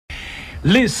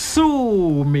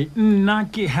Lesome nna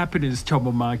ke happiness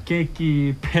Thoboma ke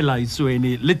phela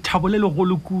itswene le thabo le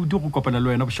legolo kudu go kopana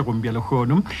le wena bošegong bja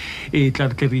legono e tla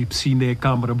re tle re ipsine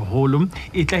ka more bogolo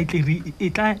e tla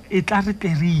re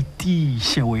tle re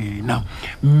itiše wena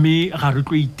mme ga re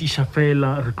tlo itiša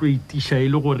fela re tlo itiša e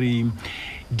le gore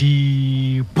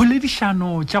di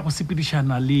poledišano tša go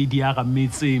sepedišana le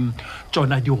diagametse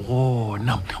tšona di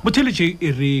gona motheletše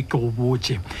e re ke go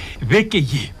botše beke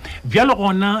ye bjalo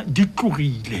gona di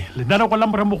tlogile lenaneo la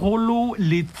moremogolo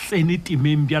le tsene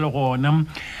timeng bjalo gona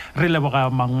re leboga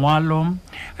mangwalo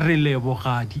re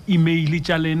leboga di-email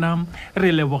tša lena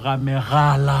re leboga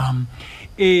megala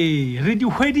re di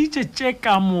hweditše tše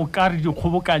ka moka re di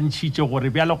kgobokantšhitše gore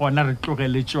bjale gona re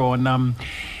tlogele tšona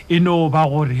e no ba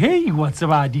gore hei wa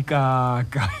tseba di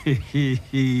kaka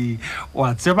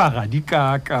wa tseba ga di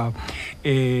kaka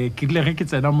ke rile ge ke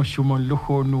tsena mošomong le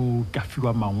kgono ka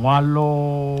fiwa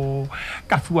mangwalo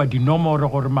ka fiwa dinomoro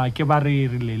gore make ba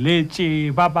re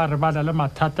leletše ba ba re ba na le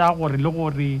mathata gore le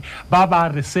gore ba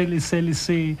ba re se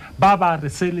ba ba re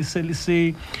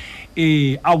se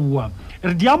aua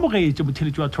re di amogetše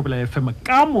motheletši wa Thobela FM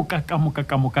ka moka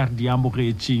re di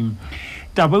amogetše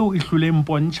taba e hlole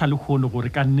mpontšha le kgone gore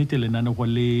ka nnete lenaneo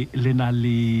le na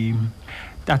le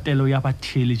tatelo ya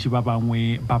batheletši ba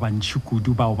bangwe ba bantši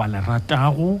kudu bao ba le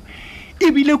ratago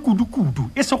ebile kudu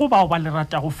e se go bao ba le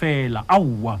ratago fela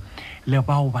aua le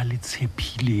bao ba le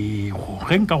tshepilego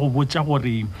ge nka go botša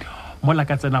gore mola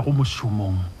ka tsena go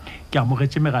mošomong ke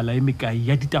amogetše megala e mekae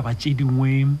ya ditaba tše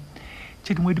dingwe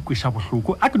di kweša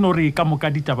bohloko a ke no re ka moka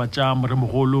ditaba tša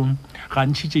moremogolo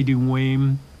gantši tše dingwe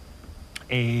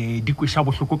di kweša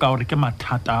bohloko ka gore ke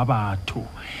mathata a batho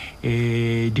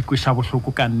di kweša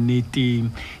bohloko ka nnete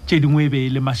tše dingwe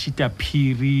be le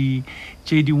mašitaphiri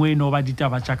tše dingwe no ba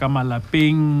ditaba tša ka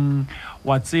malapeng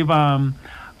wa tseba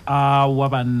wa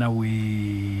banna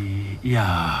we ya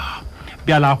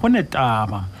bjala go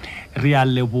netaba re a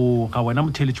leboga wena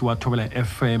motheletši wa Thobela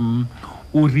FM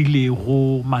o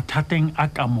rilego mathateng a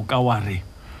ka moka wa re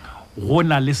go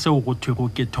na le seo go thwego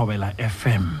ke Thobela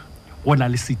FM go na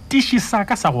le setiši sa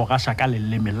ka sa go gaša ka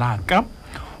leleme la ka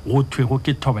go thwego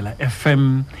ke Thobela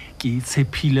FM ke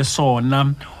itshepile sona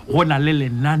go na le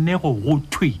lenanego go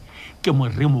thwe ke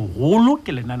moremogolo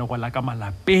ke lenanego la ka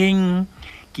malapeng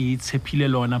ke itshepile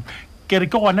lona ke re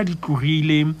ke gona di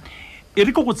tlogile e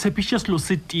re ke go tshepiše selo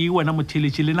se tee wena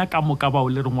motheletši lena ka moka bao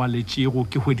le re ngwaletšego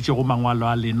ke hweditše go mangwalo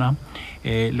a lena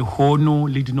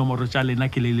lehono le dinomoro tša lena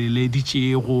ke le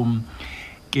leleditšego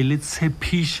ke le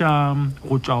tshepiša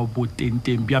go tšwa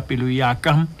botenteng bja pelo ya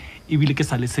ka ebile ke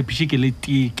sa le tshepiše ke le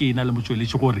tee ke ena le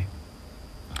motšweletše gore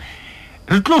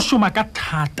re tlo šoma ka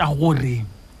thata gore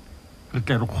re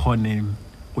tle re kgone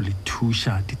go le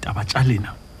thuša ditaba tša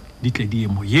lena di tle di ye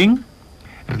moyeng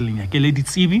re le nyakele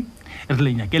ditsebi re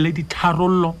le nyakele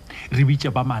ditharollo re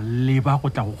bitše ba maleba go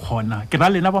tla go kgona ke ra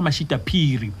lena ba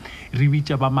mašitaphiri re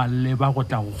bitše ba maleba go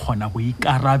tla go kgona go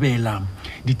ikarabela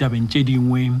ditabeng tše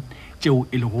dingwe tšeo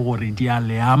e lego gore di a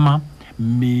leama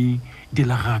mme di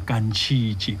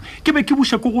lagakantšhitše ke be ke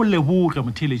buša ke go leboge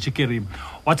motheletše ke re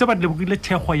wa tseba lebogile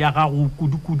thekgo ya gago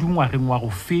kudu ngwageng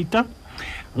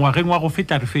wa go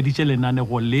feta re feditše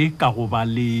lenanego le ka go ba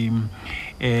le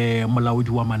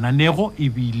molaodi wa mananego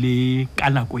ebile ka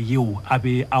nako yeo a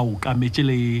be a okametše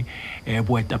le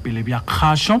boetapele bja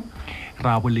kgašo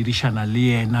ra boledišana le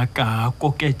yena ka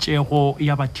koketšego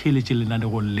ya batheletše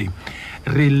lenanego le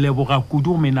re leboga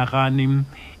kudu menagane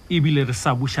ebile re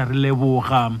sa buša re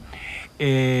leboga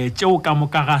tšeo ka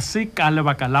moka ga se ka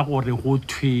lebaka la gore go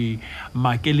thwe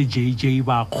make le JJ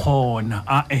ba kgona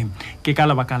ke ka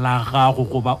lebaka la gago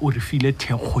goba o re file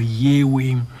thekgo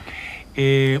yewe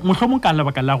mohlomong ka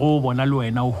lebaka la go bona le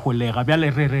wena o holega bjale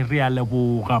re a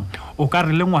leboga o ka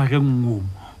re le ngwageng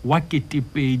wa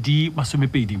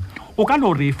 2020 o ka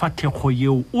no re fa thekgo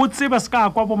yeo o tsebe se ka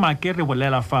kwa bo make re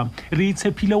bolela fa re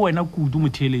itshepile wena kudu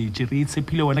motheletše re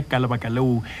itshepile wena ka lebaka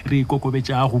leo re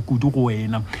ikokobetša go kudu go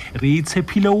wena re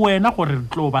itshepile wena gore re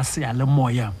tlo ba sea le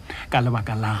moya ka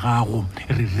lebaka la gago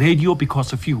re radio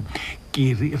because of you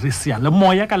ke re sea le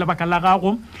moya ka lebaka la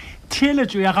gago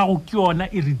theeletšo ya gago ke yona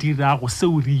e re dirago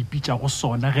seo re ipitša go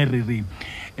sona ge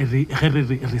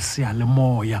re sea le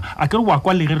moya a ke re wa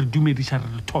kwa le ge re dumediša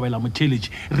re thobela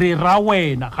motheletši re ra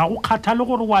wena ga go kgathale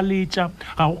gore wa letša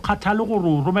ga go kgathale gore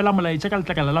o romela molaetša ka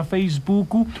letlakala la Facebook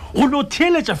go no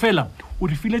theeletša fela o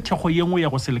re file thekgo ye nngwe ya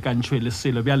go se lekantšhwe le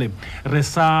selo bjale re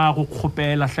sa go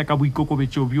kgopela hle ka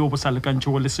boikokobetšo bjo bo sa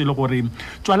lekantšhego le selo gore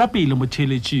tšwala pele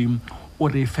motheletši o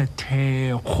re fe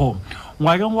thekgo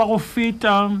ngwageng wa go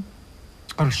feta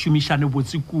re šomišane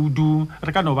botse kudu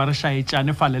re ka no ba re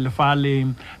šaetšane fale le fale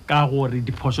ka gore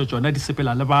diphoso tšona di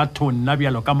sepela le batho nna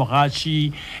bjalo ka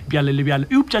mogaši bjale le bjalo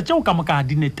eupša tšeo ka moka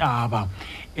di netaba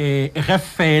ge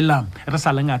fela re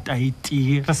sa le ngata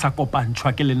ete re sa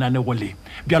kopantšhwa ke lenanego le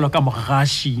bjalo ka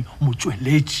mogaši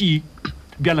motšweletši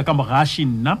bjalo ka mogaši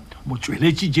nna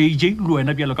motšweletši JJ le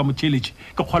wena bjalo ka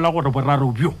motheletši ke kgola gore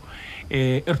boraro bjo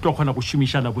re tlo kgona go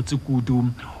šomišana botse kudu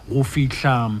go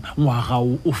fihla ngwaga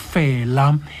o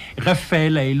fela ge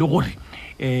fela e le gore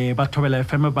batho bela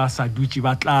FM ba sa dutse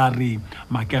ba tla re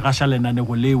make gaša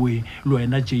lenanego lewe le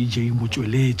wena JJ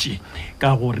motšweletši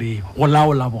ka gore go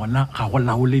laola bona ga go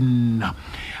laole nna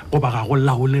goba ga go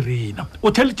laole rena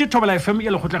o theletše thobela FM e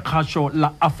le go tlekgašo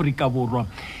la Afrika Borwa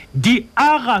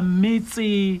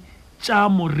Diagametse tša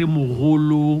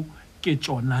moremogolo ke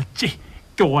tšona tše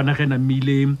ke gona ge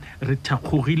namile re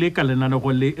thakgogile ka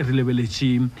lenanego le re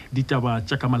lebeletše ditaba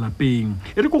tša ka malapeng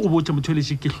e re ko go botša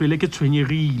motheletši ke hlwele ke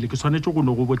tshwenyegile ke swanetše go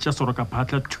no go botša soroka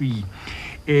phatla thui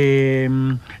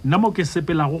nna mo ke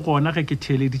sepelago gona ge ke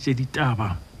theeleditše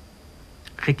ditaba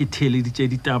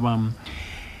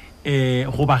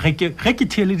goba ge ke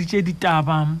theeleditše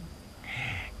ditaba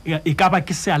e ka ba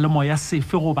ke sealemoya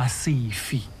sefe goba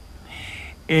sefe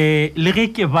le ge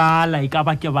ke bala e ka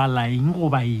ba ke bala eng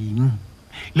goba eng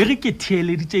le ge ke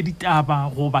theeleditše ditaba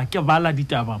goba ke bala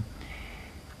ditaba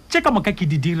tše ka moka ke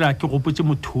di dira ke gopotše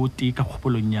mothoti ka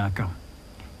kgopolong yaka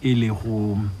e le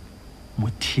go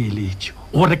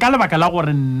motheeletši gore ka lebaka la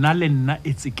gore nna le nna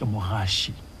e tse ke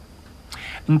mogaši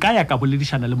nka ya ka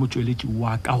boledišana le motšweletši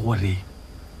wa ka gore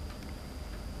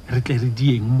re tle re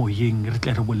dieng moyeng re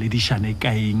tle re boledišane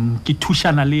ka eng ke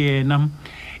thušana le yena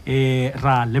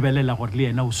ra lebelela gore le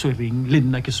yena o swereng le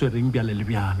nna ke swereng bjale le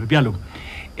bjalo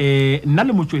nna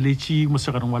le motšweletši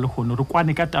mosegareng wa lekgono re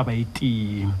kwane ka taba e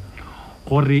tee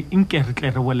gore nke re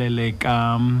tle re bolele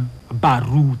ka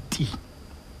Baruti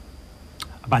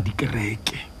ba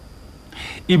dikereke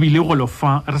ebile go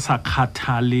lofa re sa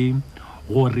kgathale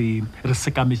gore re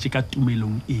sekametše ka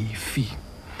tumelong efe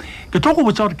ke tlo go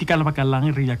botša gore ke ka lebaka lang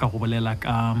re ya ka go bolela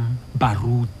ka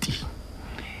Baruti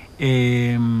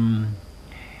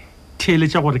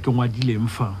theeletša gore ke ngwadile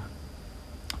mfa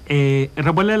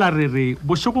re bolela re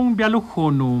bošegong bja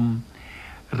lekgono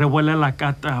re bolela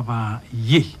ka taba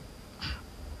ye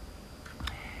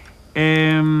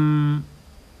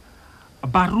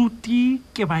Baruti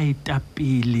ke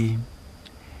baetapele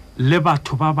le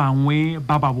batho ba bangwe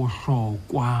ba ba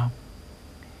bohlokwa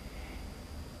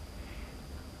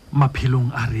maphelong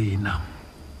a rena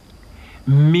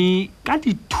mme ka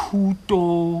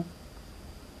dithuto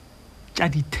tša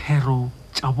dithero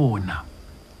tša bona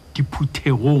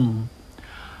diphuthegong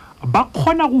ba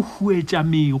kgona go hwetša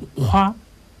mekgwa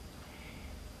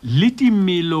le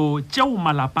dimelo tšeo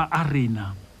malapa a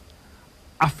rena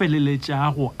a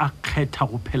feleletšago a kgetha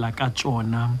go phela ka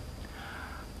tšona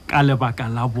ka lebaka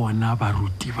la bona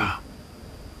Baruti ba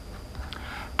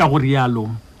ka gore yalo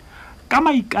ka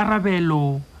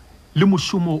maikarabelo le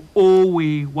mošomo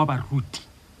owe wa Baruti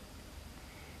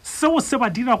seo se ba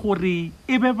dira gore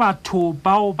e be batho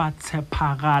bao ba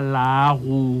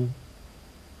tshepagalago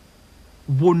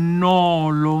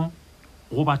bonolo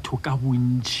go batho ka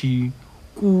bontši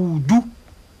kudu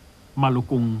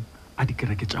malokong a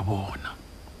dikereke tša bona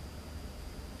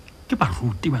ke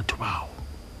Baruti batho bao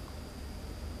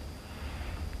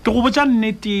ke go botša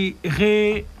nnete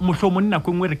ge mohlomong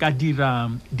nako nngwe re ka dira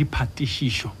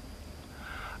diphatišišo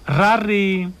ra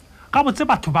re gabotse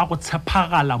batho ba go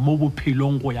tshepagala mo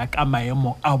bophelong go ya ka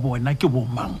maemo a bona ke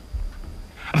bomang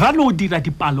ra lo dira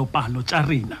dipalopalo tša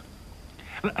rena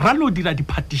ra lo dira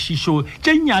diphatišišo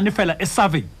tše nnyane fela e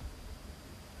survey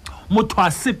motho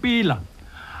a sepela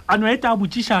a no eta a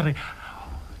botšiša re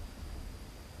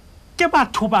ke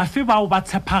batho ba fe bao ba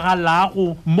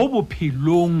tshepagalago mo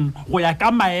bophelong go ya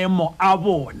ka maemo a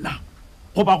bona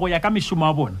goba go ya ka mešomo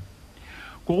a bona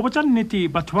go go botša nnete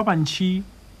batho ba bantši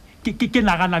ke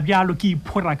nagana bjalo ke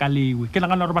iphora ka lewe ke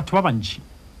nagana gore batho ba bantši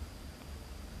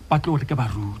ba tlo gore ke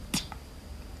Baruti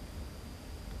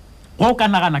go ka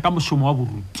nagana ka mošomo wa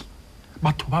boruti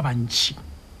batho ba bantši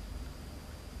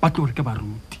ba tlo gore ke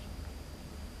Baruti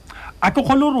a ke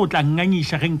kgole gore o tla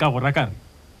ngangiša ge nka gora kare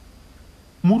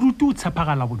moruti o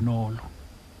tshepagala bonolo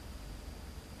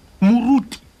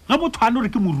moruti ge motho a no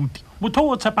re ke moruti motho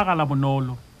o tshepagala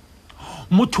bonolo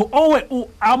motho owe o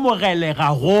amogelega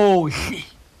gohle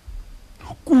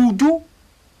kudu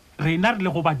rena re le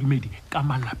go badumedi ka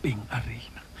malapeng a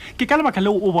rena ke ka lebaka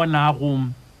leo o bonago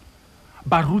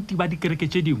Baruti ba dikereke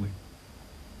tše dingwe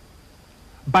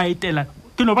ba etela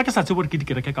ke no ba ke sa tsebe gore ke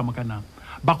dikereke ka mokanang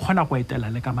ba kgona go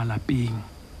etela le ka malapeng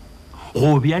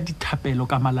go bea dithapelo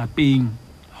ka malapeng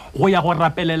go ya go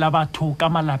rapelela batho ka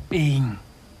malapeng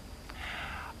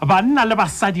banna le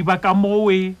basadi ba ka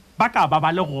mowe ba ka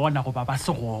ba le gona go ba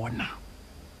se gona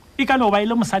e ka no ba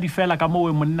ile mosadi fela ka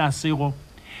mowe monna a sego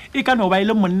e ka no ba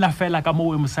ile monna fela ka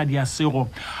mowe mosadi a sego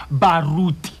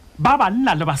baruti ba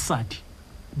banna le basadi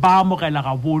ba amogela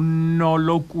ga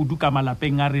bonolo kudu ka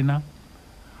malapeng a rena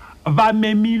ba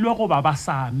memilwe go ba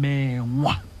sa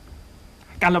mengwa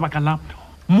ka lebaka la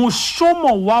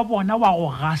mošomo wa bona wa go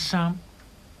gasha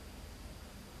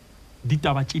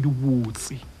ditaba tše di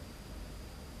botse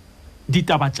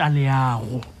ditaba tša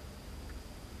leago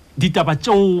ditaba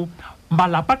tšeo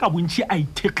malapa ka bontši a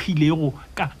ithekgilego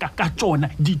ka tšona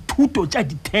dithuto tša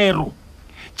dithero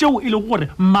tšeo e le gore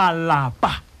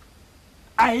malapa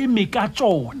a eme ka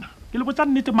tšona ke le botša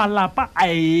nnete malapa a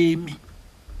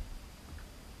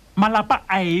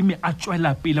eme a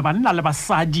tšwela pele banna le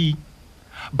basadi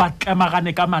ba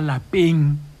tlemagane ka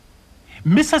malapeng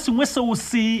mme se sengwe seo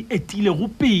se etilego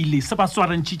pele se ba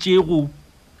swarantšitšego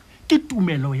ke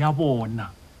tumelo ya bona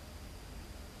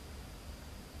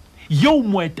yeo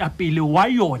moetapele wa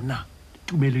yona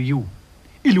tumelo yeo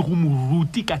e le go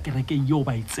moruti ka kerekeng yeo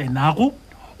ba itsenago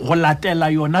go latela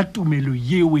yona tumelo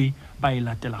yewe ba e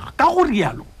latelago ka go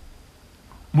rialo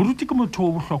moruti ke motho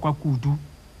o bohlokwa kudu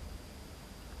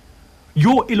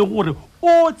yo e le gore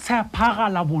o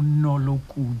tshepagala bonolo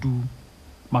kudu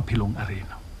maphelong a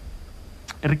rena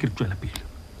e re ke re tswela pele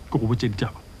ke go botse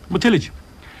ditaba motheletši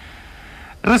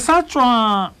re sa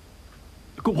tswa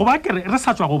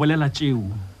go bolela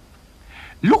tšeo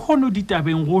le kgono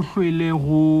ditabeng go hlwele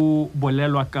go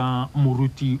bolelwa ka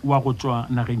moruti wa go tswa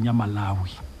nageng ya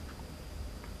Malawi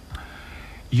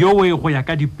yowe go ya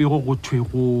ka dipego go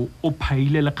thwego o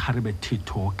phaile le kgarebe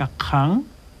thetho ka kgang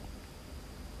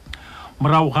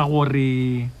morago ga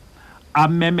gore a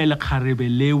meme le kgarebe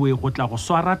lewe go tla go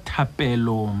swara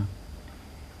thapelo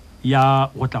ya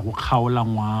go tla go kgaola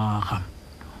ngwaga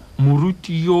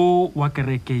moruti yo wa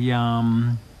kereke ya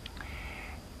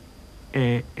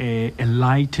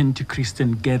Enlightened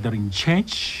Christian Gathering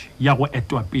Church ya go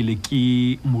etwa pele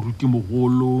ke moruti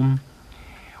mogolo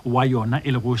wa yona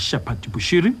e le go Shepherd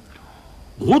Bushiri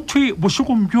go thwe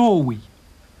bošogong bjowe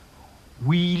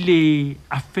o ile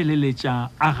a feleletša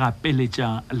a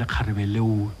gapeletša lekgarebe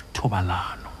leo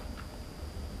thobalano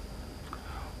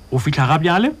go fihla ga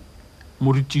bjale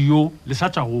moruti yo le sa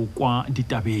tša go kwa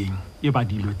ditabeng e ba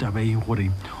dilo tabeng gore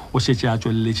o šetše a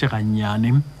tšweleletše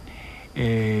gannyane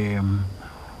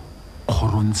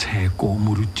kgorontsheko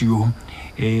moruti yo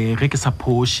ge ke sa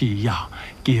phoše ya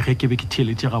ke ge ke be ke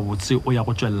theeletše gabotse o ya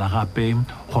go tšwelela gape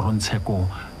kgorontsheko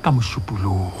ka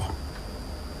mošupologo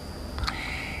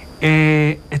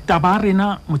taba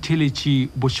rena motheletši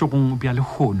bošegong bja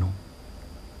lekgono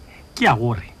ke ya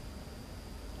gore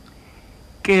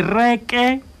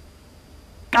kereke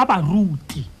ka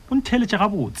baruti o ntheeletše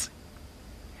gabotse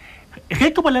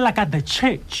ge ke bolela ka the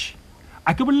church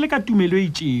a ke bolele ka tumelo e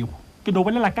itšego ke no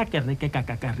bolela ka kereke ka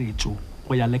kakaretšo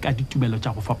go ya le ka ditumelo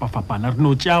tša go fapafapana re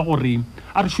no tšea gore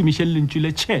a re šomišeng lentšu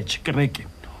le church kereke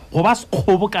go ba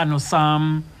sekgobokano sa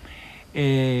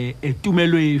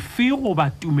tumelo efe goba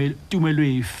tumelo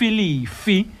efe le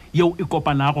efe yeo e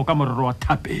kopanago ka morero wa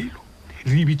thapelo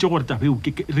re bitše gore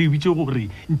re bitše gore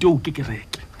nteo ke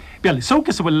kereke bjale seo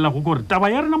ke se bolelago gore taba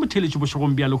ya rena motheletši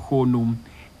bošegong bja lekgono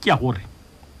ke ya gore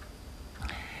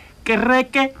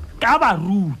kereke ka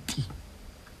baruti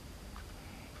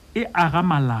e aga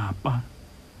malapa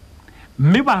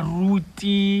mme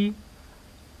baruti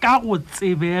ka go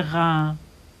tsebega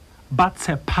ba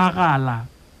tshepagala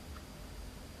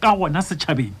ka gona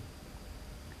setšhabeng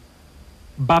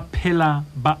ba phela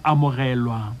ba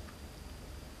amogelwa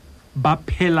ba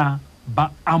phela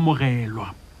ba amogelwa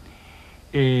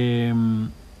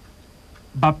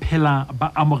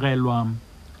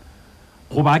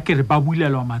go ba kere ba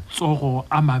bulelwa matsogo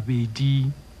a mabedi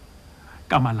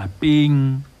ka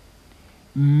malapeng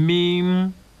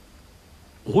mme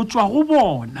go tswa go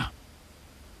bona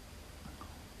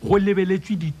go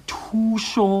lebeletšwe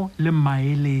dithušo le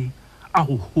maele a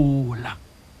go hola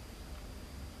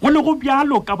go le go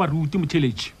bjalo ka baruti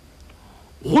motheletši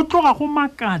go tloga go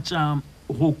makatša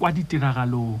go kwa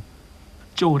ditiragalo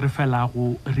tšeo re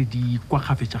felago re di kwa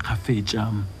kgafetša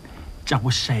tša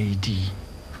bošaedi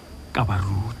ka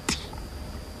baruti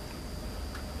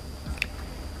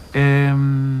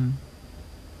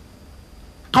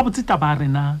gabotse taba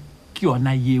rena ke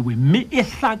yona yewe mme e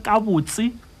hlaka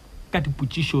botse ka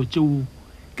dipotšišo tšeo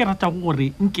ke ratago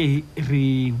gore nke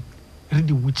re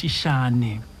di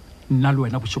botšišane nna le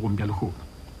wena bošegong bja lekgono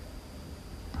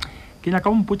ke nyaka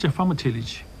o mpotše fa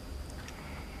motheletši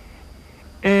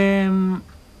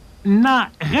na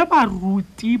ge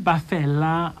baruti ba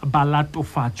fela ba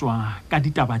latofatswa ka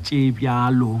ditaba tše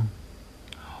bjalo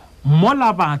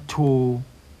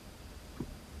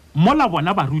mola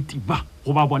bona baruti ba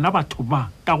goba bona batho ba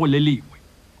ka go le lengwe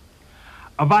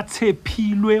ba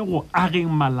tshepilwe go ageng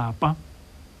malapa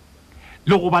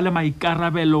le go ba le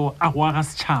maikarabelo a go aga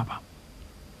setšhaba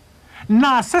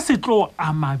na se se tlo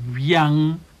ama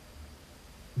bjang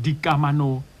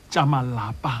dikamano tša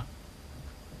malapa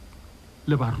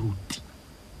le baruti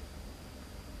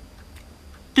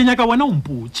ke nyaka wena o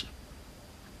mpotše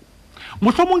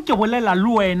mohlomong ke bolela le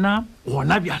wena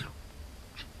gona bjalo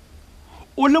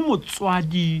o le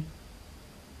motswadi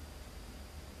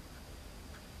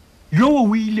yo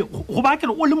o ile goba ke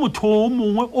o le motho o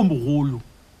mongwe o mogolo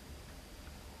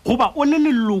goba o le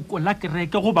leloko la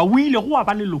kereke goba o ile go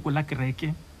ba leloko la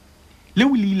kereke le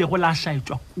o ile go la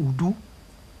shaetswa kudu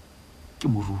ke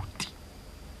moruti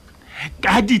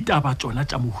ka ditaba tšona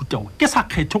tša mohutao ke sa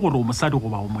kgethe gore o mosadi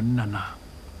goba o monna na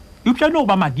eupša no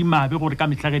ba madimabe gore ka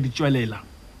metlhage di tswelela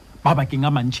ba bakeng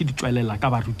a mantši di tswelela ka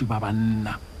baruti ba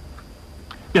banna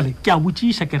bjale ke a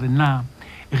botšiša ke re na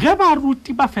ge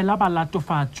baruti ba fela ba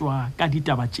latofatswa ka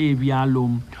ditaba tše bjalo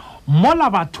mola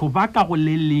batho ba ka go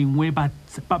le lengwe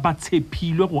ba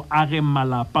tshepilwe go age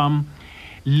malapa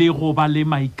le go ba le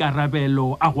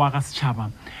maikarabelo a go aga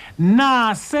setšhaba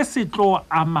na se se tlo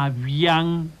ama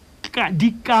bjang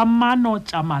dikamano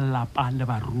tša malapa le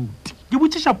baruti ke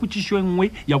botšiša potšišo e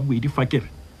nngwe ya bobedi fa kere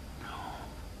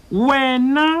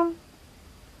wena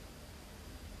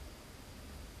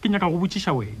ke nyaka go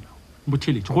botšiša wena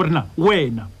botheletše gore na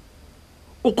wena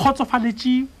o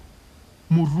kgotsofaletše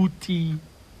moruti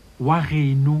wa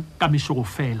geno ka mešogo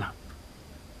fela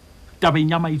tabeng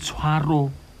ya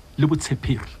maitshwaro le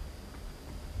botshepegi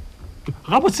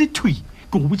gabotse thui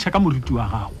ke go botšiša ka moruti wa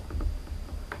gago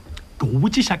ke go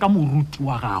botšiša ka moruti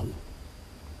wa gago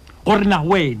gore na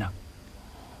wena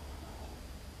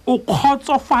o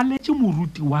kgotsofaletše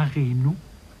moruti wa geno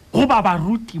goba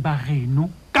baruti ba geno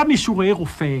ka mešogo e go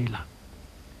fela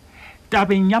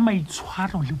tabeng ya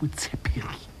maitshwaro le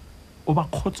botshepegi o ba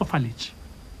kgotsofaletše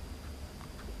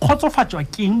kgotsofatšwa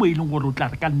ke eng mo e leng gore o tla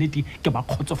re ka nnete ke ba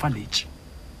kgotsofaletše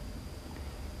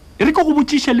e re ke go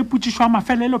botšiše le potšišo ya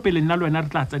mafelelo pele nna le wena re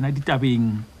tla tsena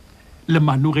ditabeng le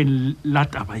manogeng la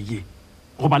taba ye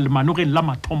goba le manogeng la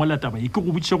mathomo la taba ye ke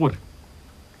go botšiše gore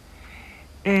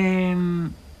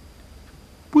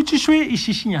potšišo e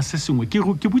šišinya se sengwe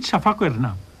ke botšiša fa ko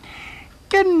rena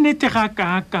ke nnete ga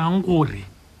kakang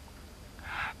gore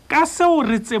ka seo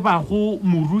re tsebago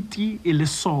moruti e le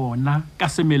sona ka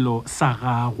semelo sa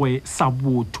gagwe sa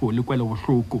botho le kwele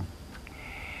bohloko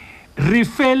re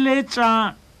feletša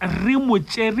re mo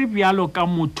tšere bjalo ka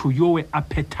motho yoe a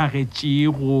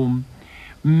phethagetšego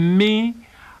mme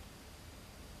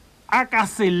a ka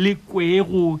se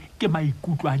lekwego ke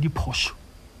maikutlo a diphošo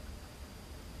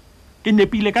ke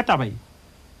nepile ka taba e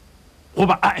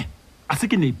goba a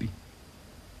se ke nepi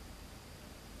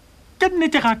ke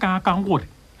nnete ga kakang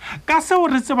gore ka seo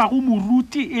re tsebago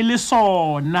moruti e le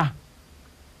sona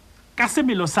ka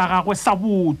semelo sa gagwe sa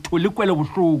botho le kwele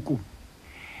bohloko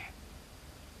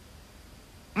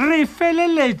re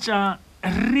feleletša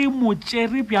re mo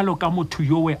tšere bjalo ka motho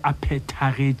yoe a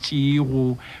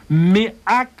phethagetšego mme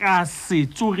a ka se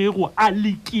tsogego a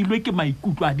lekilwe ke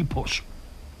maikutlo a diphošo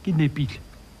ke nepile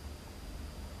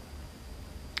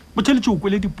botheletše o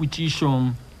kwele dipotšišo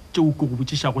tšeo ke go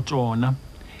botšišago tšona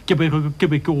ke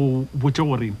be ke go botše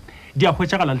gore di a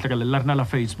hwetšagala letlakale la rena la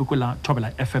Facebook la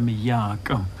Thobela FM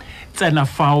yaka tsena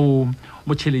fao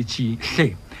motšheletši hle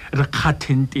re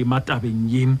kgatheng tema tabeng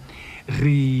ye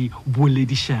re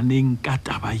boledišaneng ka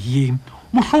taba ye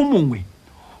mohlomongwe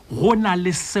go na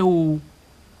le seo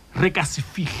re ka se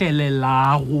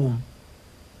fihlelelago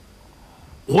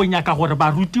go nyaka gore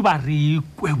baruti ba re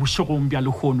kwe bošegong bja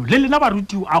lekgono le lena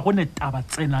baruti a gone taba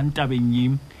tsenang tabeng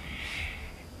ye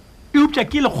eupša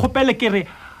ke le kgopele ke re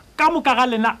ka moka ga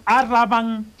lena a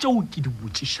rabang tšeo ke di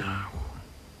botšišago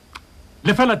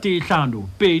lefela tee hlano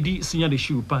pedi senyane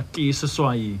šupa tee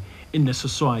seswai ene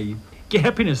seswai ke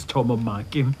happiness thomo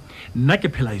make nna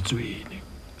ke phela etswene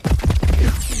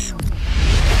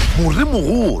more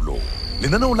mogolo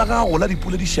lenaneo la gago la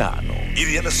dipoledišano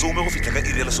iri ya lesome go fihla ka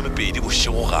iri ya lesomepedi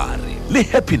bošego gare le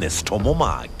happiness thomo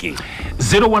make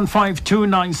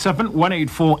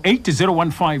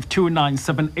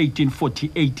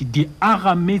 0152971848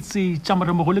 diagametse tša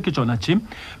moremogolo ke tšona tše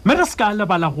mme re se ka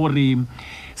lebala gore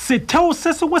setheo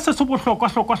se sengwe se se bohlokwa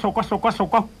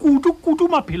kudu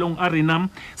maphelong a rena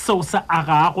seo se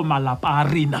agago malapa a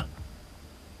rena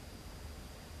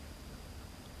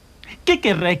ke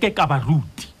kereke ka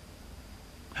baruti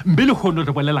mbele kgono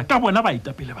re bolela ka bona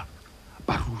baetapele ba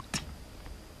baruti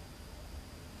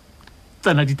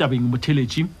tsena ditabeng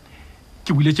motheletši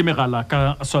ke builetše megala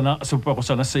ka sona sepopego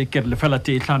sona se ke re lefela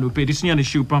tee hlano pedi senyane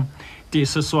šupa tee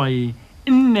seswai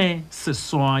nne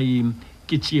seswai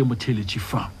ke tšee motheletši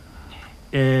fa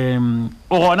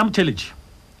o gona motheletši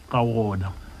ga o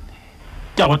gona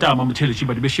ke a go tama motheletši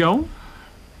ba dibešao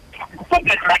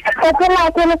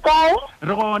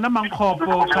re gona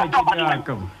mankgopo ka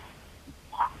tšediaka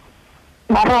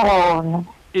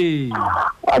Okay,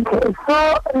 so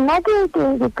nna ke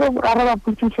ra ba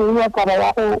putšitšo ya taba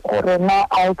ya gore na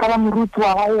a ka ba moruti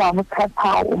wa gago wa mo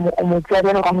tshepa o mo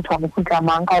tsebele ka motho wa mokhutla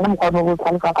mang ka ona mokgwa o go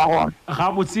tlhalosa ka gona ga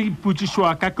botse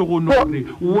putšišwa ka ke go nore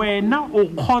wena o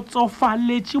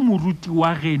kgotsofaletše moruti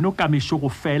wa geno ka mešo go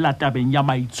fela tabeng ya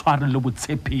maitshwaro le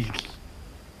botshepegi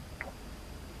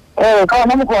ka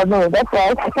ona mokgwa no that's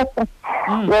right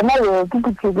wena yo ke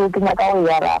ke nyaka go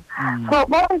yara so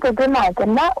ba re ke na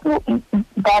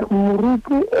ba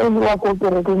moruti e wa go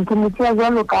kerekeng ke motho ya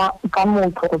jalo ka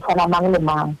motho go tshwana mang le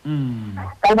mang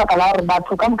ka baka la gore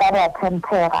batho ka mokare ya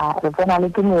tempera re tsena le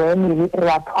ke moemedi re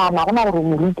a tshwana go na gore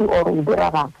moruti o re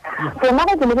dira bang so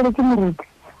nna ke le ke moruti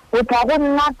o tla go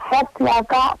nna trust ya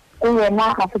ka o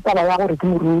yena ga se taba ya gore ke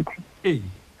moruti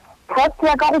trust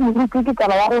ya ka go moruti ke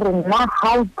taba ya gore nna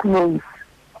how close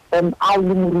am I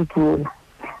le moruti wena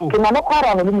ke na le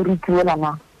kgwarano le moruti wena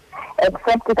na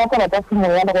except ka tsela tsa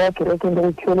semoya le go ya kerekeng le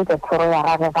go theoletsa tshoro ya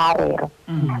gage ba rera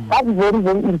that's very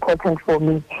very important for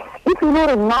me if you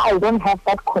know now I don't have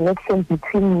that connection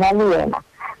between me and yena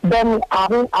then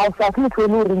I'll start to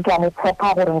really ring ka mo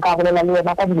tshepa gore nka bolela le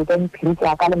yena ka dilo tsa diphiri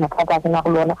tsa ka le mathata a tsena go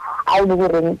lona a ile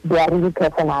gore they are really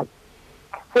personal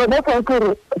so that's why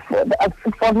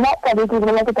for now ka be ke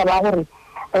bolela ke taba gore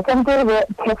sometimes we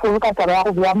careful ka taba ya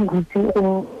go bua moruti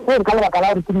go ka lebaka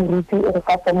la gore ke moruti go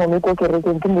fa se mo ko ke re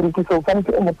ke moruti so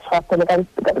fantse o mo trust le ka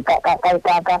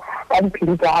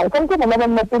diphiri tsa gae fantse mo le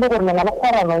mo pele gore nna le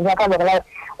kgorano ya ka logela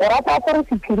o rata gore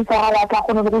diphiri tsa gae ka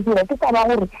gone go dira ke taba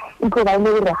gore e go ba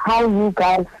le gore how you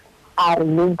guys are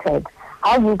related,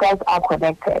 how you guys are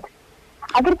connected.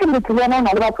 I think in the Chilean and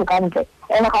Alba country,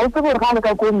 and how to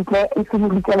Hanaka couldn't play if you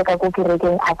look like a cookie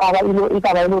rating, a Cavalo, if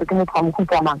I look at from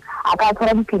Kukaman, a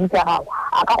Catholic Pinta, a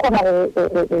Cavalo,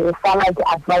 salad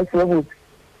advice with.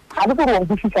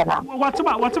 What's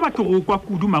about to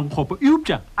kudu mankopo?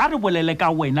 Upja,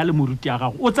 Araboleka way,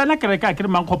 Nalamurutia, what's an Akaraka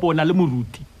mankopo,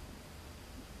 Nalamuruti?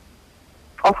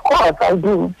 Of course, I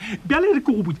do.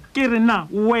 Bialiku, Kerena,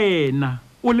 Wena,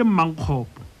 Ole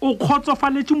mankopo, o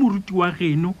Kotofaletu Murutua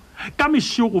Reno.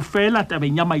 Kamisho go fela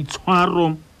tabeng ya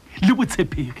maitshwaro le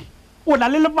botshepegi o la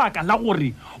le lebaka la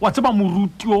gore wa tseba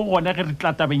moruti o gona ge re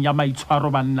tla tabeng ya maitshwaro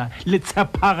banna le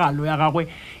tshepagalo ya gagwe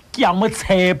ke ya mo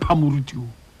tshepa moruti o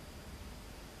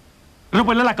re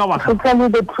bolela ka wa to tell you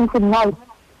the truth in life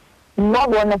no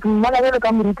one of them never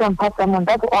come return past someone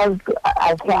that's all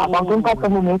I care about don't pass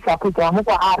someone makes up with them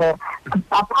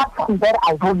apart from that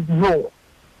I don't know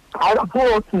I don't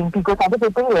know him because I don't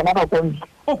think we're never going.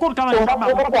 Oh, good, come on.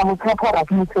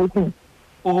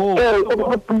 Oh,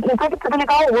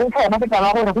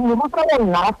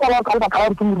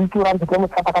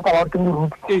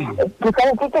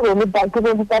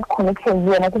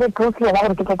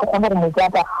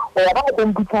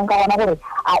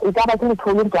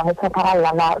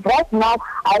 right now,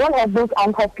 I don't have those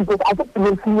answers because I just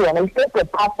listen and I take the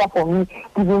pastor for me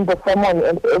giving the sermon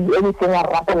and everything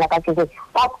around like I say.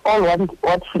 That's all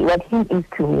what he is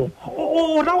to me.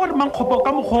 Oh, now what man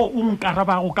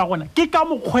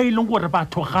mokgwa e leng gore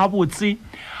batho ga botse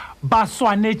ba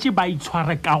swanetse ba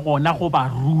itshware ka gona go ba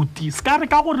ruti ska re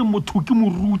ka gore motho ke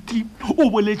moruti o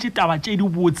boletse taba tše di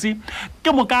botse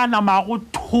ke mokana mago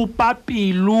thopa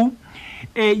pelo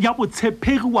ya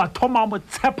botshepegi wa thoma mo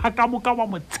tshepa ka moka wa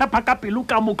mo tshepa ka pelo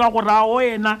ka moka go ra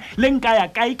wena le nka ya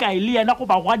kae le yena go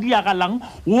ba gwa diagalang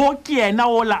wo ke yena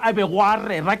o la abe go a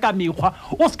rera ka mekgwa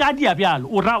o ska dia bjalo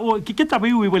o ra ke taba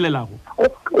e o e bolelago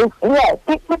yeah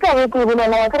ke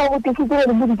bolela ka go tikitse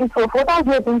le budi so for that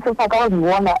you think so ka go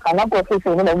bona ana go se se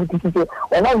le tikitse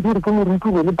wena o dire ke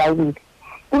moruti le Bible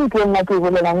ke nna ke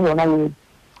bolelang yona le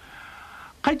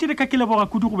ga ke ka ke le boga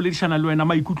kudu go boledišana le wena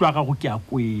maikutlo a gago ke a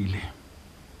kwele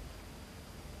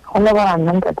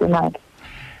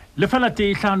le fela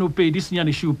te hlano pedi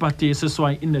senyane šupa te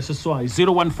seswai inne seswai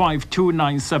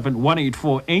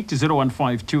 0152971848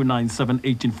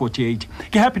 0152971848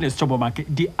 ke happiness tšobo make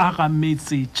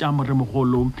diagametse tša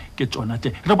moremogolo ke tšona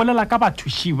te re bolela ka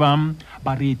bathuši ba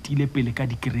re etile pele ka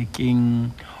dikerekeng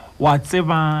wa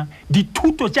tseba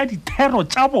dithuto tša dithero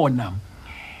tša bona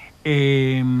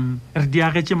re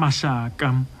diagetše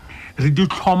mašaka re di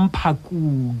tlhompha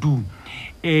kudu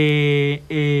re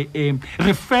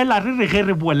fela re ge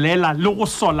re bolela le go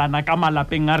solana ka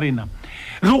malapeng a rena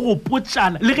re go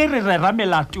potsana le ge re rera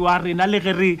melato wa rena le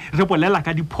ge re bolela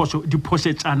ka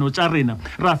diphošetšano tša rena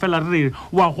ra fela re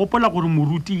wa gopola gore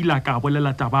moruti ile ka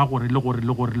bolela taba gore le gore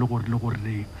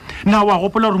na wa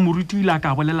gopola gore moruti ile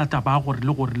ka bolela taba gore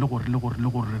le gore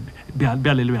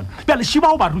bjale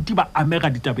šiba o baruti ba amega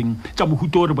ditabeng tša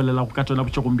mohuto o re bolela go ka tsona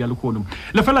bošegong bja lekgono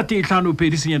le fela tee tlhano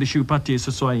pedi senyane šupa tee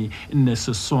seswai nne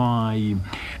seswai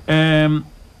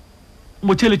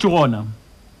motheletši gona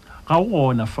ga o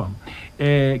gona fa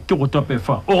ke go tope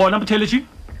fa o gona motheletši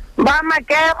ba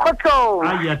make khotlo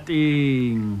a ya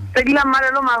teng se dila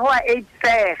malelo mago a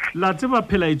 8 la tseba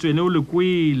phela itswene o le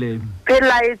kwele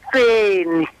phela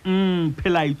itswene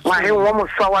phela itswene wa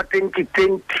moswa wa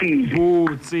 2020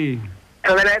 botse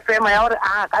tobela FM ya gore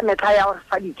ka metla ya gore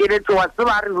fa dikeletso wa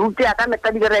tseba re rute ya ka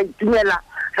metla di re itumela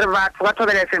re batho ba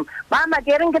tobela FM ba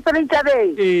make reng ke tsele itabe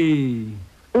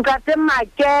nka se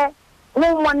make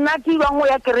mo monna ki bangwe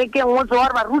ya kerekeng mo tswa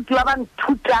ba ruti ba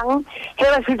nthutang he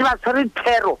ba se ba tsere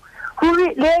tshero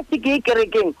huri le se ke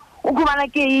kerekeng o kubana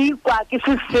ke ikwa ke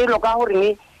se selo ka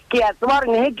gore ke ya tswa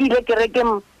re he ke ile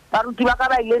kerekeng ba ruti ba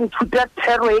ka ba ile nthuta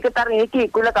tshero e ke tare he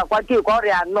ke ikole ka kwa ke kwa re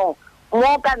ya no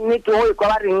mo ka nnete ho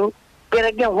ikwa ba reng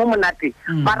kerekeng ho monate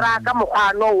ba ra ka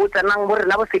mogwano o tsanang bo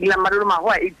rena bo sedila malelo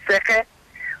mago a itsege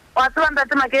wa tswa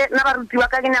ntate make na ba ruti ba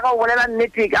ka kenya ka o bolela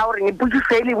nnete ka gore ne butse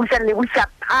fele busha le busha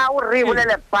pa o re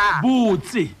bolele pa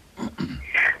botse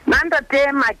nanda te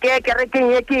make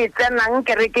kerekeng ye ke tsenang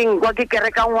kerekeng kwa ke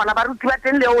kereka ngwana ba ruti ba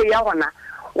teng le o ya gona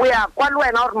o ya kwa le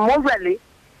wena gore mo jwale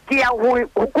ke ya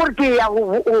go ke ya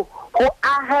go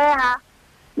aheha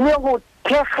le go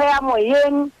thegea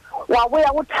moyeng wa bo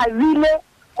ya go thabile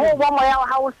o bo moya wa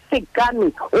ha o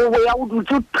sekame o bo ya go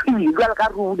dutse phili jwale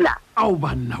ka rula au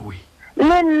banna we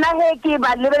le nna he ke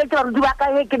ba lebeletse baruti ba ka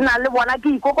he ke na le bona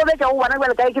ke ikokobetša go bona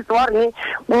jwale ka ke tsewa gore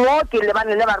mo ke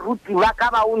lebane le baruti ba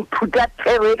ka ba o nthuta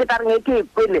tshero e ke tareng e ke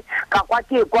ekwele ka kwa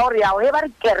ke kwa gore yago he ba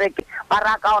re kereke ba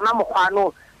raka ona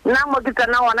mokgwano nna mo ke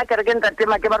tsena ona kereke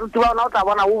ntatema ke baruti ba ona o tla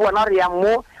bona o bona gore ya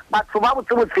mo batho ba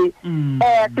botsebotse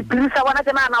sephiri sa bona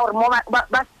ke naana gore mo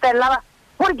ba stella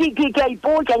gore ke a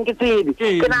ipotšang ke tsebe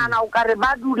ke naana o kare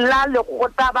ba dula le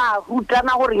gota ba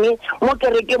rutana gore mo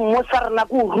kereke mo sa rena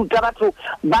ko ruta batho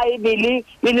baebele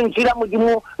le lentswe la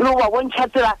modimo le go ba bontšha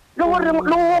tsela le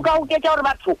go ka oketša gore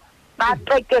batho ba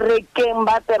tle kerekeng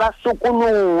ba tse ba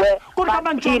sokolowe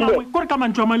kore ka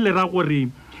mantšho a mang le ra gore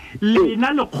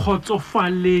lena le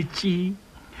kgotsofaletše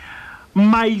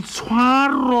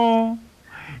maitshwaro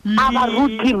a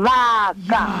baruti ba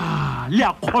ka le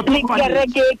a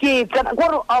kgotsofaletše kereke ke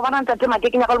gore a bona ntate make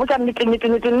ke nyaka le botsa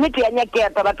nnete ya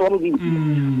nyaketa batho ba modimo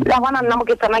la bona nna mo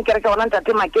ke tsanang kereke bona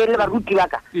ntate make le baruti ba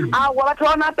ka a wa batho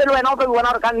bona pele wena o be bona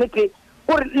gore ka nnete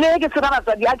gore le ke sena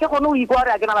batswadi a ke kgone o ikwa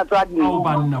gore a ke na batswadi au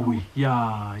banna we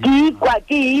ya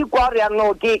ke ikwa gore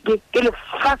no ke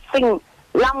lefaseng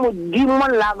la modimo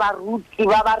la baruti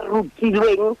ba ba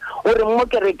rutilweng gore mo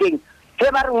kerekeng se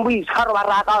ba re boitshwaro ba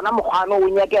raka ona mogwano o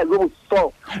nyakea jo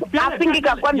boso a senke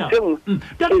ka kwa nteng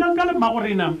ka le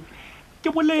magorena ke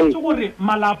boletse gore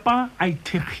malapa a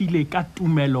ithegile ka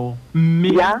tumelo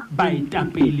mme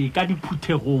baetapele ka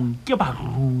diphuthegong ke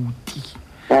baruti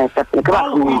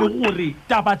bao e le gore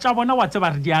taba tša bona wa tseba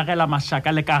re di agela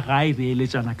mašaka le ka gae re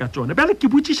eletsana ka tsone bjale ke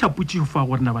botšiša potšišo fa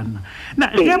gore na banna na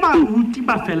ge baruti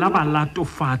ba fela ba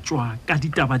latofatswa ka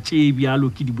ditaba tše bjalo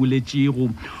ke di boletšego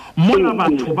mona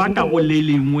batho ba ka go le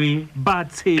lengwe ba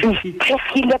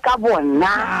tshegile ka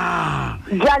bona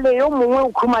jale yo mongwe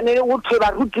o khumanele go thwe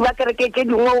baruti ba kereke tše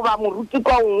dingwe o ba moruti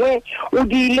kwa nngwe o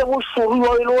di ile go soro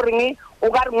yo e le goreng o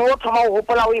ka re mo o thoma o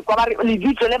gopola o ikwa ba re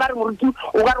lebitso le ba re moruti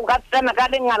o ka re o ka tsena ka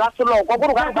lenga la seloko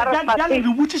gore o ka re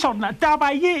botšiša gorena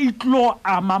taba ye e tlo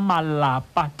ama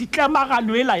malapa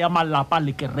ditlamagano ela ya malapa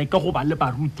le kereke goba le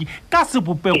baruti ka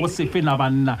sebopego sefe na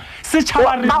banna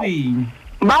setšhaba re reng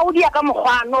ba o dia ka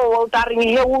mogwano o ta reng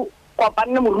he o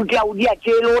kopanne moruti a o dia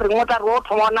tšele gore o tla re o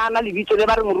thoma nana lebitso le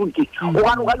ba re moruti o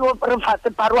ka re fase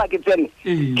pharoa ke tsene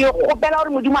ke gopela gore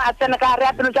modimo a tsene ka re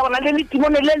apelo tša bona le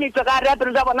letimone le letswe ka re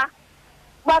apelo tša bona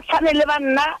ba tshwane le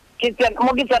banna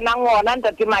mo ke tsenang ona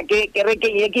ntate make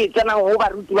kerekeng ye ke tsenang go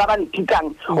baruti ba ba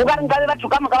nthutang o ka re nka le batho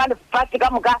ka moka ba lefatshe ka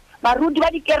moka baruti ba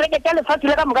dikereke tša lefatshe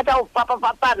le ka moka tša go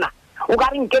fapafapana o ka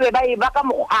re nkebe ba e ba ka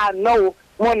mogwano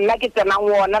mo nna ke tsenang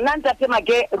ona nna ntate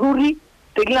make ruri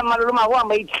tegila malolo mago a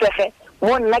maitsege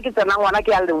mo nna ke tsenang ona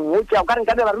ke ya le botša o ka re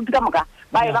nka be baruti ka moka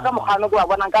ba e ba ka mogwano ke ba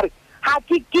bonang ka re ga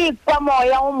ke kwa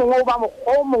moya o mongwe o ba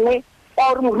mokgwa o mongwe wa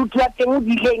gore moruti wa teng o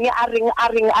dileng a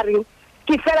reng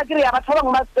ke fela ke re ya batho ba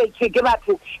bangwe ba tsetswe ke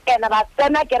batho ene ba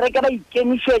tsena kereke ba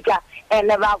ikemišetša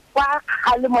ene ba kwa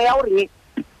kgalemo ya gore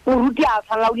moruti a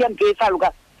tshwanela o diampe e sa loka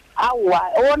aowa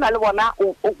o na le bona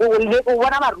o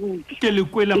bona Baruti ke le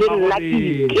kwela le nna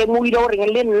ke mo ile gore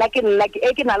le nna ke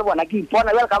na le bona ke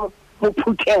ipona jwale ka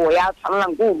mophuthego ya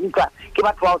tshwanelang ko utlwa ke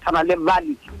batho ba o tshwana le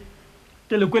valley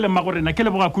ke le kwele magorena ke le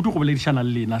boga kudu go boledišana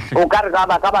le lena hle o ka re ka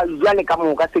ba jwale ka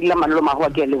moka se dile manolo magoa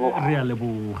ke le boga re a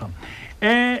leboga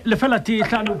le fela te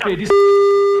hlano pedi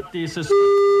te se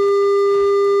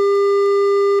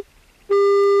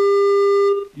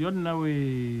yona we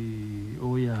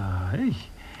o ya hey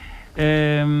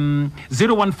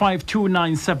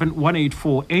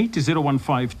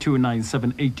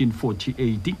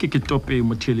 0152971848 ke tope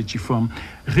motheletši from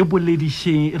re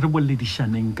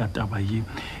boledišaneng ka taba ye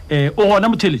o gona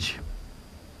motheletši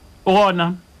o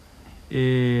gona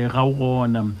ga o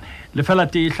gona le fela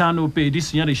te hlano pedi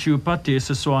senya le šupa te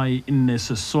seswai nne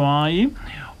seswai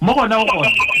mo gona o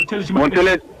gona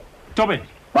motheletši tobe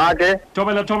make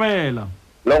tobela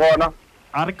le gona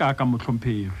a re ka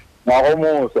mohlompheri ngwago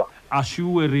moswa a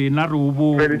shuwe rena re o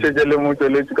bo feditšetše le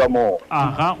motsweletši ka moo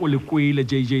aga o le kwele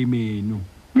JJ menu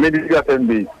mme di ka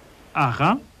sembedi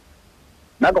aga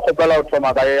nna ke kgopela go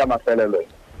thoma ka ye ya mafelelo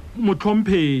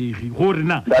motlhomphegi gore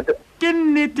na ke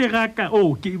nnete ga ka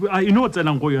e no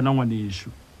tsenang go yona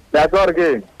ngwanešo ya tsa gore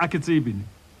ke a ke tsebene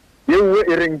ye nngwe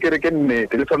e reng kere ke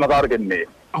nnete le thoma ka gore ke nnete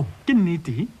ao ke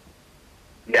nnete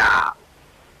ya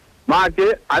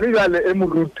make a di jale e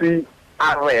moruti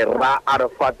a rera a re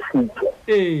fa thuto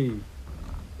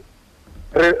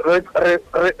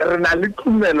re na le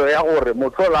tumelo ya gore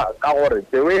mothola ka gore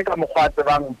tsewe ka mokgwa a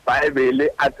tsebang baebele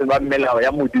a tsebang melao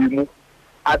ya modimo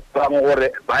a tsebang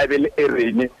gore baebele e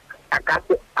rene a ka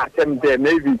se attempte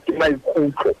maybe ke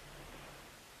maikutlo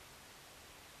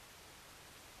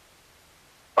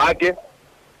bake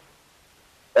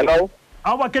hello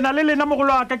awa ke na le lena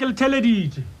mogolo wa ka ke le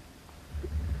theleditše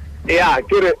ya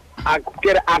kere a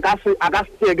ka se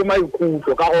ke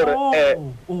maikutlo ka gore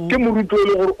ke moruti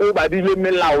le gore o badile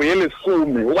melao ye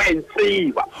lesome wa e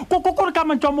tseba kore ka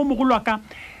mantswa mo mogolo wa ka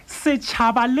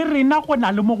setšhaba le rena go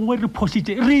na le mongwe re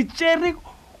phositše re tšere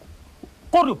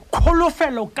gore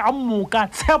kholofelo ka moka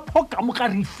tshepo ka moka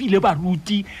re file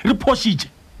Baruti re phositše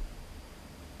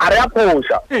a re a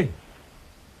phoša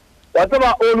wa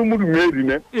tseba o le modumedi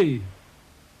ne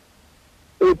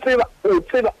o tseba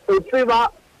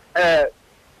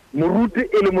moruti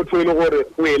e le motho e le gore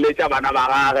o eletša bana ba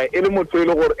gage e le motho e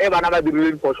le gore bana ba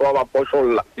dirile diphoso wa ba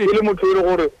phošolla e le motho e le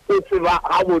gore o tseba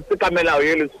gabotse ka melao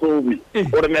ye lesome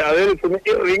gore melao ye lesome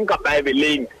e reng ka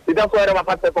baebeleng e tsa soere ba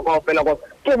fa tshepo kao fela gore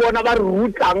ke bona ba re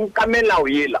rutang ka melao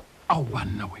yela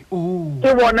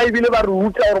ke bona ebile ba re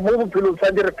ruta gore mo bophelong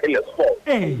sa di re phele so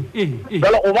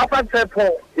jalo o ba fa tshepo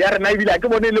ya rena ebile a ke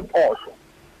bone e le phoso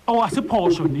a se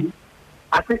phoso ne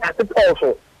a se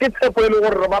phoso ke tshepo e le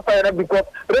gore re ba fa yena because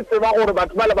re tseba gore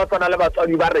batho ba le ba tshwana le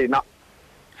batswadi ba rena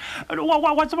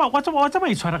wa tseba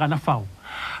itshwaregana fao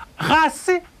ga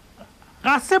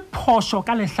se phoso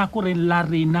ka lehlakoreng la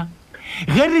rena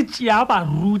ge re tšea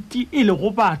Baruti e le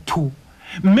go batho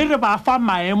mme re ba fa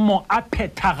maemo a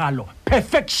phethagalo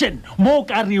perfection mo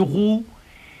ka rego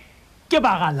ke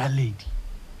bagalaledi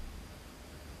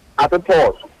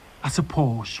a se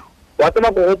phoso wa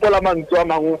tseba go gopola mantswe a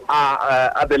mangwe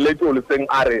a the late olseng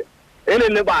a re e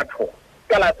le batho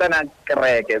ka la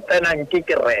tsenang ke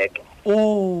kereke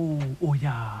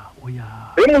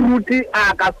ge moruti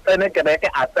a ka tsene kereke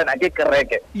a tsena ke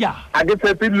kereke a ke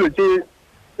tshepe dilo tse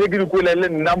ke di kwele le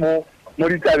nna mo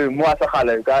ditabeng mo a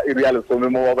segale ka iri ya lesome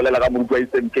mo ba bolela ka moruti wa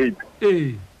Eastern Cape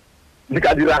di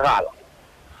ka diragala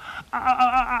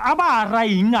a ba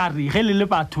raing a re ge le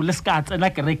batho le se ka tsena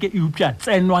kereke e upša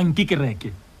tsenwang ke kereke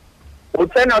o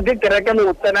tsena ke kereke le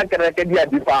o tsena kereke di a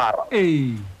dipara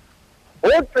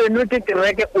o tsene ke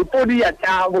kereke o to di ya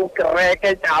tšabo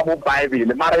kereke tšabo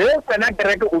baebele mara ge o tsena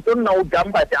kereke o tlo nna o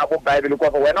jampa tšabo baebele kwa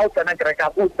wena o tsena kereke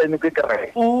a o tsene ke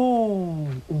kereke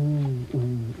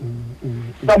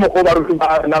ka mokgwa ba ruti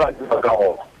ba rena ba dira ka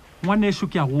gona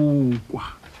ngwanešo ke a go kwa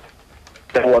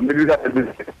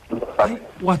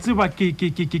wa tseba ke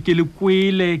le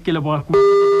kwele ke le boga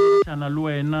kušana le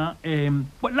wena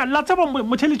la tseba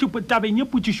motheletši tabeng ye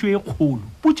potšišo e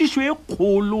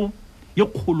kgolo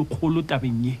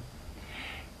tabeng ye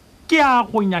ke a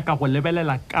go nyaka go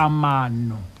lebelela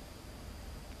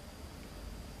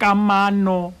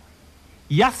kamano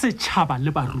ya setšhaba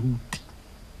le Baruti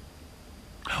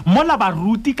mola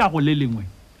Baruti ka go le lengwe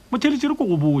motheletši re ko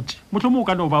go botse mohlomong o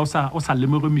ka no ba o sa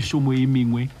lemoge mešomo e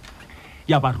mengwe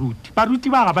ya Baruti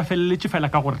ba ga ba feleletše fela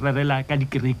ka go rerela ka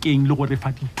dikerekeng le gore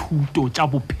fa dithuto tša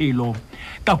bophelo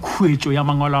ka khuetšo ya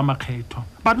mangwalo a makgethwa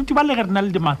Baruti ba le ge re na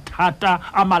le mathata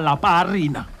a malapa a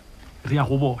rena re ya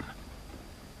go bona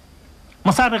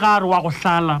mosadi ga a re wa go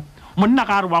hlala monna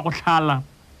ga a re wa go hlala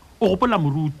o gopola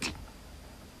moruti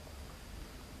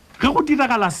ge go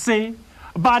diragala se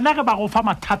bana ge ba go fa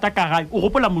mathata ka gae o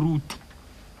gopola moruti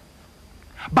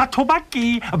batho ba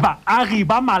ke baagi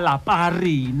ba malapa a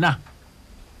rena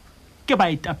ke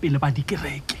baetapele ba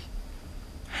dikereke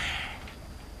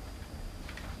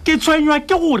ke tshwenywa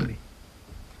ke gore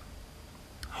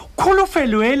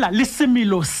kholofelo ela le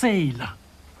semelo sela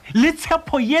le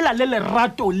tshepo yela le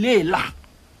lerato lela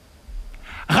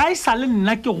ga e sa le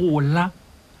nna ke gola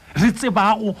re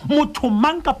tsebago motho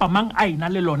mang kapa mang a ena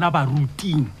le lona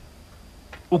baruting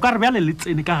o ka re bjale le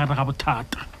tsene ka gare ga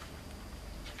bothata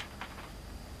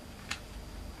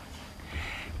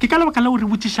ke ka lebaka leo re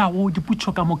botšišago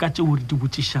diputšo ka moka tšeo re di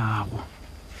botšišago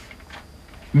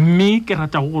mme ke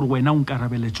ratago gore wena o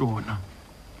nkarabele tšona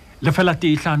lefela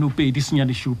tee hlano pedi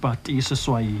senyane šupa tee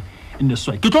seswai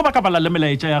neswai ke tlo ba ka bala le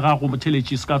melaetša ya gago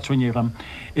motheletši se ka tshwenyega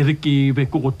e re ke be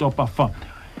ke go topa fa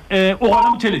o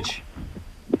gona motheletši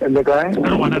le kae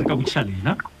re gona re ka botšiša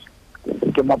lena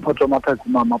ke maphoto mathati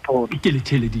maphoto ke le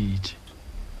theleditše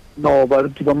no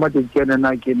baruti ba matšatši ane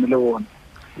na ke eme le bona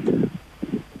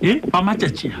ba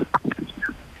matšatšia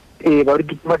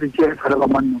baruti ba matšatši a tshware ba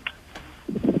mannoto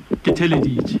ke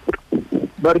theleditše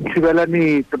ba re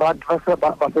thibelane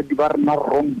basadi ba rena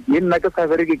wrong ye nna ke sa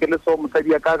bereke ke le so mosadi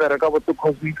ya ka bereka botse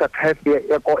cause o isa type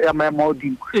ya maemo a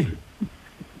godimo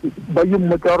ba yo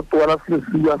mmotsa gore toala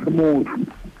selesiwa se motho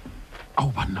ao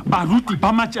banna baruti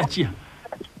ba matšatšia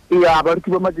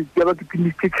baruti ba matšatši ba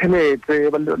kepimisitse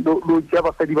tšhelete lo tšea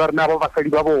basadi ba rena ba basadi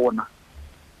ba bona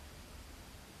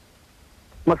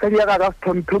mosadi ya ka ka se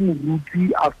tlhomphe moruti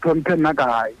a se tlhomphe nna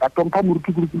kae a tlhompha moruti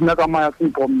kuruti nna ka maya se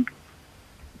ntlhomphe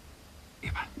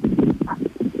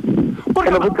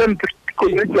le botsente ke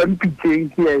jampitseng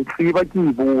ke ya e tseba ke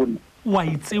e bone wa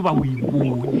e tseba o e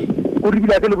bone o re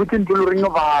bila ke le botsente le reng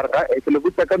ba ra ke le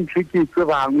botsa ka ntho ke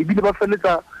tsebang e bile ba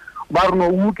feletsa ba rona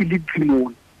o ke le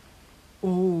tshilone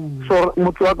so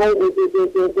motho wa ka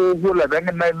o bola ba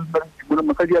nna le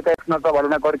mosadi ya ka e sena tsa ba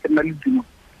lona ka gore ke nna le tshilone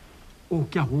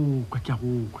ke a go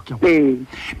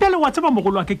pele wa tseba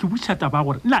mogolo wa ke buša taba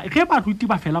gore na ge baruti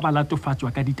ba fela ba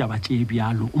latofatswa ka ditaba tše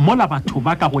bjalo mola batho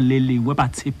ba ka go le lengwe ba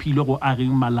tshepile go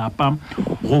ageng malapa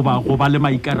goba le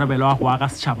maikarabelo a go aga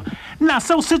setšhaba na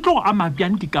seo se tlo go ama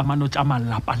bjang dikamano tša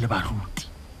malapa le baruti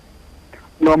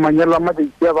no manyalo a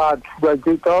matšatši a batho ba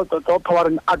ke ka ba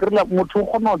reng a kerela motho o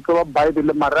kgona go tseba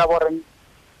baebele mare a boreng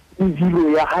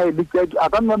zero ya hae le a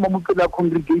ka nna mo pele ya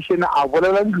congregation a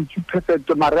bolela dithuto perfect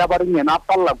mare a ba reng yena a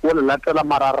palla go le latela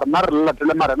mara rena re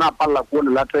latela mara na a palla go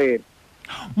le latela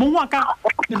mongwa ka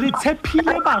re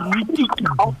tshepile baruti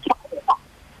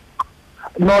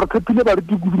no re tshepile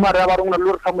baruti kudu mare a ba reng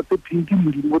le re sa mo tshepinki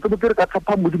modimo o tsebe re ka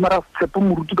tshepa modimo ra se tshepa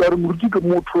moruti ka gore moruti ke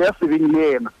motho ya sebeng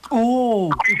le yena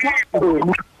moruti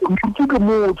ke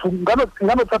motho ngano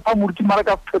tshepa moruti mara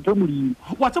ka se tshepe modimo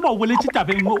wa tseba o boletše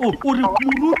tabeng o re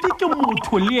moruti ke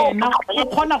motho le yena o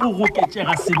kgona go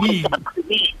goketšega sebeng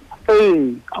a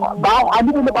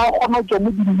di bone ba kgona go tswa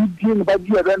mo dimedieng ba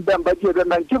diabang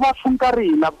ke ba sonka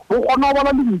rena bo kgona go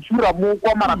bona le metsura mo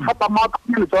kwa mara thapa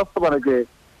maakaletso a sebana ke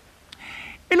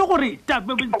e le gore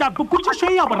potšišo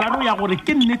ya boraro ya gore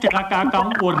ke nnete ga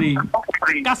kakang gore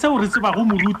ka seo re tsebago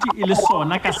moruti e le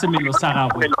sona ka semelo sa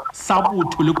gagwe sa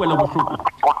botho le kwele bohloko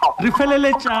re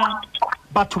feleletša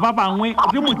batho ba bangwe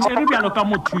re mo tšere bjalo ka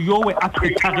motho yowe a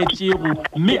phethagetšego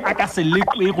mme a ka se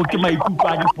letlwego ke maikutlo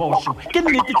a diphošo ke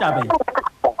nnete tabe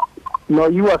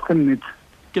no you are nnete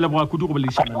ke leboga kudu go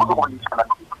boledišana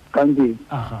le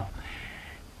aha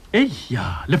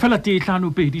eya lefela tee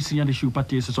hlano pedi senyane šupa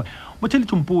tee seswai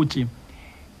motheletši mpotše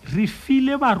re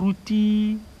file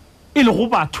baruti e le go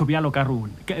batho bjalo ka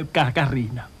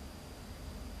rena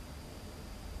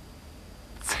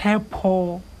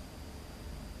tshepo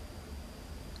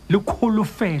le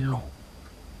kholofelo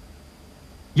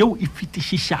yeo e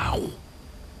fetišišago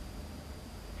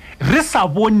re sa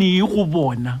bone go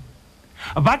bona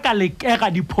ba ka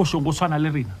lekega diphošong go swana le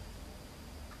rena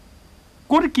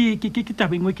gore ke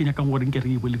tabengwe ke nyakang gore nke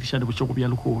re e boledišane bošego bja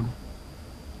lekgono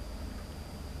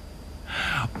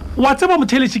wa tseba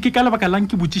motheletši ke ka lebaka lang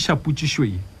ke botšiša potšišo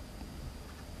ye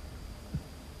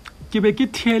ke be ke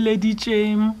theeleditše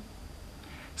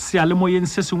sealemoyeng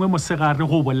se sengwe mosegare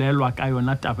go bolelwa ka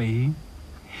yona taba e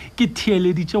ke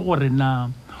theeleditše gore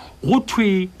na go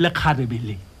thwe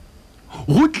lekgarebele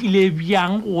go tlile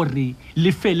bjang gore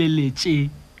le feleletše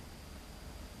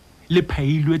le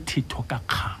phailwe thetho ka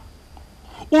kgang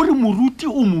o re moruti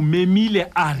o mo memile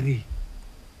a re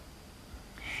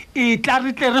e tla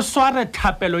re tle re sware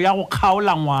thapelo ya go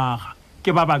kgaola ngwaga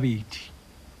ke ba babedi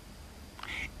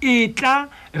e tla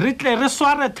re tle re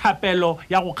sware thapelo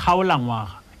ya go kgaola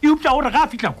ngwaga e upša gore ga a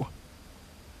fihla kwa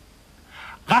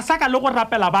ga sa ka le go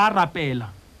rapela ba rapela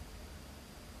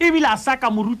ebile a sa ka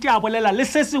moruti a bolela le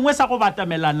se sengwe sa go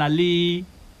batamelana le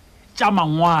tša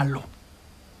mangwalo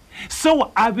seo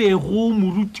a bego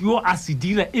moruti yo a se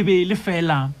dira e be le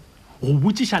fela go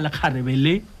botšiša lekgarebe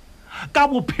le ka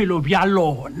bophelo bja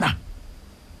lona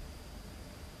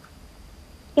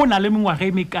o na le mengwaga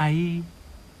e mekae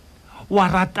wa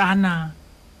ratana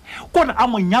kore a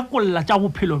mo nyakolla tša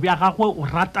bophelo bja gagwe o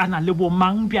ratana le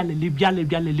bomang bjale le bjale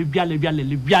bjale le bjale bjale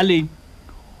le bjale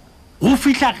go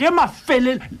fihla ge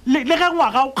mafele le ge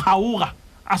ngwaga o kgaoga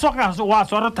a soka wa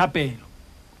swara thapelo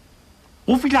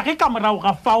go fihla ge ka morago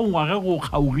ga fao ngwage go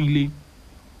kgaogile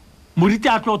moriti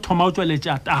a tlo thoma o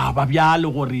tsweletša taba bjale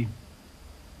gore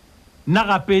nna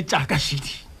gape tša ka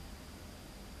šidi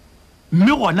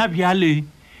mme gona bjale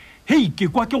hei ke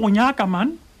kwa ke go nyaka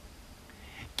man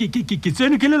ke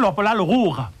tsene ke lelopo la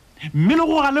legoga mme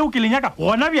legoga leo ke le nyaka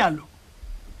gona bjalo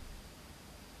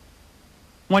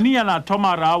ngwaninyana a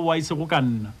thoma rawa e sego ka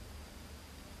nna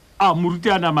a moruti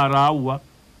a nama rawa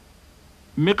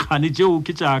mme kgane tšeo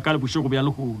ke tšaka le bošego bja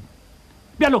lehono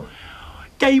bjalo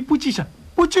ke a ipotšiša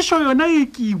potšišo yona e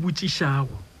ke e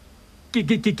botšišago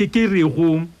ke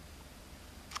rego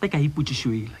e ka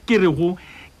ipotšišoela ke rego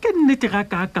ke nnete ga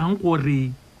kakang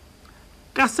gore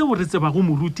ka seo re tseba go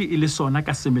moruti e le sona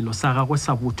ka semelo sa gagwe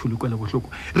sa botho le kwele bohloko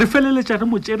re feleletša re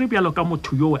motšere bjalo ka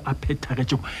motho yo a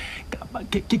phethagetšego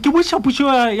ke botšapotšo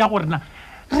ya gorena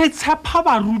re tshepa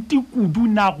baruti kudu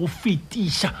na go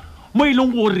fetiša mo e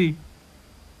leng gore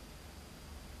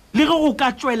le ge go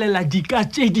ka tswelela dika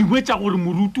tše dingwe tša gore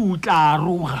moruti o tla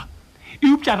aroga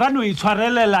eupša rano e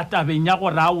tshwarelela tabeng ya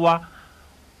gore awa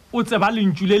o tseba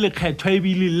lentšu le lekgethwa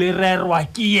ebile le rerwa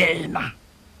ke yena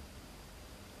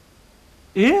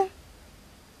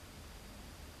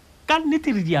ka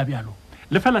nnete re dia bjalo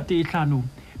le fela tee tlhano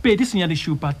pedi senyane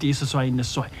šupa tee seswai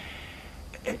neswai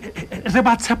re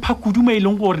ba tshepa kudu mo e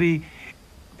leng gore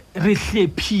re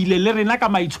hlephile le rena ka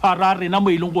maitshwaro a rena mo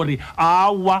e leng gore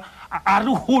awa a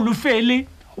re holofele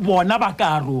bona ba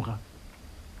ka aroga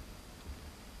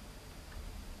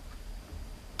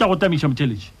tša go tamiša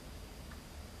motheletši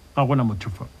ga gona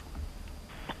mothufa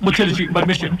motheletši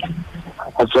badmešen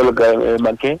a tswela ka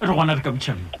make re gona re ka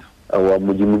botšhalena wa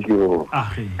modimo ke o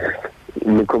age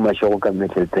le komašego ka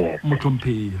metletere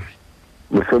motlhomphegi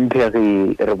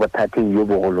mohlomphegi re bothateng yo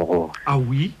bogologolo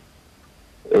awi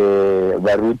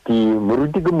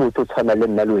moruti ke motho o tshwana le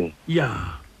nna le wena ya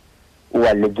o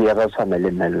a lekega o tshwana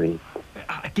le nna le wena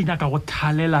ke nyaka go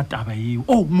thalela taba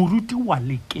eo moruti wa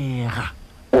lekega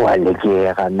o a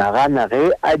lekega nagana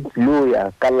ge a dilo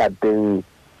ya ka lapeng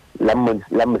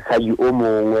la mosadi o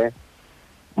mongwe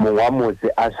mongwa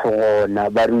motse a segona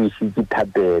ba re išitse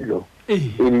thapelo e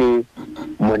le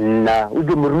monna o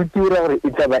di moruti o ra gore e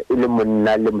tla ba e le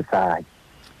monna le mosadi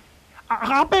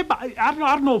gape a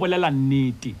re no bolela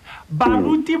nnete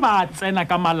baruti ba tsena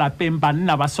ka malapeng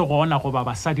banna ba segona goba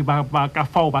basadi ba ka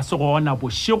fao ba segona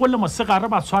bošego le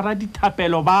mosegare ba tshwara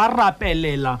dithapelo ba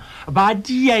rapelela ba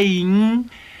diaeng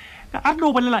a re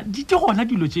no bolela di gona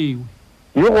dilo tšeo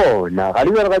le gona ga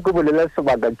di berega ke bolela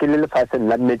sebaka ke le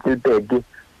lefaseng la Middelburg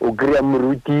o kry-a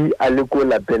moruti a le ko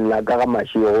lapeng la ka ga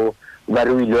mašego ba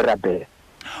re o ile rapela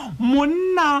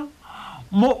monna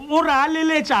o re a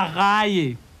leletša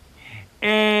gae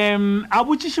a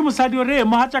botšiše mosadi o re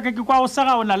mogatšaka ke kwa o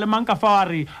sega o na le mang ka fa wa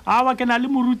re awa ke na le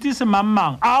moruti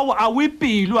semangmang a we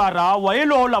pelo a re awa e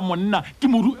le ola monna ke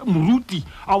moruti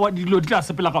awa dilo di tla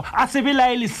sepela gago a sebela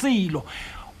e le selo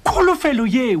kgolofelo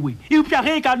yewe eupša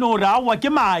ge e ka no re awa ke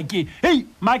make hei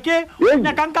make o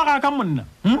nyakang ka ga ka monna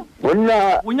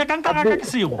o nyakang ka ga ka ke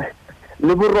sego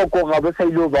le boroko ga bo sa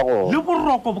ile ba go le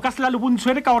boroko bo ka sela le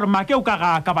bontshwere ka gore make o ka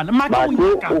ga ka bana make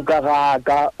o ka ga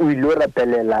ka o ile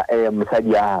rapelela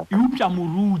mosadi ya eupša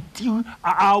moruti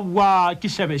awa ke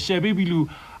shebeshebe ebile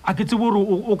a ke tsebe gore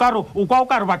o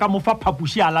ka re ba ka mo fa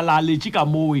phapuši a lalaletše ka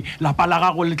moe lapa la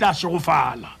gago le tla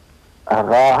segofala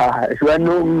aga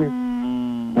jwanong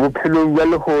bophelong bja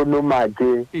lehono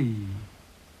make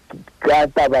ka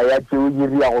taba ya tšeo di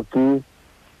riago ke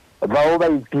bao ba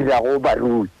itirago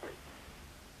baruti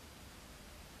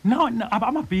no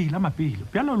a mapele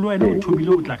bjalo le wena o thomile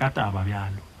o tla ka taba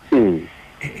bjalo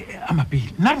a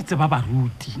mapele nna re tseba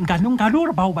baruti nkane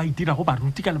gore bao ba itirago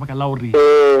baruti ka lebaka la gore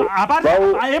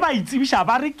e ba itsebiša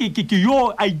ba re ke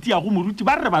yo a itiago moruti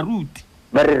ba re baruti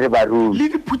le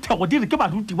diphuthego di re ke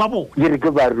baruti ba bona di re ke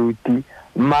baruti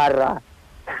mara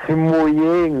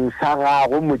semoyeng sa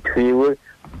gago mothewe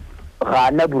ga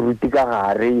ana boruti ka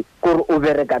gare kore o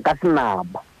bereka ka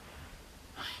senama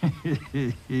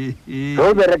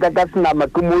o bereka ka senama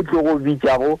ke mo tlo go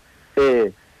bitšago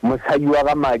mosadi wa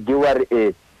ga make wa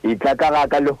re e tla ka ga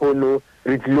ka lehono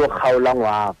re tlile go kgaola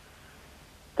ngwaga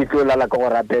ke tlo lala ka go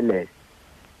rapelela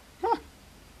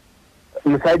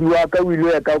mosadi wa ka o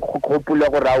ile ka kgopole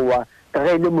go rawa ka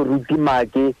ge ile moruti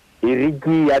make e re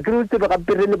ke ya ke re tsebe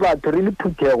gape re le batho re le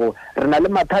phuthego re na le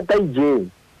mathata ijeng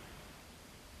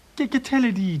ke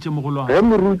theleditše mogolwane ge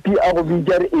moruti a go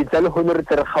bitša re etsa le gone re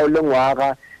tsere kgaole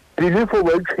ngwaga pele fo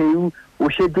ba tšheu o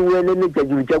šetse o eleletša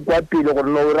dilo tša kwa pele gore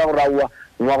no o ra go raowa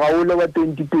ngwaga ole wa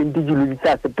 2020 dilo di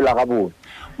tla sepela ga bone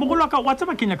mogolo ka wa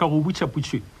tseba ke nyaka go botša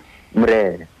potšwe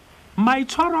mrena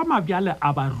maitshwaro a mabjale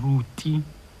a baruti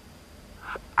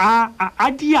a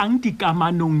diang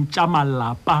dikamanong tša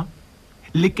malapa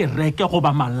le kereke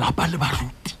goba malapa le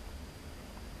baruti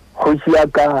kgoši ya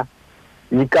ka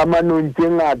dikamanong tše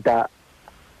ngata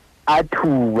a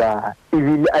thuba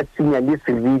ebile a tsenya le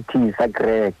seriti sa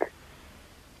kereke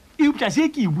eupša se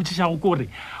ke e botšišago kore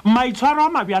maitshwaro a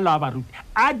mabjalo a baruti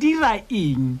a dira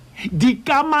eng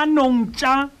dikamanong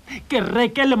tša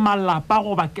kereke le malapa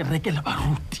goba kereke le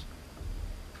baruti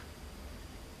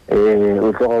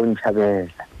o tlo go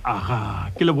ntšhabela aga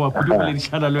ke leboa kudu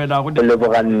boledišana le wena o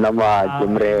leboga nna maake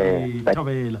mrena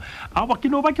thabela aba ke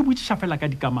no ba ke botšiša fela ka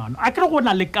dikamano a kere go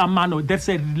na le kamano there's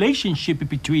a relationship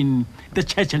between the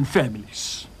church and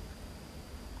families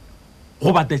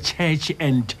goba the church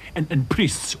and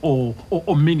priests or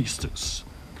ministers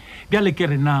bjale ke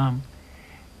rena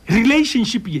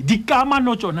relationship ye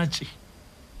dikamano tšona tše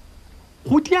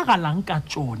go diagalang ka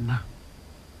tšona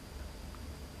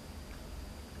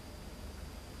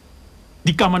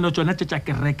dikamano tšona tše tša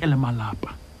kereke le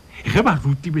malapa ge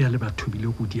baruti be ya le batho bile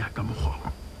go dia ka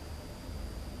mokgwa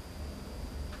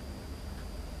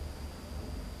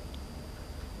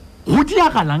go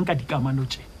diagalang ka dikamano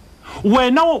tše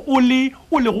wena o le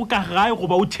go ka gae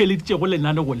goba o theleditše go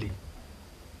lenane go le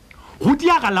go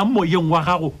diagalang moyeng wa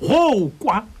gago go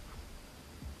kwa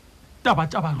taba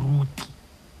tša baruti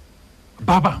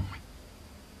ba bangwe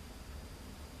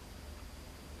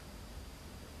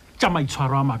tša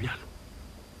maitshwaro a mabjalo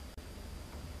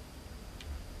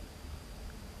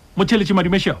motheletši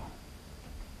madimešao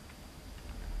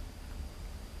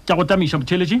tša go tamiša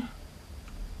motheletši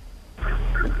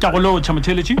tša go lotšha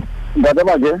motheletši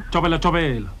batamake tobela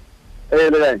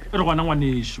le kae re gona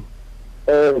ngwanešo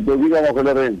toki ka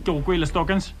makgole reng ke go kwele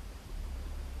stockens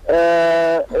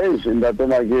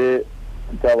ndatomake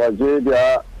taba tše di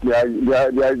a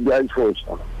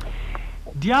tshoša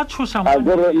di a tshoša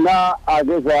gore nna a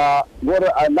ke sa gore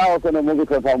nna o tsene mo ke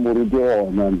tshepa moruti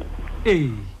gona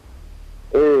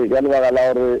ka lebaka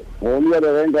la gore gone jale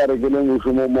ge nka re ke le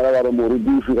mošomo mola ba re moruti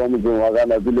o figa motseng wa ka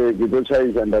napile ke tlo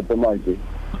tšhaisa ndatomake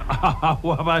ke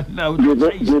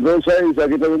tlo tšhaisa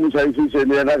ke tlabe motšhaisiše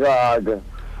le yena kaka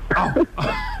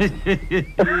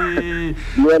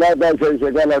yena ka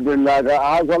tšhaise ka lapeng laka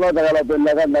a salata ka lapeng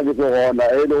laka nna ke se gona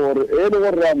e le gore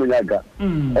re a monyaka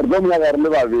re tlo monyaka re le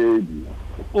babedi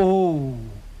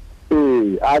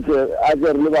a ke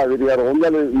re le babedi ka re go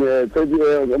mjale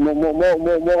mo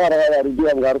gare ga baruti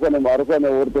ka ga re kgone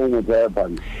gore teng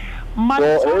motsepane so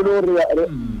e le gore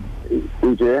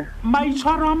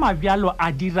maitshwaro a mabjalo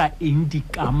a dira eng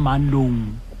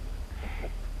dikamanong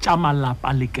tša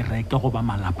malapa le kereke goba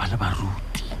malapa le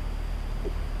baruti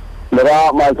le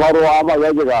ba maitshwaro a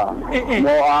mabjalo ka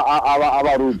mo a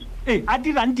baruti a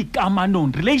dirang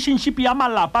dikamanong relationship ya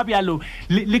malapa bjalo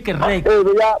le kereke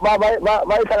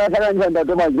ba itlhakatlhakantšha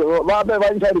ntatemake bape ba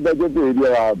ntšha ripa tše pedi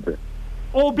gape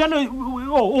bjalo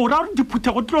o ra gore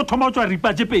diphuthego tlo thoma o tswa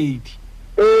ripa tše pedi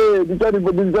di tša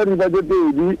ripa tše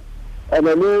pedi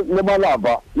ande le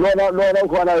malapa lona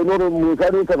kgona e le gore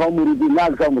mosadi o tshepa moruti nna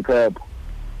ke sa motshepa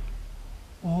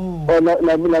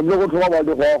nabile go thoma ba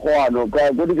dikgoagano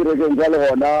ko dikerekeng tša le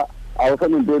gona a go sa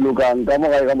mente e lokang ka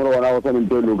mogae ka more gona a go sa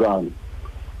mente e lokang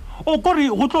o kore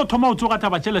go tlo thoma o tsoga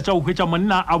thaba tšele tša go hwetša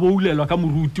monna a boulelwa ka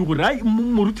moruti gore ai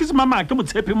moruti se mama ke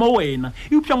motshepe mo wena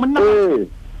e upša monna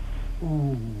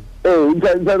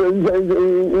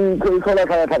tlhola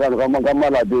tlhakatlhakano ka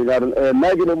malapeng nna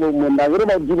ke le monna ke re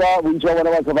baruti ba bontši ba bona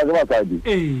ba tshepa ke basadi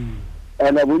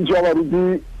and-e bontši ba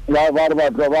baruti ba re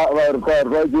batho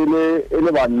rwaetse e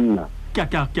le banna ke a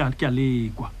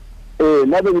lekwa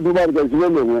nna be ke duba re ka sile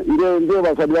lengwe ile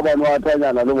basadi ba bane wa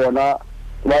thanyana le bona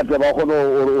ba tle ba kgone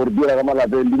go re dira ka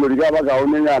malapeng dilo di ka ba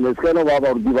kaonenyana se keno ba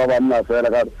baruti ba banna fela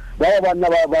ka ba banna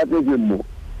ba tletse mo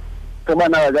ke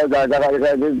banaga ke ba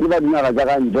dinaga tša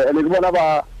kantle ande ke bona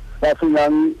ba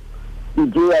senyang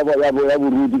ntše ya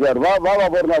boruti kare ba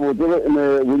borena botse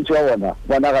bontši ba bona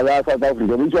banaga ya south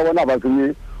africa bontši ba bona ba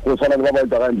senye go tshwana le ba ba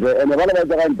etsa kantle ande ba le ba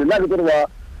etsa kantle nna ke tsere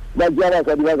ba tšea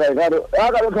basadi ba kae kare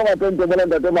a ka le tlhoba tente mola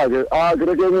ntatemake a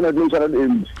kereke eng ena tlašana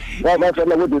empty ba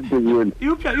felela ko tenteng ene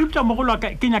eupša mogolo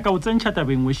ke nyaka o tsentšha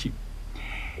tabeng weši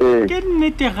ke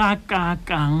nnete ga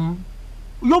kakang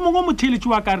yo mongwe motheletši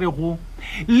wa ka rego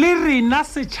le rena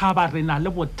setšhaba rena le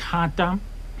bothata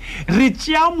re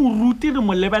tšea moruti re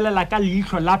mo lebelela ka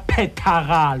leihlo la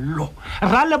phethagalo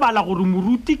ra lebala gore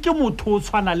moruti ke motho o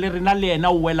tshwana le rena le yena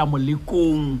o wela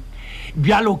molekong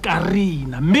bjalo ka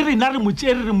rena mme rena re mo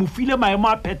tšere re mo file maemo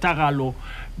a phethagalo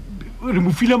re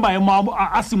mo file maemo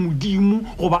a se modimo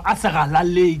goba a se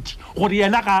galaledi gore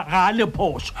yena ga a le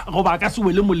phoso goba a ka se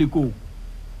wele molekong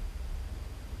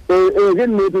ke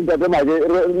nnete ntate make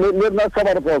le nna sa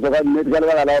ba re phoso ka nnete ka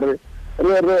lebaka la gore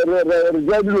re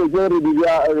ja dilo tse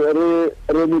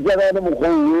re motšakane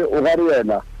mokgongwe o ga re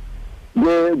yena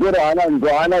ke re ana ntho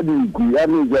ana diku ya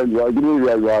re ja jwa ke re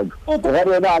ja jwa o ga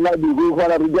re yena ana diku go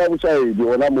na re ja bošaedi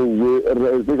ona mowe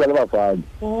especially basadi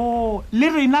le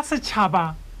rena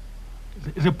setšhaba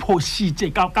re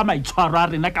phositse ka maitshwaro a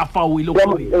rena ka fao e le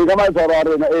gore ka maitshwaro a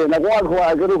rena nako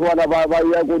a ke re gona ba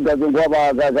ya go datseng go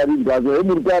ba ka ditlatso e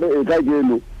moruti a re e ka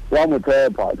keno wa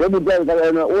motshepa ke moruti a ka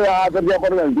ena o ya a tsa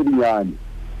gore ke dinyane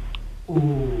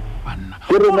banna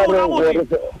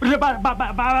re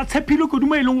ba tshepile kudu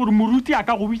mo e leng gore moruti a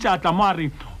ka go bitsa tla mo a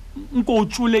re nko o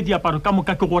tsole diaparo ka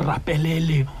moka ke go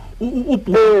rapelele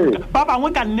ba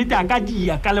bangwe ka nnete a ka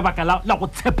dia ka lebaka la go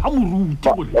tshepa moruti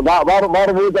ba re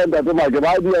botsa ntate make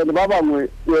ba dia ba bangwe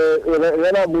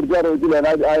yena moruti a re ke lena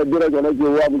a dira tsona ke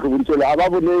wa motlhobodiselo a ba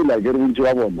bolela ke re bontsi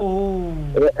wa bona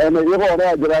ene e gona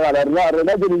ya diragala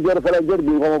rena ke dintse re fela ke re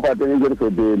dingo mo pateng ke re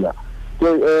fetela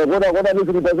gona le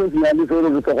seripa se senyane se re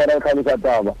se gona e tlhalosa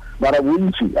taba mara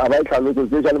bontsi a ba e tlhalose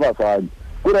special basadi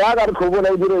kore ga ka re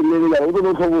tlhobola e dire lengela o tlo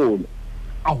no tlhobola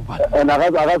ene a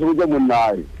ka se botse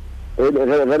monnae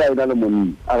ge la ena le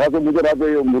monni a ka se botse rape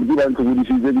moruti ba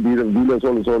ntlhobodisitse ke dile so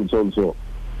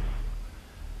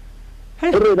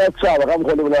rena setšhaba ka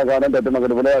mokgwa le bolela kana ntate make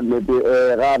le bolela nnete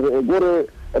kore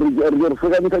re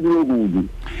sekamisa dilo kudu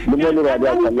le mo le ba di a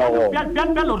tshalla gona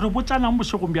bjalo re botsanang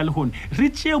bošegong bjale gone re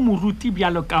tšee moruti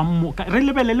bjalo ka moka re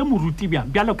lebelele moruti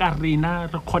bjalo ka rena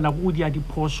re kgona go dia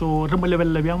diphoso re mo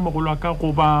lebelele bjang mogolo ka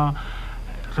goba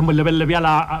re mo lebelele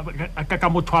bjala ka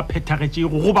motho a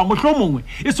phethagetšego goba mohlomongwe mongwe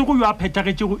e se go yo a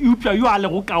phethagetšego e upša yo a le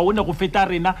go kaone go feta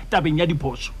rena tabeng ya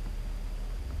diphoso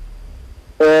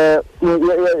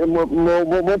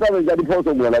mo tabeng ya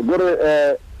diphoso mola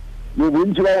kore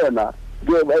bontši ba bona a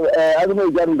ke mo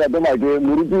e jare ntate make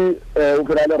moruti o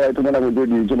phela le right mo nakong tse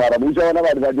dintši mara bontši ba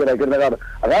bona ba dira ke rena kare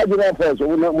ga a dira phoso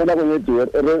mo nakong e tee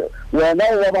wena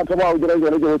o wa batho ba o dira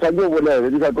jone ke o tshwanetse o bolele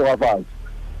di sa tloga fatshe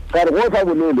kare go sa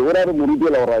bolele o ra re moruti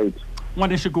la o right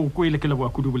ngwaneše ke go kwele ke leboa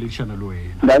kudu boledišana le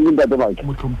wena danke ntate make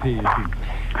motlhomphegi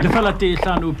lefela tee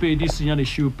hlano pedi senyane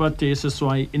šupa tee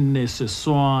seswai nne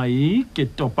seswai ke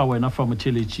topa wena fa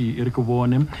motheletši e re ke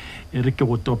bone e re ke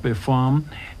go tope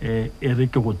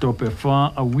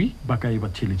fa awi ba ka e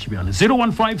batheletši bjale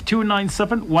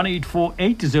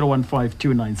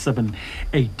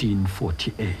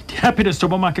 0152971848 happiness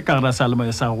toba make ka gara sa lema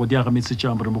ya sa go diagametse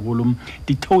tša more mogolong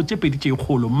ditheo tše pedi tše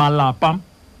kgolo malapa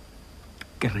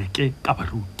kereke ka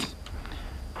baruti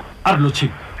a re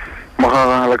lotšheng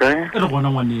Maga la kae? re gona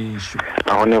ngwanešo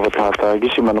a gone bothata ke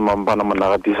shimane mampana mo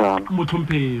nagatisana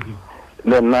motlhomphegi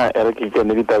le nna e re ke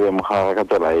kene ditabe mogaga ka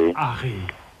tsela e age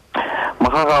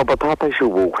mogaga bothata še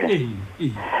bokgwe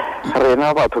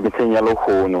rena batho metlheng ya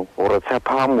lekgono gore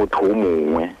tshepa motho o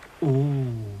mongwe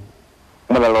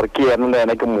molala gore ke yena le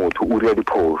yena ke motho o dira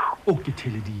diphoso ke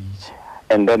theleditše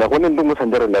and then go nente mo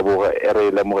santse re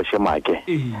lemoge make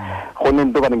go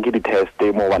nente ba neng ke di-test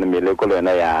mo bane meleko le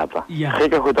yona ya tsa ge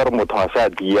ke go tsa re motho a sa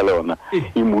dia le yona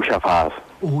e muša fase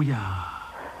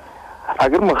a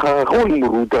ke re mogaga go le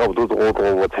moruti ga bototse go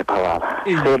tlo go tshepagala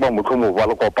ge ba motlhomo ba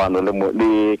le kopano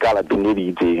le ka lapeng le di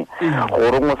itseng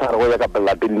gore mo sa re go ya ka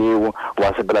lapeng leo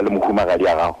wa sepela le mohumagadi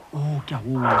a gago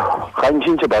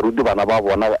gantšintšhe baruti bana ba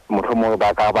bona motlhomo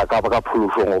ba ka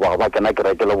pholosong goba ba kena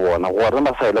kereke le bona gore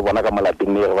ba sa le bona ka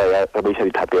malapeng le re ba isa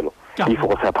dithapelo di fo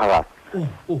go tshepagala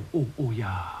o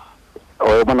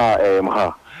bona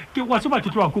mogaga ke wa se batho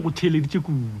tlo wa go theleditše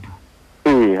kudu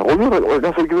go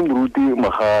ka se ke moruti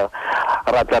moga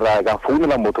ra tla ra ka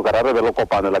founela motho ka ra re bele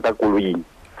kopanela ka koloing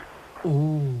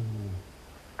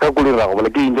ka koloi ra go bola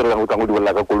ke intse re go tsango di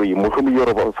bolela ka koloi motlhomo yo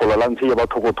re folola ntse ya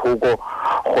bathoko-thoko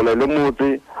go le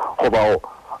motse go ba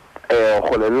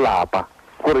go le lapa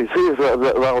gore se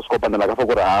ra go se kopanela ka fa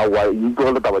gore a wa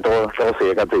go le taba tsa go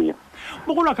se ka tsena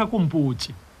mo go la ka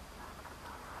kompotse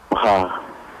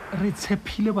re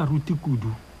tshepile baruti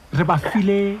kudu re ba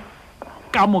file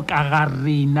ka moka ga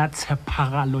rena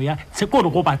tshepagalo ya gore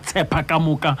go ba tshepa ka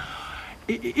moka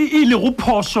e le go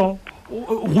phoso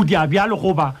go dia bjalo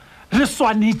goba re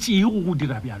swanetše go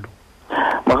dira bjalo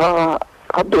maga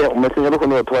gape metleng le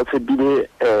gone batho ba tshepile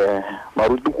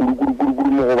baruti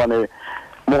kudu mo go bane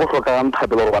mo go tlhokagang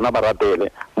thapelo gore bana ba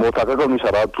ratele motho a ka kanuša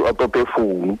a tope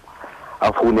founu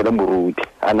a founele moruti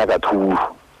a nyaka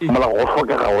thuso mola go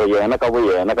tlhokega go yena ka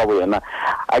boyena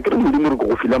a ke re modimo re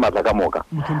go file maatla ka moka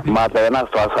maatla yena a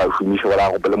sa šomiše gore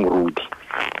a gopele moruti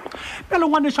pele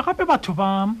ngwaneša gape batho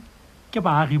ba ke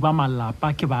baagi ba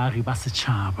malapa ke baagi ba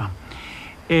setšhaba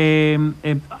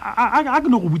a ke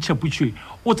no go botšhaputšwe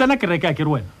o tsena kereke a ke re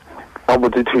wena ga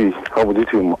botsitse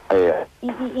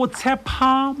o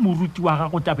tshepa moruti wa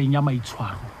gago tabeng ya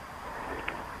maitshwaro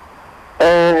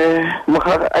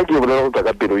moga a ke bolela go tsa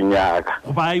ka pelong yaka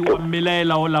goba o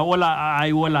mmelaela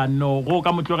ola no go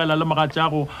ka motlogela le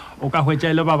mogatšago o ka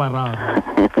hwetša le ba bararo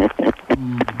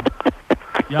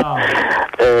ya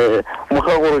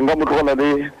moga gore nka motlogela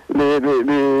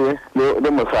le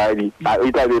mosadi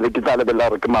e tlabele ke tla lebelela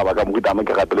gore ke mabaka mogutama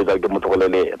ke gapeletsa ke motlogele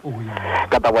le ena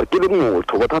ka taba ke le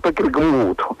motho bothata ke re ke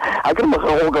motho a ke re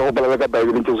moga go ka gopelela ka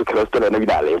baebeleng jesu kriste le ena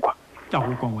bile a lekwa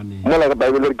mola ka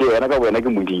baebele ke yena ka boena ke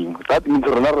modimo that means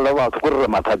rena re le batho ko re re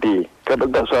mathateng ka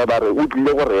that's ba re o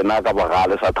tlile go rena ka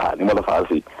bagale sathane mo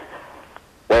lefatshe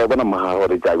wa bona moga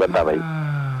gore tsa taba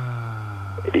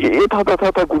e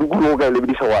thata kudu o ka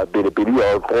lebedisa wa pele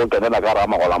ya go kenela ka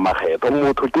rama go la makgetho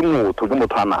motho ke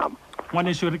motho a nama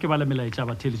ngwaneso re ke ba le melaetša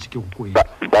ba theletše ke go koe ba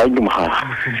ke moga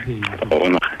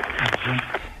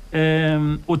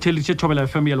o theletše thobela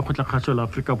fm ya lekgotlakgašo la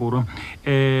Afrika Borwa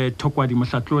thokwadi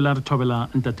mohlahlola re thobela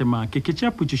ntatemake ke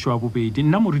tšea potšišo wa bobedi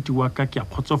nna moriti wa ka ke a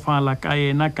kgotsofala ka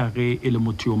yena ka ge e le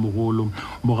motho yo mogolo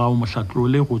mogao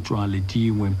mohlahlole go tšwa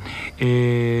ledingwe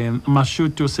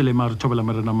Mashuto selema re thobela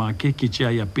morena make ke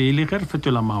tšea ya pele ge re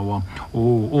fetola mawa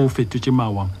o fetotše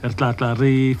mawa re tlatla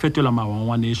re fetola mawa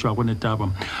ngwanešo a gone taba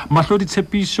mahlodi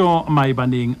tshepišo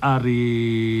maibaneng a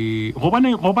re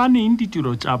gobaneng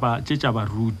ditiro tša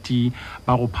baruti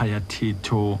ba go phaya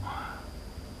thetho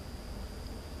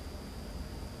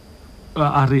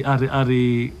a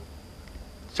re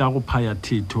tša go phaya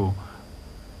thetho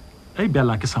e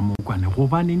bjala ke sa mokwane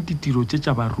gobaneng ditiro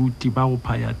tša baruti ba go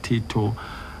phaya thetho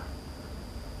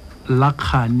la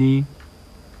kgane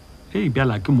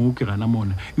bjala ke moo ke gana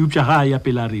mona eupša ga ya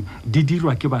pela re di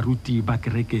dirwa ke baruti ba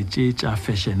kereke tša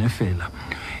fashion fela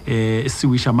se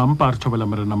wiša mampa re thobela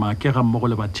morena make ga mmogo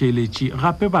le batheletši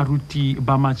gape baruti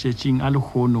ba matšetšing a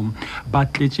lekgono ba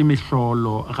tletše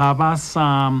mehlolo ga ba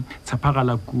sa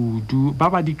tshepagala kudu ba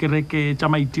ba dikereke tša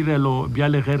maitirelo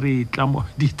bjale ge re tla mo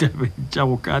ditabeng tša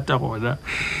go kata gona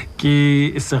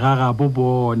ke segaga bo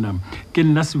bona ke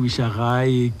nna se wiša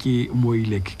gae ke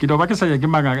moilek ke doba ke sa ya ke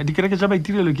manganga dikereke tša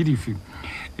maitirelo ke dife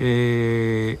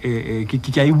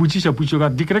ke a e botšiša putšo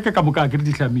ka dikereke ka moka ke re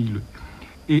di hlamilwe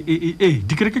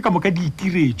dikereke ka moka di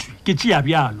itiretswe ke tšea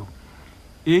bjalo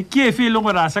ke efe e leng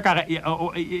gore a sa ka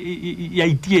ya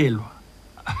itielwa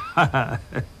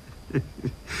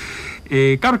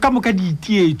ka moka di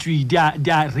itietswe di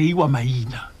a reiwa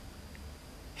maina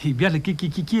bjale ke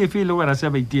efe e leng gore a sa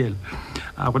ba itielwa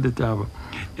a go detaba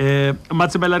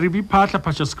matsebela re biphatla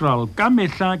pasha scroll ka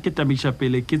mehla ke tamiša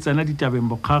pele ke tsena ditabeng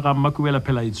bokgaga makubela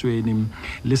phela itswene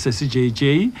le sese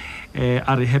JJ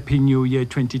a re happy new year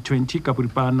 2020 ka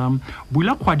boripana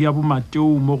bula kgwadi ya bo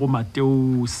Mateo mo go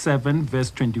Mateo 7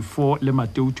 verse 24 le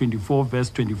Mateo 24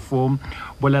 verse 24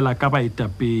 bolela ka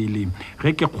baetapele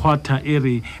ge ke kgotha e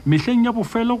re mehleng ya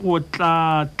bofelo go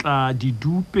tla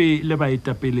didupe le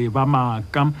baetapele ba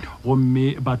maka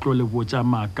gomme ba tlo le botša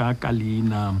maka ka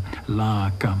leina la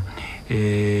ka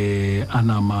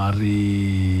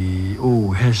anamari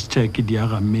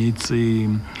 #diagametse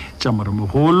tša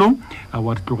moremogolo a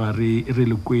wa re tloga re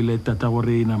le kwele tata go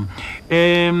rena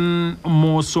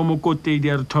mošomo kotedi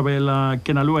a re thobela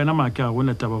ke na le wena make a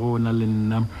gona taba gona le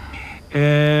nna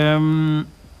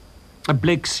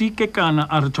Black Sea ke kana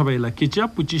a re thobela ke tšea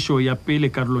potšišo ya pele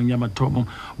karolong ya mathomo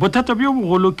bothata bjo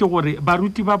bogolo ke gore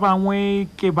baruti ba bangwe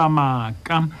ke ba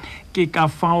maka ke ka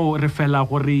fao re fela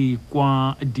gore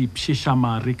kwa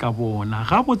dipšhišamare ka bona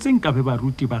ga botseng ka be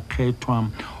baruti ba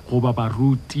kgethwa goba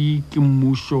baruti ke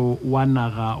mmušo wa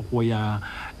naga go ya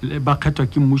ba kgethwa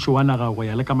ke mmušo wa naga go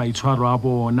ya le ka maitshwaro a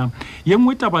bona ye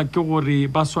nngwe taba ke gore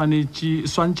ba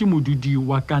swantše modudi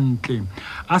wa kantle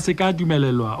a se ka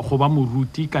dumelelwa go ba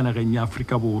moruti ka nageng ya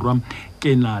Afrika Borwa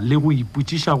ke na le go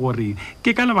ipotšiša gore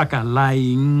ke ka lebaka la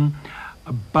eng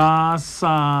ba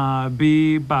sa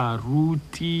be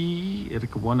baruti re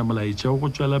ke bona molaetša go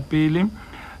tšwela pele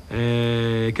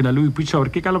ke na le go ipotšiša gore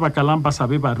ke ka lebaka lang ba sa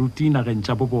be baruti nageng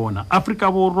tša bo bona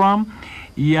Afrika Borwa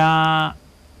ya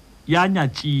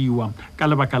nyatšiwa ka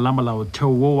lebaka la molaotheo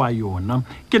wo wa yona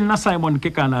ke nna Simon ke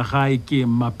kana gae ke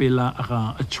mapela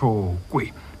ga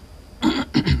tšhokwe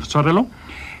sorelo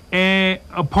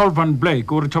Paul van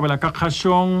Blake o re thobela ka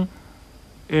kgashong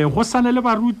go sane le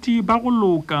baruti ba go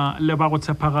loka le ba go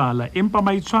tshepagala empa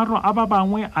maitshwaro a ba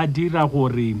bangwe a dira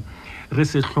gore re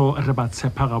sehlo re ba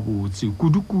tshepa gabotse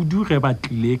kudu ge ba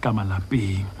tlile ka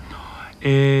malapeng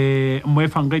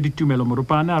moefang ge ditumelo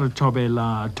moropana re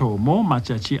thobela thomo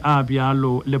matšatši a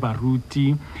bjalo le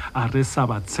baruti a re sa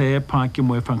ba tshepa ke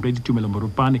moefang ge ditumelo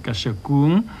moropane ka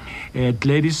shakung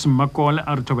Gladys Makole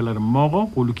a re thobela re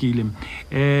mmogo go lokile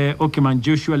Okeman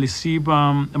Joshua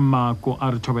Lesiba Mako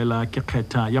a re thobela ke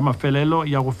kgetha ya mafelelo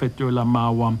ya go fetola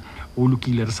mawa o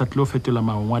lokile re sa tlo fetola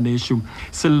mawa ngwanesho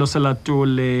sello se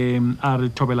latole a re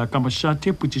thobela ka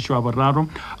mošate putšišo wa boraro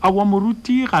a wa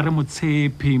moruti ga re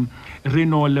motshepi re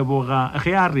no leboga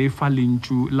ge a re fa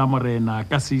lentšu la morena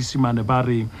ka seisimane ba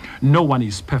re no one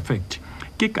is perfect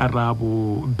ke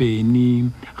karabo Beni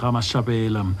ga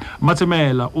mashabela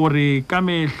matsemela o re ka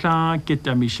mehla ke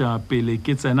tamisha pele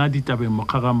ke tsena ditabeng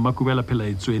mokgaga makubela phela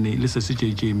etswene le se se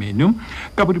JJ menu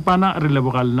ka bodipana re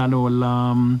leboga lenaneo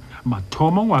la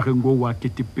mathomo ngwageng wa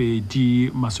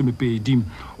ketepedi masomepedi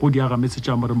go diagametse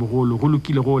tša moremogolo go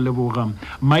lokile go leboga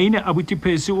maine a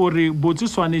botipesi o re botse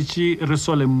swanetše re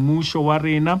sole mmušo wa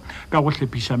rena ka go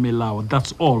hlepiša melao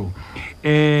that's all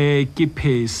ke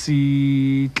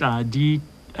phesi tladi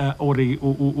ore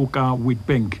o ka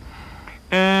Witbank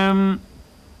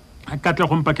ka tla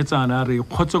go mpaketsana re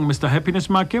khotsong Mr Happiness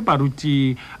Make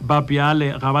baruti ba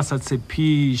bjale ga ba sa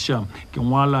tshepisha ke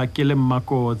ngwala ke le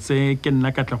mmakotse ke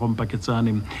nna ka tla go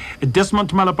mpaketsane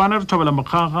Desmond Malapana re thobela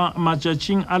mokgaga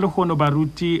matšatšing a le gono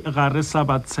baruti ga re sa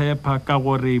ba tshepa ka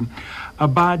gore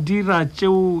ba dira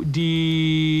tšeo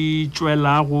di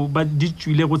tšwelago ba di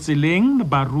tšwile go tseleng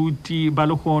baruti ba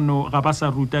le gono ga ba sa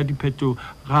ruta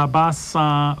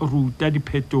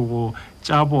diphetogo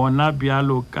tša bona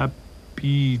bjalo ka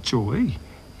pitšo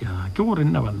ya ke gore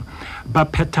nna bana ba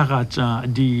phethagatša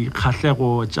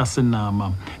dikgahlego tša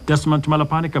senama Desmond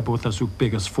Malapane ka both as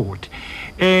Begersford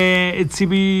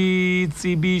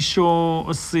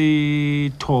tsebišo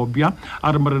se thobja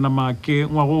a re morena Make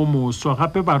ngwago moswa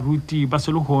gape baruti ba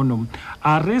se le gono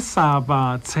a re sa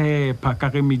ba tshepa ka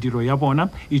ge mediro ya bona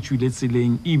e tšwile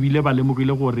tseleng ebile ba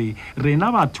lemogile gore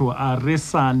rena batho a re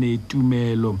sa ne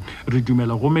tumelo re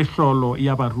dumela go mehlolo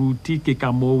ya baruti ke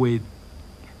ka mowe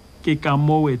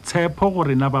tshepo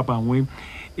gore na ba bangwe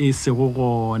e sego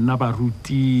gona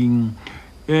baruting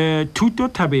thuto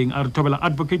thabeng a re thobela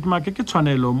advocate Make ke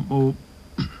tshwanelo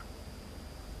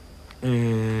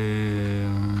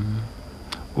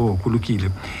go lokile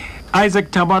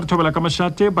Isaac Tabar thobela ka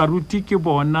mašate baruti ke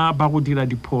bona ba go dira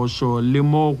diphošo le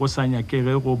mo go sa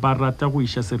nyakege go ba rata go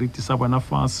iša seriti sa bona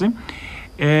fase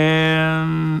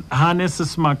Hannes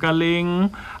Smakaleng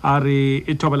a re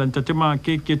e thobela ntate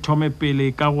Make ke thome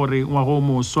pele ka gore ngwago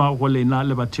moswa go lena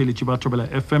le batheletši ba thobela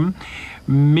FM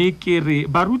mme ke re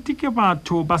baruti ke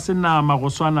batho ba senama go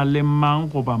swana le mang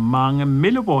goba mang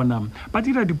mme le bona ba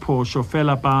dira diphošo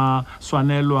fela ba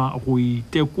swanelwa go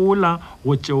itekola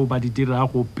go tšeo ba di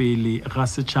dirago pele ga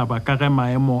setšhaba ka ge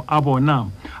maemo a bona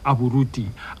a boruti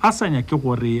a sa nyake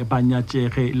gore ba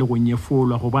nyatšege le go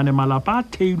nyefolwa gobane malapa a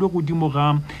theilwe godimo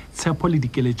ga tshepo le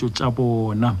dikeletšo tša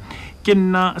bona ke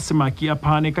nna Semaki a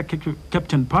phane ka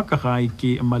Captain Parker gae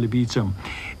ke malebitša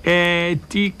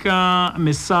tika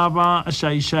mesaba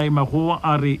shai mago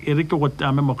a re ere ke go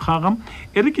tame mokgaga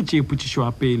ere ke tše putšišo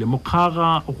a pele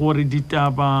mokgaga gore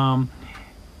ditaba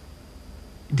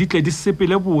di tle di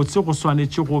sepele botse go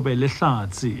swanetše go be le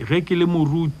hlatse ge ke le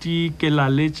moruti ke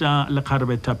laletša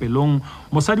lekgarebe thapelong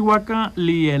mosadi wa ka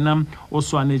le yena o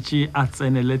swanetše a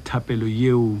tsenele thapelo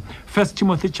yeo 1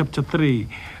 Timothy chapter 3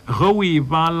 ge o e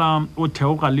bala o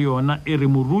theoga le yona e re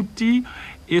moruti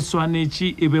e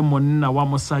swanetše e be monna wa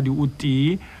mosadi o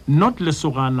tee not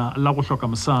lesogana la go hloka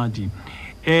mosadi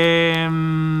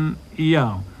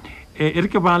e re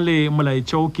ke ba le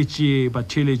molaetšao ke tšee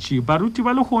batheletši baruti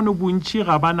ba le gono bontši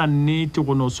ga bana nnete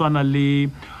go no swana le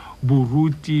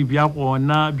boruti bja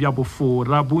gona bja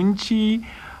bofora bontši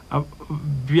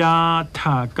bja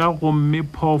thaka gomme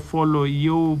phoofolo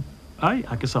yeo ai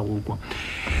a ke sa go kwa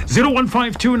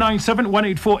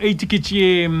 0152971848 ke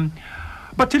tšee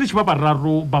batheletši ba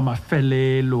bararo ba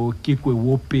mafelelo ke kwe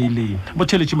wo pele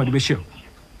motheletši madibešeo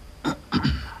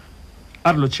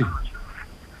a re lotšhe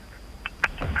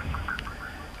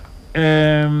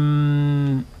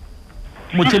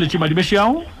motheletši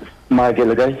madibešeo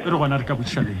Makele kae re gona re ka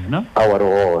botšiša lena a wa re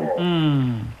gona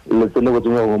le tsene go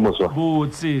tsengwa go moswa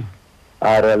botse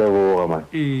a re leboga man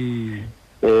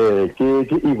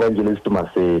ke evangelist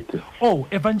Masete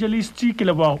evangelist ke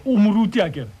leboga o moruti a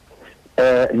kere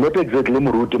not exactly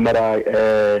moruti mara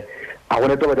a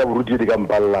gona taba tša boruti di ka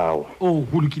mpallao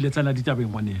go lokile tsena ditabeng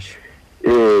ngwaneso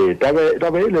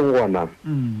taba e leng gona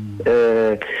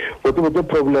o tsebe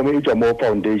problem e tswa mo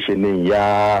foundation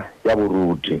ya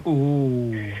Baruti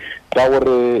ka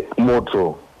gore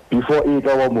motho before e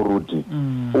ka wa moruti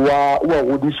wa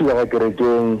godisiwa ka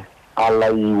kerekeng a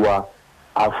laiwa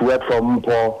a fuwa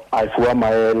tlhompho a fuwa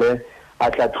maele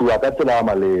a tlathuwa ka tsela ya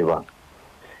maleba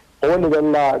o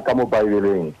lebella ka mo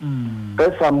Bibeleng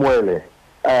ke Samuele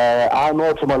a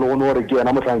no thoma le gone gore ke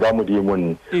yena motlhanka wa modimo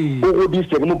nne o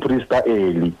godisitse ke moprista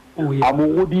Eli a mo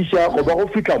godisa go ba go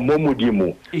fitlha mo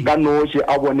modimo ka noše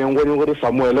a boneng gore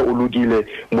Samuele o lokile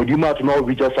modimo a thoma go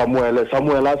bitsa Samuele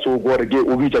a se gore ke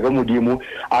o bitsa ke modimo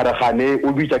a re gane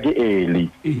o bitsa ke Eli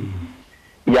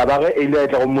ya ba ge Eli a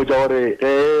tla go mmotsa gore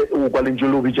o kwalentse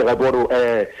le o bitsa gape gore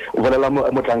o bolela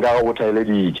motlhanka ga go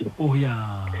thaeleditše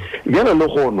bjale le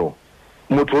gono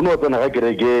motho o ne o tsena ka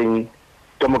kerekeng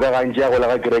ka moka gantši ya go la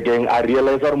ga kerekeng a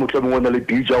realize gore motlho mongwe o na le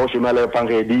pitso ya go šomela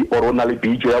efangedi or o na le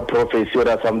pitso ya prophecy or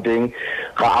something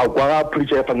ga a kwa ga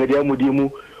preacher efangedi ya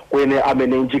modimo o ene a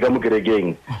menentši ka mo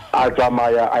kerekeng a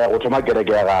tsamaya a ya go thoma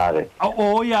kereke ya gage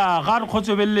ga re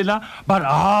kgotsobelelena ba re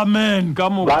amen ka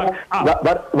moka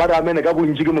ba re amen ka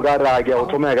bontši ke moka ra ke ya go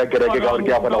thoma ya ka kereke ka gore ke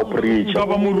ya kgona go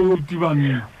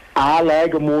preacher a laya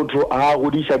ke motho a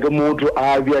godisa ke motho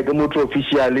a bea ke motho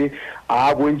officially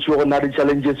a bontši go na le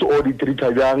challenges o di treata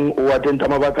bjang o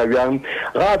attenta mabaka bjang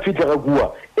ga a fitlha ga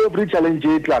kua every challenge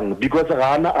e tlang because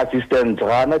ga ana assistant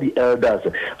ga ana di-elders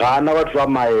ga ana batho ba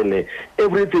maele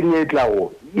everything e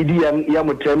tlago e di ya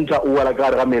motempta o wela ka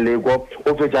gare ga meleko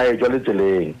o fetša a e tswa le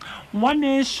tseleng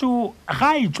ngwaneso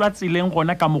ga e tswa tseleng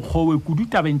gona ka mokgwa we kudu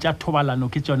tabeng tša thobalano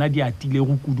ke tsona di atile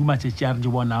go kudu matšetše a re di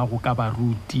bonago ka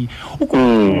Baruti o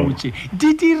kopotše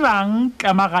di dirang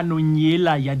tamaganong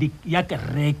yela ya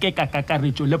kereke ka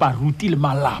kakaretšo le Baruti le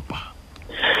malapa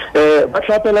ba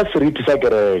tlhapela seriti sa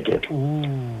kereke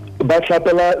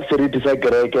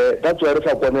that's why re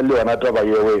sa kwane le yona taba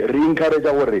yewe re encourage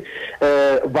gore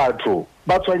batho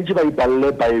ba tshwantse ba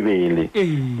ipalele Baebele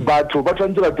batho ba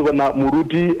tshwantse ba tsebana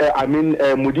moruti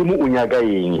modimo o nyaka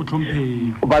eng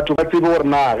batho ba tsebe gore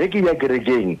na ge ke ya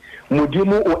kerekeng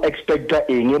modimo o expecta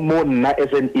eng mo nna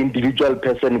as an individual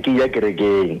person ke ya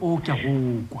kerekeng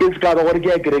ke se ka ba gore ke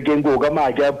ya kerekeng ko ka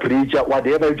maake a preacher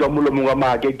whatever e tswa molomong wa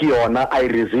maake ke yona I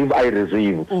receive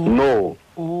no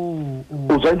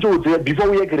o tsantse o tsebe before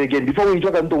o ya kerekeng before o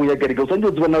itswa ka ntong ya kerekeng o tsantse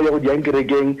o tsebe na o ya go diang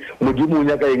kerekeng modimo o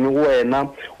nyaka eng go wena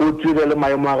o tsebe le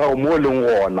maemo a gago mo o leng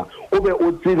gona o be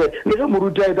o tsebe le ge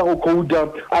moruti a etsa go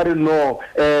quota a re no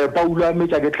Paulo a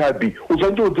metša ke tlhapi o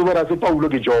tsantse o tsebe gore a se Paulo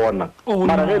ke tšona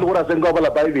mara ge e le gore a seng ka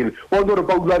bala Bible o gore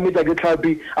Paulo a metša ke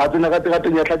tlhapi a tsena ka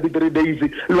tegateng ya tlhapi 3 days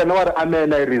le wena wa re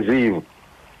amen I receive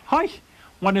hai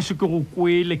ngwaneso ke go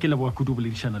kwele ke leboga kudu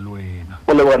boledišana le wena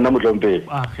o leboga nna motlhompedi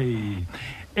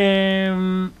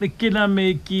ke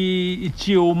name ke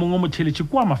tšeo mongwe motheletše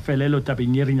kwa mafelelo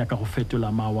tabeng e re nyaka go fetola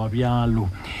mawa bjalo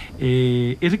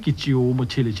e re ke tšeo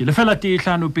motheletše lefela tee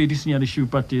hlano pedi senyane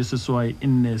šupa tee seswai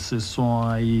nne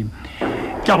seswai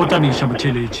ke a go tamiša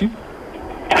motheletše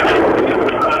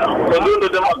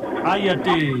aya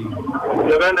tee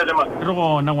re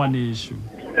gona ngwanešo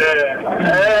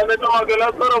me toma que la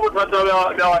sora bothata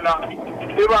bja wana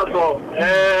e batho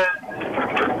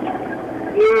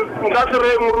nka se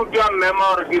re moruti wa mmema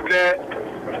gore ke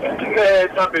tle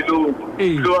tapelong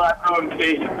lo a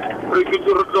tonte re ke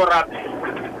tlo rata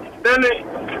then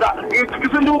ke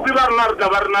se ndo ke ba rena re tla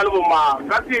ba rena le bomang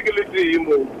ka tie ke le tee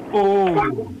mo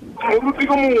moruti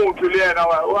ke motho le yena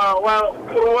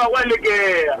wa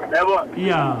lekeya ya bona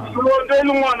so ntle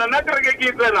le ngwana nna kereke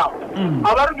ke tsena a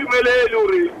ba re dumelele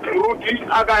gore moruti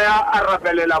a ka ya a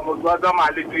rapelela motho wa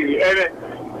tsamaya le tee ene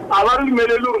a ba re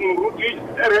dumelele gore moruti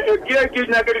ke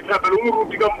nyake dithapelo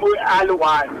moruti ka mo a le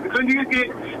one ke tsentse ke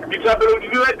dithapelo di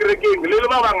dira kerekeng le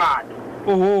ba bangata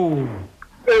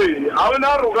a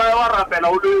ona re ka wa rapela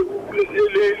o le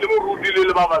moruti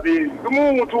le ba babedi ke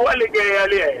motho a lekeya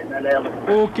le yena leo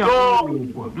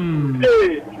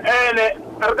ene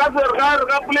re ka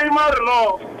blame re no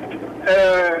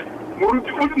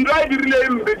moruti o ntwa e dirile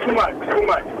mbe tuma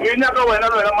e nyaka wena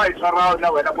le wena maitshwarao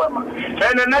na wena kwema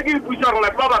ene nna ke iputsa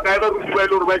gore ba ba kae ba ruti ba ile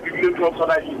gore ba dirile ntho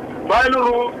tsona di ba ile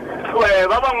gore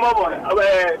ba bangwe ba bona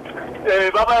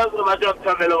ba ba tša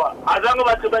tsamelo a zango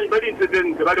ba tseba ba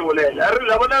di-incident ba di bolela re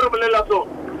la bona re bolela so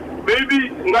maybe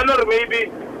nka no re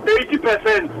maybe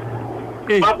 80%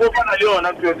 ba kopana le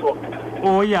yona ntho e so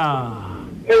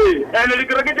ene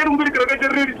dikereke tše dingwe dikereke tše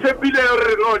re di tshepile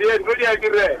re no di a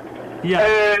direla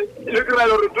le kry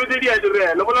gore ntho tse di a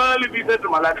direla le bona le Vincent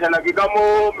Malatlhela ke ka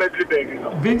mo Metlibek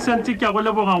Vincent ke a go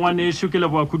leboga ngwaneso ke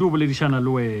leboga kudu o boledišana le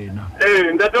wena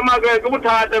ntatemake ke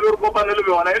bothata be re kopane le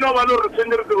bjona e no ba le gore re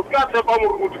tshwene re ka tshepa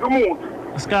moruti ke motho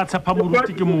ska tshepa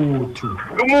moruti ke motho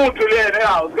le ene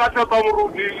ya ska tshepa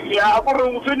moruti ya gore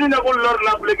o tsenene go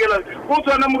lorna blekela go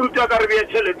tsana moruti a ka re bea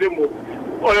tšhelete mo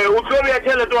o tlo bea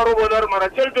tšhelete wa re bona re mara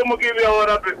tšhelete mo ke bea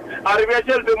ora pe a re bea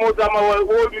tšhelete mo tsama o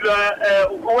dula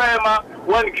o ema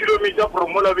 1 kilometer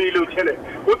from mola beile o tšhelete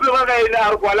o tseba ka ene a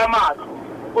re kwala matlo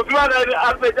o tseba ka ene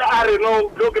a fetsa a re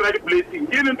no lo kry blessing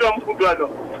ke ntwa mfutwana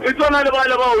e tsona le ba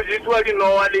o jitswa di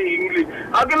no wa le english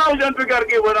a ke na o jantse ka re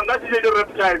ke bona ka se je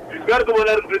reptile ka re ke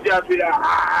bona re ntse a se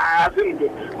a sente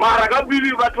mara ka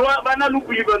bili batho ba na le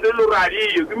bili ba le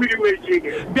radio ke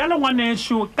medimetse bjalo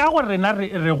ngwanesho ka gore rena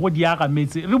re go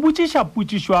diagametse re botšiša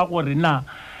putšišo a gore na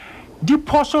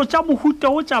diphoso tša mohuta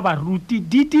o tša baruti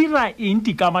di dira eng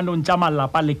dikamanong tša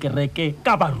malapa le kereke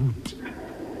ka baruti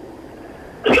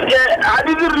a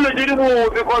di dirile je di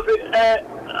botse because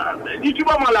di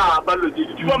tšhuba malapa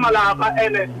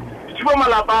ene di tšhuba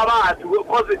malapa a batho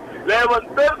because that's what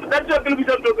ke le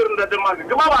bitsa ntho ke re ntate maka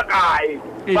ke ba bakae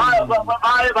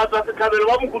ba tswa sethabelo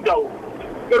ba mokutao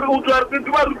ke re utlwa ke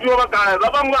ba rutiwa bakae ba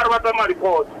bangwe ba re ba tsamaya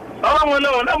diphoso ba bangwe le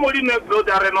ona mo di-next road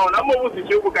a rena ona mo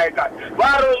bositšhe bo kaekae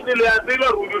ba re le ya tse ba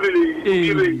rudile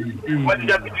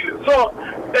madijapetile so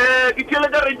ke tšhele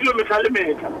tša radio metlha le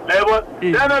metlha ebo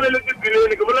yana be le ke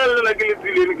tselene ke bolelela ke le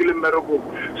tselene ke le mmerekong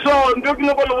so ntho ke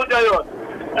neko le botša yona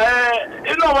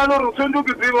e no bane gore tshwentse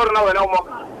ke tsebe gore na wena o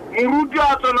moka moruti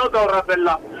a tsona o tsa o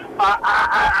rapelela a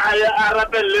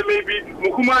rapelele maybe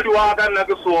mokhumadi wa ka nna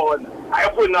ke sona a e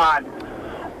kgonane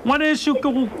ngwanesho ke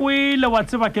go kwele wa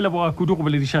tseba ke leboga kudu go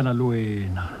boledišana le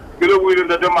wena ke le buile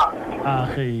ntate maka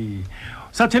age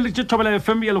satellite thobela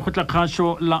FM ya lekgotla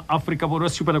kgašo la Afrika Borwa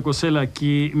supelako sela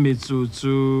ke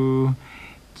metsotso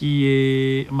ke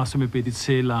ye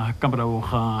 26 ka morago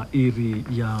ga iri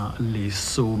ya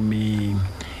lesome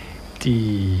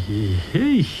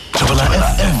thobela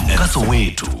FM ka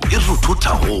Soweto e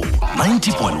rothothago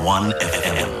 90.1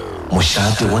 FM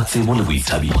mošate wa tsebo le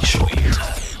boithabišo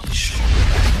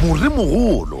more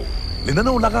mogolo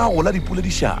lenaneo la gago la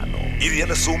dipoledišano iri ya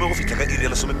lesome go fihla ka iri ya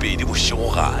lesomepedi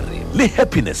bošegogare le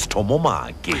happiness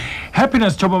thomomake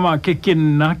ke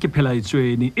nna ke phela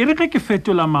itsweni e re ge ke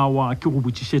fetola mawa ke go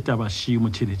botšišetša bašimo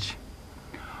tšheletše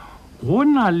go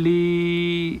na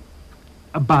le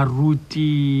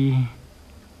baruti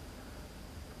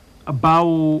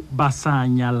bao ba sa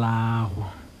nyalago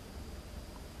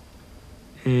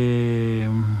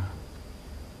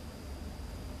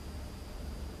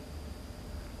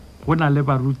go na le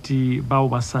baruti bao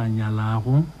ba sa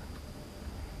nyalago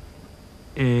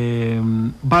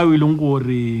bao e leng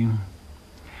gore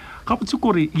ga botse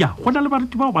gore ya go na le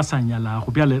baruti bao ba sa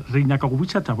nyalago bjale re nyaka go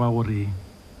botša taba gore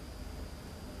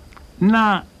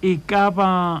na e ka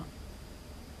ba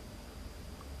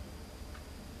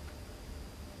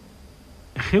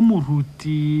ge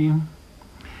moruti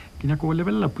ke nyaka go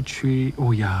lebelela putšwe o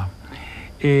ya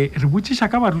re botšiša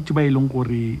ka baruti ba e leng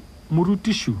gore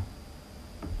morutišu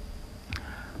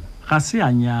ga se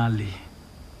a nyale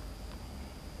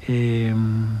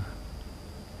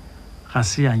ga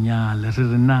se a nyale re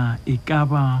re na e ka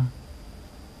ba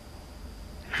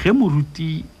ge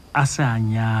moruti a se a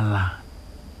nyala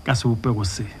ka sebopego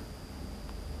se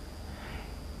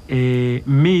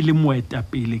mme le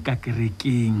moetapele ka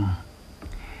kerekeng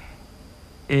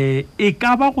e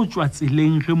ka ba go tšwa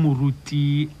tseleng ge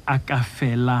moruti a ka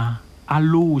fela a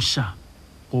loša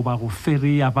goba go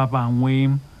fereya ba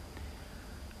bangwe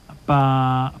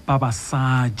ba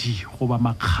basadi goba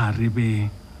makgarebe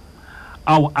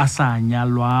ao a sa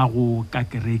nyalwago ka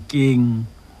kerekeng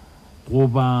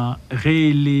goba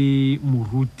ge le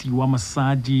moruti wa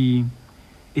mosadi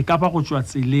e ka ba go tšwa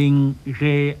tseleng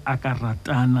ge a ka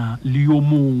ratana le yo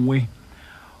mongwe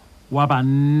wa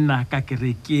banna ka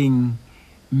kerekeng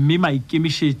mme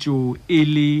maikemišetšo e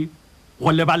le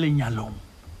go leba lenyalong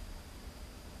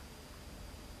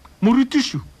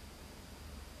morutišu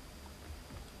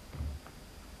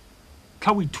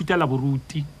tla o ithutela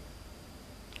boruti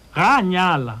ga a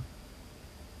nyala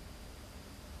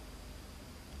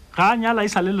e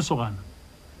sa le lesogana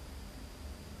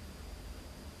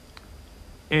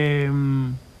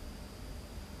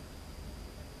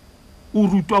o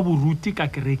rutwa boruti ka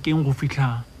kerekeng go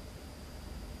fihla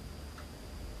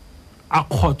a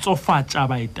khotsofatša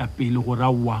baetapele gore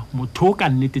aowa motho o ka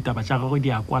nnete taba tša gagwe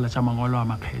di a kwala tša mangwalo a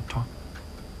makgethwa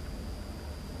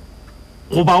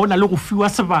goba o na le go fiwa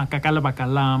sebaka ka lebaka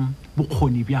la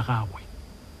bokgoni bja gagwe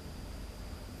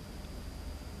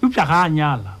eupša ga a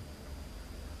nyala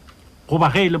goba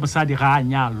ge e le mosadi ga a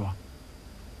nyalwa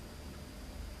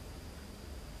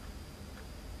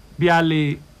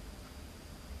bjale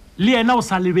le yena o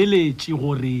sa lebeletše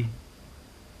gore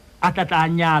a tlatla a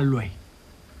nyalwe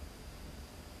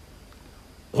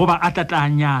goba a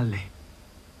tlatlanyale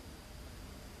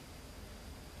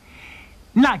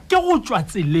na ke go tswa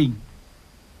tseleng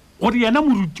gore yena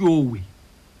moruti owe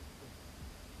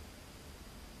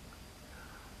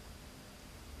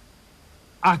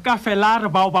a ka fela re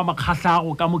bao ba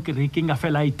makgahlago ka mo kerekeng a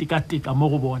fela iteka-teka mo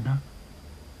go bona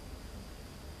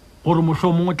gore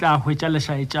mošomo o tla hwetša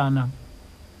lešaetšana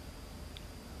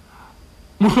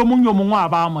mohlomong yo mongwe a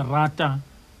ba mo rata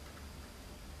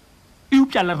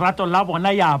eupša lerato la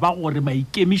bona ya ba gore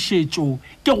maikemišetšo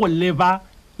ke go leba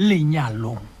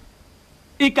lenyalong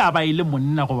e ka ba e le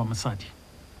monna goba mosadi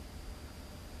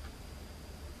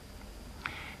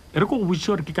re go botšiša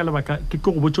gore ke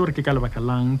go botša gore ke ka lebaka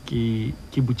lang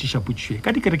ke botšiša potšišwe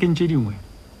ka dikerekeng tše dingwe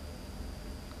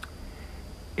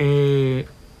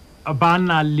ba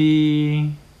na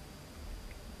le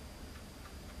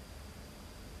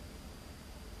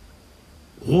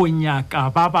go nyaka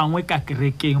ba bangwe ka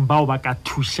kerekeng bao ba ka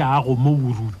thušago mo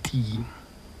boruting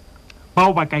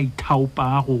bao ba ka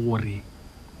ithaopago gore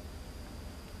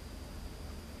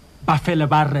ba fele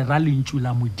ba rera lentšu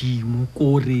la modimo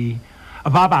kore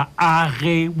ba ba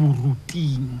age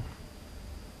boruting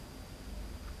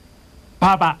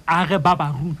ba ba age ba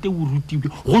ba rute boruti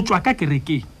go tswa ka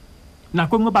kerekeng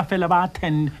nako nngwe ba fele ba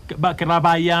kry-a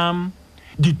ba ya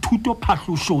dithuto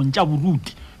phahlošong tša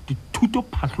boruti dithuto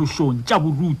phahlošong tša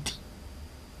boruti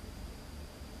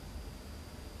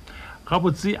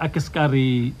gabotse a ke se ka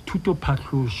re thuto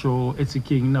phahlošo e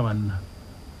tsekeng na banna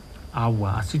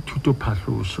awa a se thuto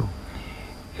phahlošo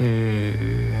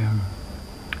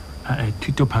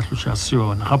thuto phahlošo a se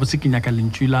yona gabotse ke nyaka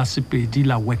lentšu la Sepedi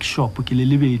la workshop ke le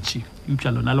lebetše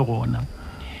eupša lona le gona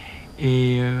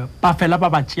ba fela ba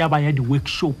ba tšea ba ya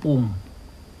di-workshopong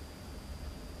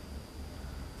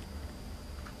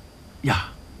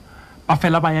ba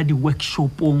fela ba ya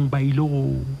di-workshopong ba ile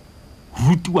go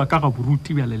rutiwa ka ga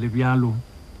boruti bjale le bjalo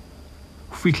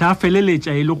fihla a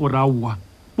feleletša e le gore aowa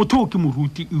motho o ke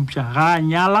moruti eupša ga a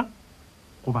nyala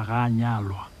goba ga a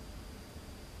nyalwa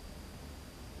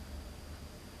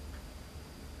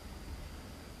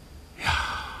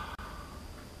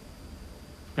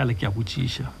bjale ke a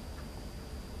botšiša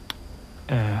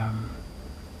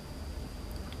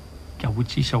ke a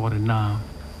botšiša gore na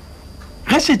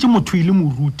ge šetše motho ile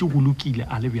moruti go lokile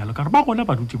a le bjalo ka re ba gona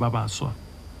baruti ba baswa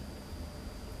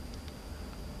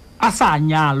a sa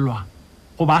nyalwa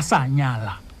goba a sa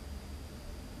nyala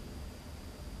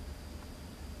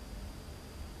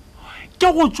ke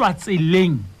go tswa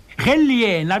tseleng ge le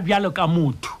yena bjalo ka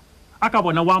motho a ka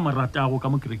bona wa mo ratago ka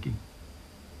mo kerekeng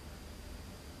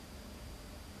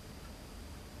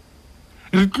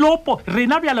re tlopo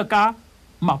rena bjalo ka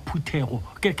maphuthego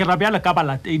ke ra bjalo ka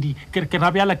balatedi ke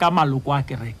ra bjalo ka maloko a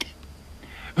kereke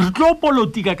re tlo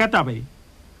polotika ka tabe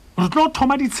re tlo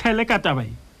thoma ditshele ka tabe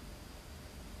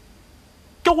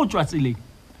ke go tswa tseleng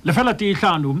le fela te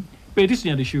hlano pedi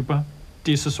senya di shupa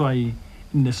te seswai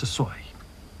nne seswai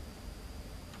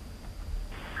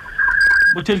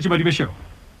botšheletse ba di bešego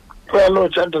lo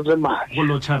tšanta tse madi go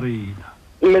lo tšharena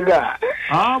le ka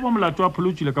bo molato a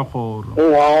pholotšile ka kgoro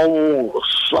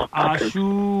a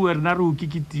shu rena re o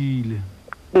kikitile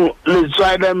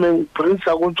letswaida meng prince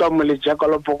a go tswa moletša ka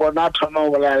lopokona a thoma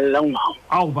go bolalela ngwao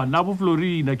ao bana bo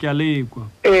Florina ke a lekwa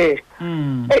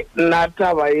nna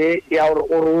taba ye ya gore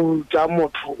o re o ruta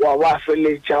motho wa ba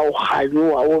feletša o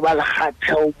kganyo wa bo ba le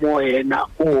kgatheo mo wena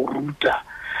o ruta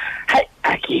hai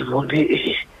a ke bone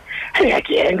hai a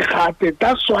ke eng gape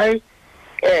that's why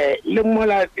le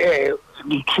mola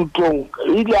dithutong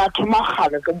ile a thoma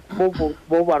gale ka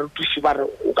bo barutiši ba re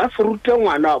o ka se rute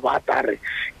ngwana wa batare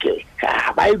ke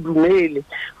ba e dumele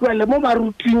jwale mo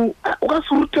baruting o ka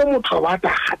se rute motho wa bata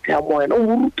kgathea mo wena o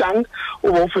mo rutang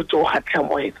o bo fetse o kgathea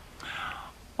mo wena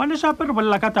wane shape re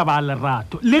bolela ka taba a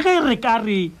lerato le ge re ka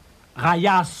re ga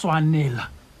ya swanela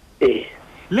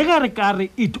le ge re ka re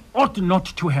it ought not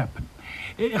to happen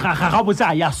ga botse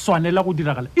a ya swanela go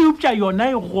diragala eupša yona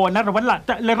e gona re bolela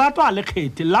lerato a le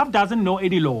kgethe love doesn't know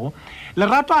any law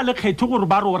lerato a le kgethe gore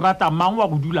ba re o rata mang wa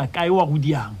go dula kae wa go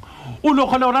diang o le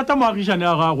kgona o rata moagišane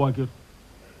ya gago a kere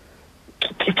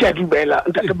ke a dumela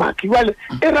ntate maki jale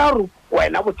e ra gore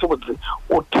wena botsebotse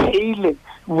o theile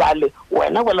jale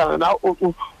wena bola rena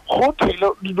go theile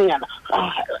dibenyana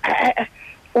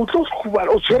o tlo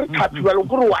skubala o tshwere tlhapi jale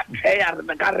gore wa theya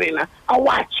rena ka rena a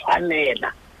wa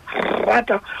tshwanela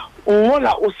rata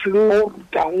ngola o se mo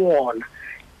rutang wona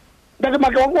ntate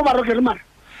maki wa go baro ke le mara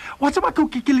wa tseba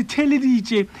ke le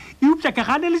theleditše eupša ke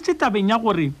ganeletse tabeng ya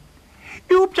gore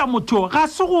eupša motho ga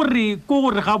se gore ko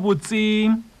gore ga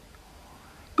botse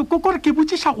ke gore ke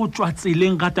botšiša go tswa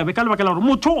tseleng ga tabe ka lebaka la gore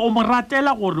motho o mo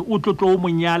ratela gore o tlotlo o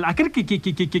monyala a kere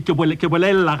ke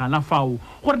bolelela gana fao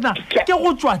gore na ke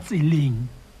go tswa tseleng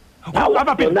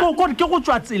gore ke go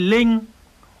tswa tseleng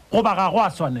goba ga go a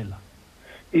swanela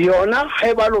yona ga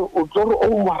e balo o tlo o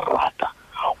mo rata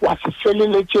wa se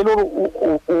feleletse le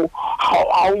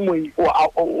a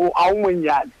o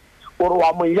monyale gore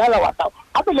wa monyala wa ta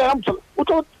a pele la motho o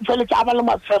tlo feletse a ba le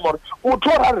matsebo gore motho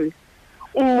o ra re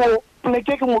mo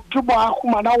pleke ke ba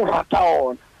khumana o rata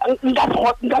ona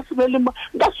nka se le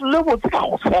botse ka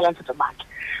go fela ntse make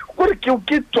gore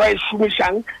ke tswa e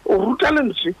shumishang o ruta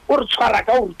lentsi o re tshwara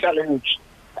ka o ruta lentsi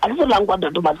a se lang kwa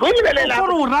ntse make o lebelela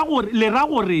gore o ra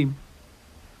gore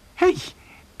hey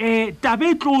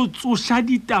tabe tlo tsoša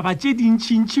ditaba tše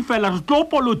dintšintši fela re tlo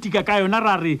politika ka yona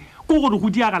ra re ko gore go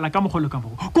diagala ka mogolo ka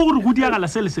mogo ko gore go diagala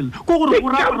se le sele ko gore go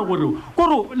ra gore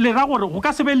le ra gore go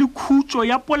ka se be le khutso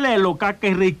ya polelo ka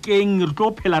kerekeng re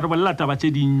tlo phela re bolela taba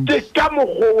tše dintši ka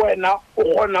mogo wena o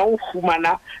gona o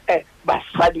fumana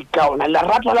basadi ka ona le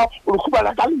rata la o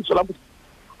khubala ka lentso la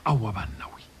awa banna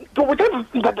we to botse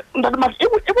e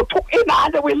botho e na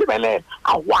le we lebelela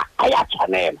awa a ya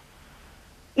tshwanela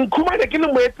nkhumane ke le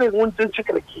moetseng o ntse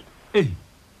tšhekereke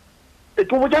ke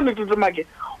botsa nnete make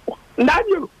nna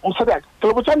yo o sabeka ke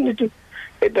le botsa nnete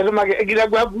le make ke la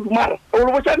kwa mara o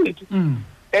le botsa nnete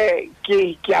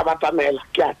ke a batamela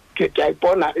ke a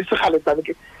ipona e se gale tsabe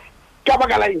ke ka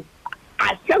baka la eng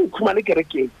a se nkhumane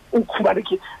kerekeng nkhumane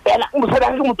ke ela mo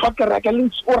sada ke motho a kereka le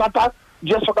o rata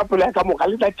Jesu ka pele ka moga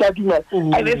le ta tša dumela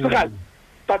a le se gale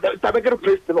tsabe ke re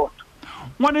praise the Lord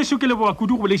ngwane se ke le boa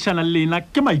kudu go bolešana le lena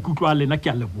ke maikutlo a lena ke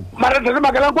a leboga mara re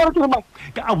magala gore ke ma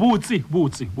ka botse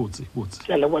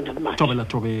ke le bona ma tobela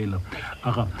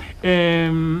aga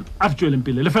a re tsweleng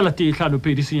pele le fela te hlano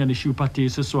pedi senyane šiupa te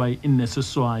seswai nne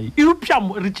seswai e upša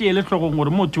re tšeele tlhogong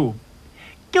gore motho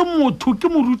ke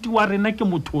moruti wa rena ke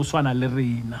motho o swana le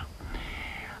rena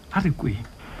a re kwe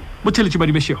botheletše ba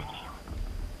dibešego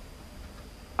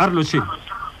a re lotšhe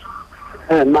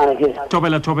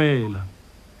tobela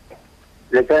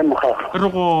le ka mogaglo re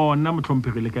gona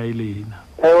motlhomphegile ka e lena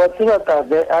wa tseba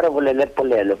tabe a re bolele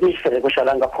polelo ke fere go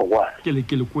shalang ka phogwa ke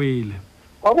le kwele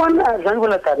wa bona jang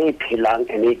bola tabe e phelang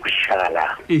ene e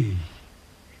kushala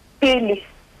pele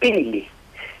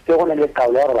ke gona le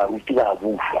taolo ya gore baruti ba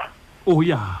bufa o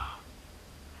ya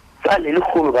ka le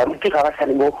kgolo baruti ga ba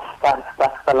sane mo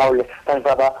ba laole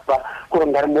ba gore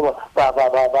ngare mo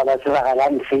ba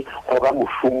tsebagalanse gore ba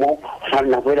mošomo go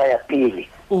tshwana nako ela ya pele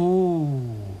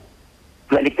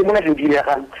le ke mona le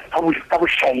diregang ka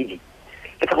bošaedi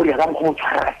ke ka go dira ka mo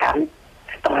tshwaratang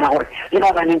ka bona gore le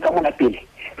ba baneng ka mona pele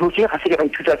lo tse ga se ke ba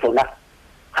ithuta tsona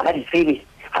ga ba di tsebe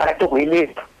ga ba rate go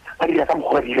eletsa ba dira ka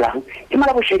mokgwa dirang ke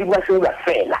mala bošaedi ba se ba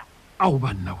fela ao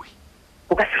banna we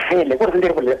o ka se fele gore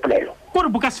re bolele polelo gore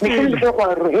bo ka se fele ke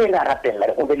go re he la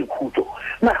rapella go be le khutso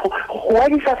ma go wa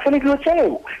di sa fele dilo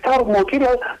tseo ka gore mo ke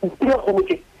go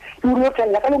motse o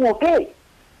tsela ka le mote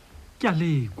ke a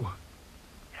lekwa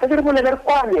se re bolele re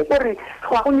kwane gore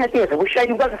go a go nyatetse bo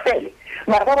shaidi ba se fele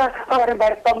mara ba re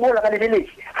ba mola ka le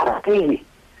leletse ga ba tene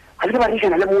ga le ba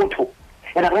rishana le motho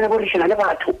ena ba ne go rishana le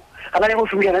batho ga ba ne go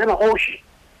shumana le magoshi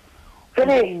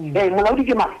fele molaodi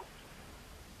ke mang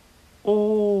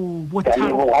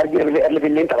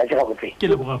ke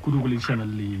le boga kudu go lešana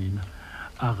le lena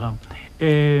aga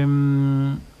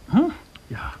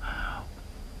ya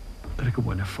re ke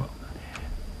bone fa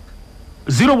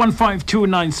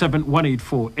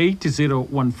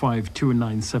 015297184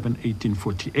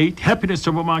 01529781848 happiness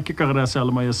tšabomake ka gare a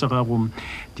sealema ya segago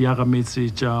diagametse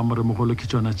tša moremogolo ke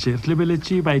tšona tše re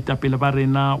lebeletše baetapele ba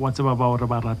rena wa tseba bao re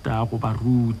ba ratago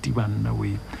baruti banna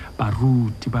we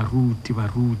baruti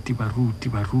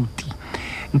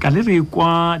nka le re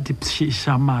kwa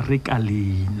dipšhišamare ka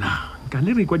lena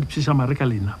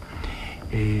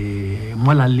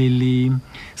mola le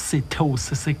setheo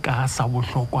se se ka sa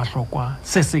bohlokwahlokwa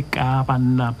se se ka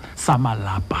banna sa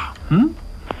malapa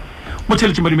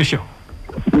motheletše madimešego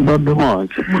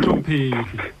motlhomphegi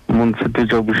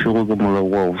montshepetša bošego ke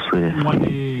molao wa ose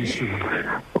ngwanešo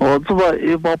o tseba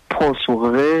e ba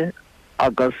phoso ge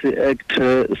a ka se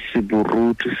acte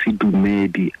seburuti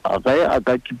sedumedi a ge a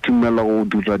ka kitimela go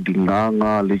dira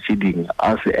dinganga le tše dingwe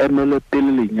a se emele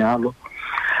pele lenyalo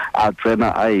a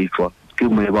tsena a etswa ke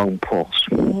mo e bang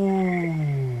phoso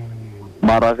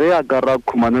mara ge a ka ra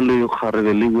khumane le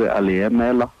kgarebe lewe a le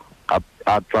emela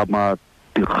a tsama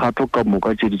dikgato ka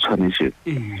moka tše di tshwanetšeng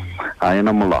a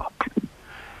ena molato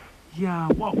ya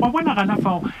wa bona gana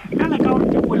fao kana ka gore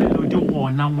dipolelo di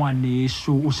gona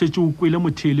ngwanešo o šetše o kwele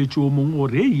motheeletši o mongwe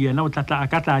gore yena o tlatla a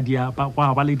ka tla dia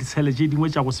ba le ditshele tše dingwe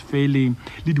tša go se fele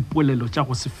le dipolelo tša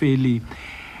go se fele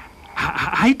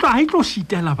ha itlo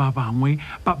shitela ba bangwe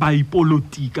ba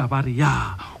ipolotika ba re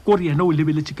ya gore yena o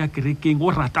lebeletse ka kerekeng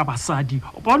o rata basadi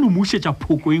ba no mushetša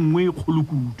phoko engwe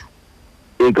kgolokudu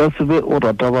e ka sebe o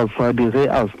rata basadi ge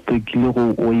a stekile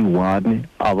go o iwane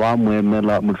a ba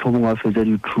moemela mohlomong a fetša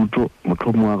dithuto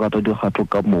mohlomong a gata dikgato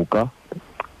ka moka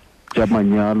tša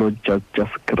manyalo tša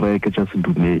sekereke tša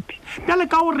sedumedi bjale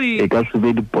ka gore e ka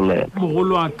sebe dipolelo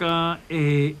mogolo wa ka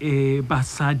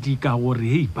basadi ka gore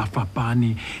hei ba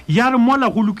fapane ya re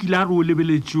mola go lokile a re o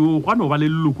lebeletšeo gwa no ba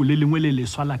le leloko le lengwe le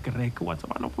leswa la kereke wa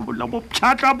tsebana go bolla bo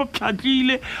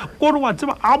pšhatlile gore wa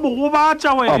tseba a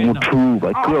mogobatša wena a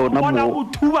mothuba ke yona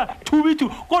thubitu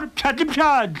gore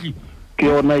pšhatli ke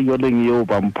yona yoleng yeo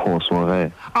ba mphoso ge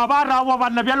a ba rawa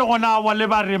banna bjale gona wa le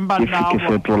ba reng bannawa ke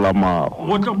fetola mago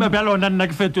go tlo bjale ona nna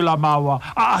ke fetola mawa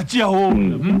a tšea ho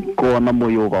ke ona mo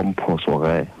yo ba mphoso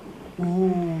ge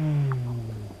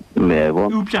lebo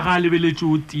upša ga lebeletše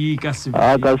o tika sebe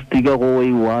a ka stika go o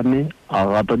iwane a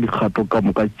gata dikgato ka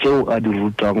moka tšeo a di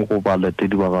rutang go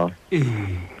baletedi ba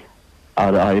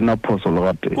gagwe a ena phoso le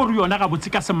gate gore yona ga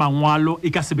botse ka semangwalo e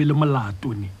ka sebe le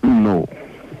molatone no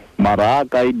mara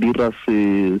ka e dira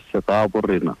se ka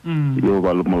borena yo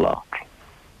ba le molao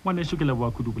mwana sho ke le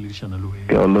bua kudu boledišana le wena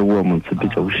ke le bua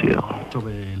montsepetša bošego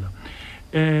tobela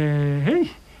hey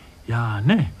ya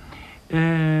ne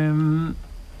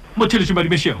motšheletši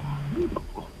madimešego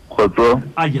khotso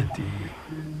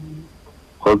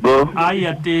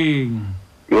ayateng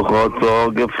ke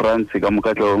khotso ke France ka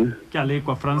mokatlong ke a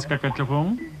lekwa France ka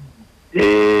katlegong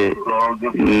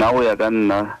nna o ya ka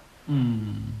nna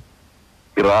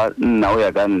kira nna o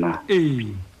ya ka nna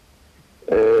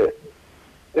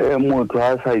motho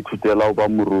a sa ithutela o ba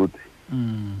moruti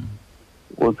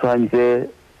o tshwantse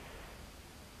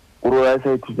gore a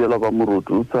sa ithutela ba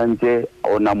moruti o tshwantse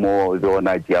o na mo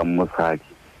yona tšeang mosadi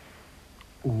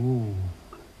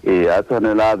a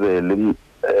tshwanela a be le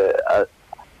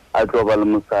a tlo ba le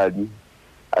mosadi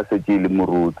a setse le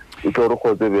moruti o tlo re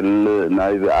kgotse be le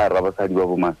na ebe a ra basadi ba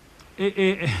bomang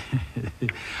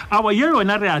awa ye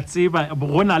yona re a tseba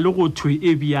go na le go thwe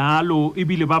e bjalo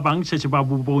ebile ba bang tšhetše ba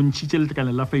bontšhitše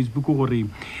letekane la Facebook gore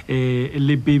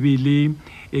le bebele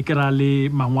e kera le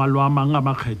mangwalo a mang a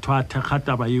makgetho a thekga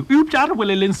taba eo eupša a re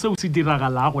boleleng seo se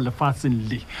diragalago lefatsheng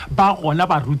le ba gona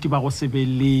baruti ba go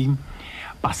sebeleng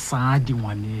basadi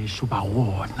ngwanešo ba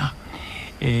gona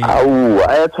au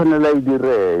a ya tshwanela e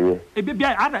direye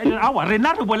awa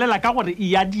rena re bolela ka gore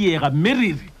e ya diega mme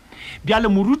re re bjale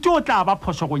moruti o tla ba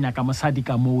phoso go nyaka mosadi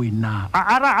ka mo wena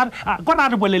kona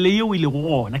re bolele yeo ile go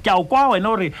gona ke a o kwa wena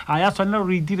gore a ya tshwanela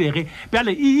gore e direge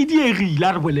bjale e diegile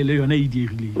a re bolele yona e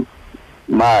diegileng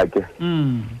maake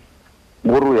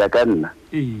gore o ya ka nna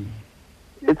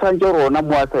e tshwantse rona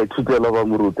mo a sa ithutela ba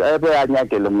moruti a be a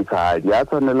nyakele mosadi a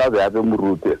tshwanela be a be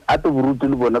moruti a te boruti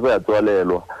le bona ba ya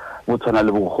tswalelwa bo tshwana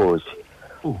le bokgoši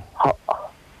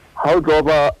ga o tlo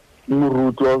ba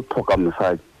moruti wa tlhoka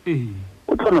mosadi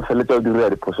o tlo feletša o dira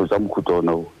diphoso tša mokhuta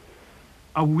ona o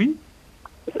awi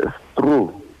true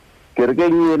ke re ke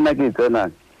eng nna ke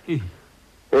tsenang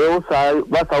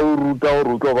ba sa o ruta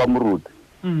gore o tlo ba moruti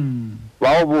ba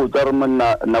o botsa re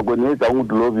monna nakong e tsang o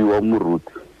dilobiwa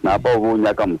moruti napa o bo o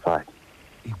nyaka mosadi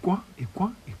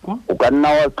o ka nna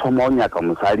wa thoma o nyaka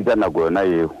mosadi ka nako yona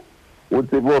eo o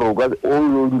tsebe gore o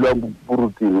yo dulang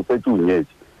boruting o fetse o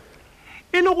nyetse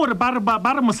e le gore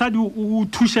ba re mosadi o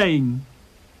thuša eng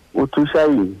o thuša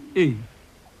eng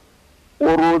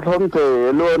gore o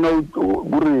tlhompheye le wena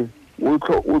gore o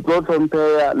tlo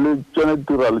tlhompheya le tsone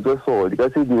ditiralo tse so di ka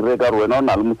se dire ka re wena o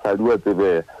na le mosadi wa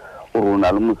tsebega gore o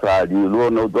na le mosadi le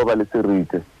wena o tlo ba le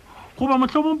serite goba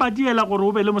mohlomong ba diela gore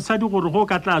o be le mosadi gore go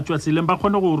ka tla tswa tseleng ba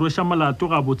kgone go roša molato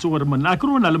ga botse gore monna a ke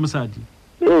re o na le mosadi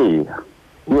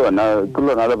yona ke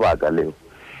lona lebaka leo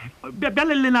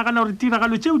bjale le nagana gore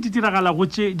tiragalo tšeo di diragalago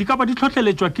tše di ka ba di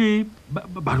tlhotlheletswa ke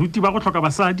baruti ba go tlhoka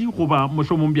basadi goba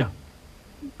mohlomong bjang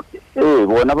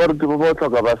bona baruti ba go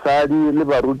tlhoka basadi le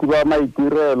baruti ba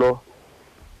maitirelo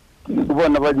ke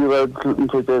bona ba dira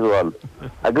ntho tše jalo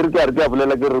a ke re ke a re ke a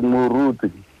bolela ke re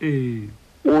moruti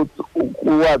o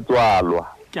a tswalwa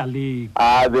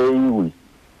a beiwe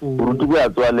boruti bo a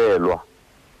tswalelwa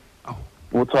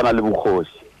bo tshwana le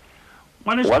bokgoši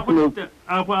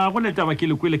a go netaba ke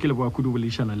lekwele ke leboa kudu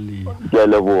boledišana le ke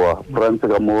leboa France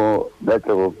ka mo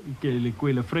batlego ke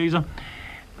lekwele Fraser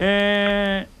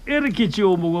e re ke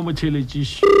tšeo mongwe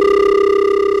motšheletšiši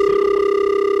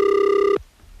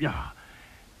ya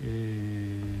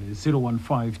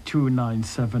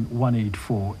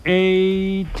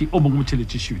 015297184 o mongwe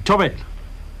motšheletšiši tobela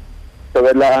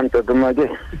antotomake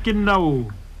ke nnao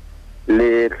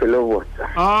le tlhole botsa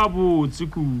a botse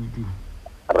kudu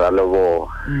ra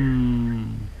leboga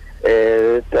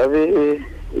tabe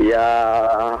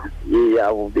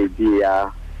ya bobedi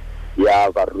ya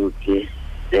Baruti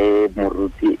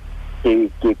moruti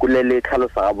ke kulele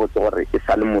tlhalosa ga botse gore e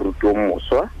sa le moruti o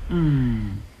moswa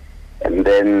and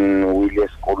then o ile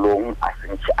sekolong a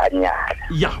sentse a nyala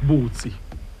ya botse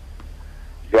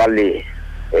jwale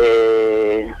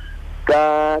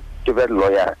ka tebello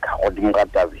ya ka godimo ga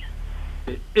tabe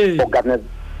o kana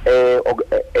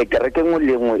kereke nngwe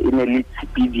le nngwe e ne le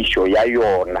tshepedišo ya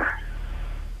yona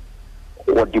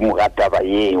godimo ga taba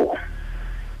yeo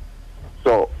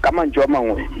so ka mantswe a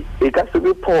mangwe e ka se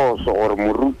be phoso gore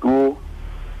moruti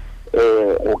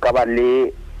o ka ba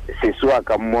le sesoa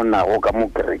ka mona go ka mo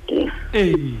kerekeng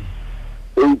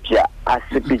eupša a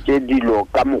sepetse dilo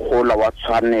ka mogola wa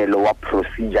tshwanelo wa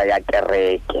procedure ya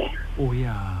kereke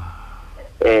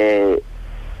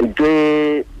ntwe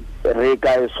re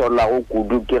ka e solago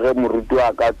kudu ke ge moruti a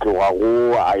ka tloga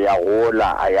go a ya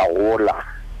gola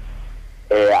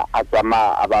a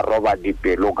tsama a ba roba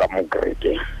dipelo ka mo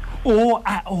kerekeng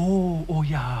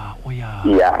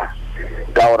ya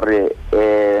ka gore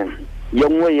ye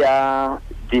nngwe ya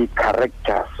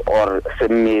di-characters or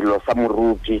semelo sa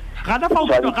moruti gana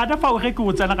fao ge ke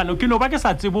o tsena gano ke no ba ke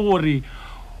sa tsebo gore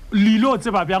lilo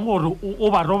tseba bjang gore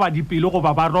o ba roba dipelo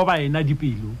goba ba roba ena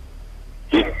dipelo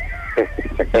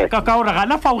ka gore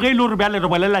gana fao ge e le gore bjale re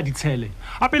bolela ditshele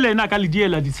gape le ena ka le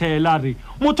diela ditshele a re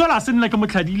motho la se nna ke mo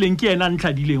tlhadileng ke ena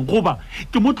ntlhadileng goba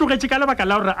ke mo tlogetše ka lebaka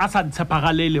la gore a sa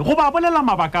ntshepagalele goba a bolela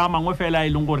mabaka a mangwe fela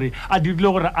e leng gore a dirile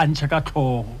gore a ntšhe ka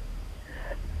tlhogo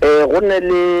go ne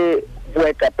le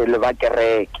boetapele ba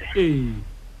kereke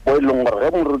bo e leng gore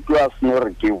ge moruti wa seno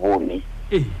gore ke bone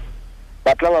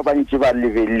ba tla ba bantši ba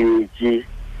lebeletše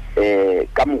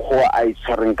ka mokgwa a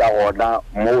itshwareng ka gona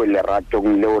mo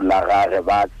leratong leo la gage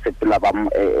ba sepela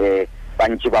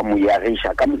bantši ba mo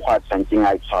yagiša ka mokgwa a tshwantseng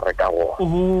a itshware ka gona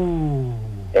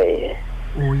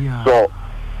so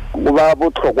go ba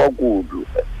bohlokwa kudu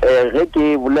ge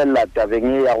ke bolela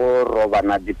tabeng ya go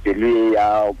robana dipelo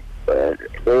ya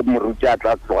ge moruti a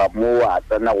tla tloga mo a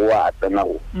tsena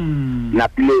go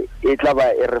napile e tla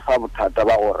ba e re fa bothata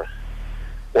ba gore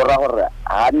o ra gore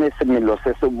ga ne semelo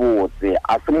se se botse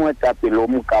a se moetapele o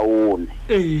mokaone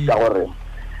ka gore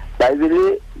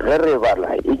baebele ge re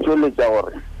bala e tšweletša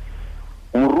gore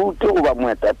moruti goba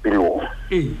moetapelong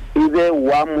e be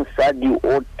wa mosadi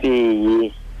o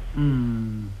tee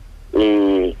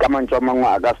ka mantswe a mangwe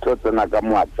a ka se tlo tsena ka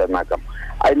mo a tsena ka mo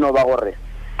a eno ba gore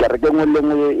kereke nngwe le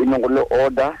nngwe e ne go le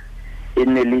order e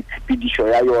ne le tshepedišo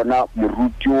ya yona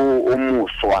moruti o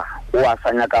moswa o a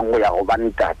sa nyakang go ya go ba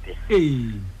ntate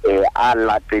a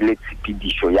latele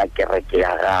tshepedišo ya kereke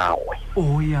ya gagwe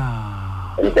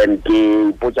and then ke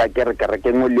ipotsa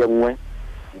kereke nngwe le nngwe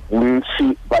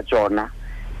bontši ba tsona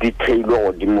di theilwe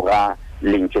godimo ga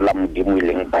lentswe la modimo e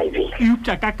leng baebele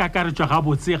eupša ka kakaretšwa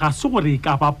gabotse ga se gore e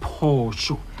ka ba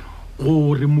phošo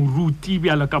gore moruti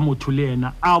bjalo ka motho le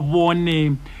ena a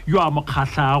bone yo a mo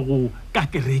kgahlago ka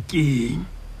kerekeng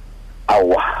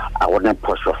awa a gona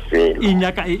phošo fela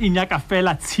e nyaka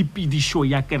fela tshepedišo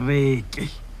ya kereke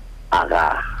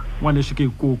aga ngwaneso ke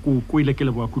ko ile ke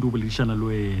leboa kudu boledišana le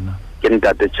wena ke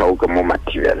ntate tšeo ke mo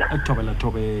mathibela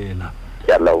thobela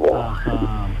ya leboa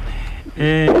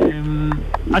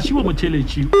a šibo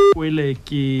motheletši o ele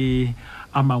ke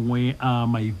a mangwe a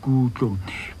maikutlo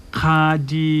ga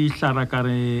di hlara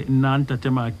kare nna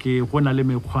ntatemake go na le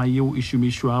mekgwa yeo e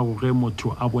šomišwago ge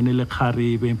motho a bone le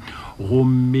kgarebe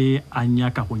gomme a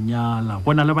nyaka go nyala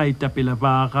go na le baetapele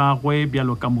ba gagwe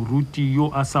bjalo ka moruti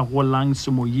yo a sa golang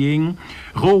semoyeng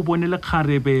ge o bone le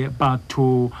kgarebe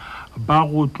batho ba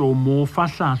go tlo mo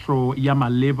fahlahlo ya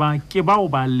maleba ke bao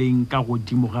ba leng ka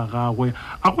godimo ga gagwe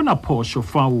a gona phošo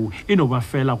fao e no ba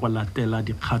fela go latela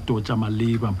dikgato tša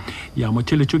maleba ya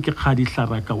motheletšo ke kgadi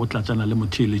hlaraka go tlatšana le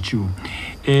motheletšo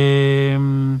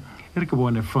re ke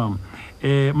bone fam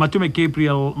Matume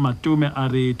Gabriel Matume a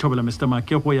re thobela Mr.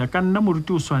 Make go ya ka nna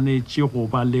moruti o swanetše go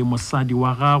ba le mosadi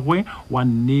wa gagwe wa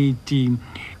nnete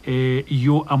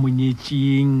yo a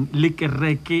monyetšeng le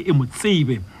kereke e mo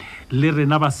tsebe le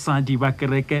rena basadi ba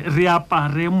kereke re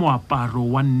apare moaparo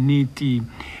wa nnete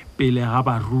pele ga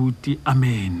baruti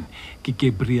amen ke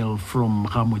Gabriel from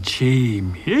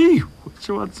Gamochemi hey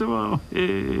tseba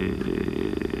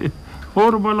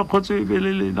gore bona khotse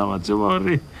belele na wa tseba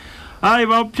re ai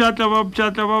ba pjata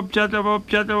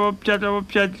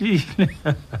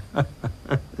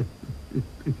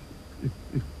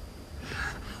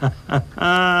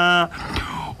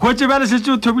go tsebela se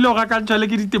tšo thobile go ka ntšhwa le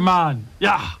ke ditemane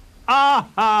ya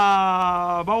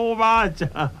ba o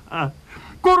batša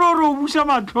kororo busha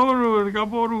matlhore ka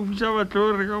bo ro busha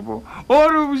matlhore ka bo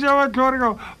oro busha matlhore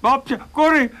ka bapcha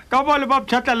kore ka bo le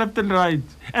bapcha left and right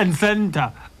and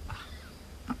center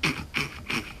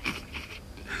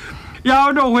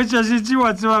ya no hwetša se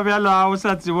wa tseba bjala o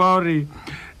sa tseba hore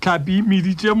tlhapi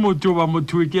meditše motho ba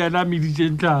motho ke yena meditše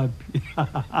tlhapi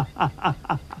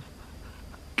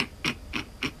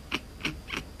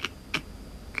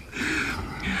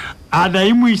ana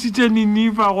e mo isitše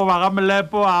ninifa go ba ga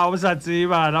molepo a o sa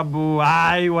tseba na bo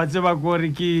ai wa tseba gore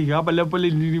ke ga molepo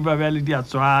le ninifa bjale di a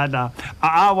tshwana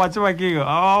wa tseba ke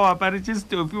wa aparetše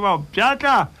stofi ba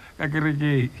pšatla ka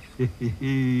kereke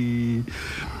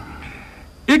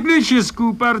Ignatius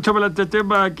Cooper thobela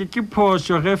teteba ke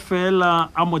phošo ge fela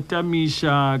a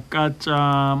motamiša ka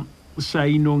tša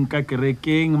sainong ka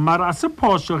kerekeng mara a se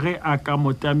phošo ge a ka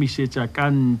motamišetša ka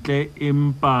ntle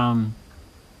empa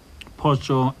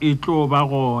phošo e tlo ba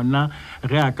gona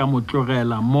ge a ka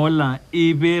motlogela mola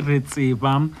e be re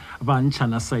tseba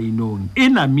bantšhana sainong e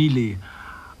namile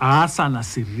a sa na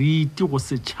seriti go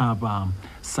setšhaba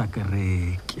sa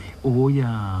kereke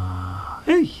oya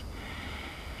hei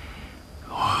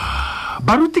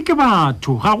Baruti ke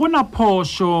batho ga gona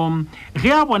phošo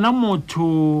ge a bona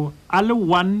motho a le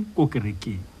one ko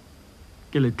kerekeng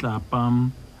ke letlapa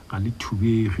ga le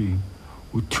thubege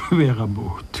o thubega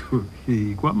motho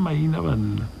kwa maina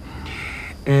banna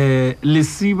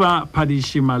lesiba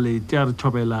phadiši malete a re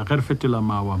thobela ge re fetola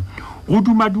mawa go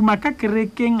dumaduma ka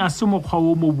kerekeng a se mokgwa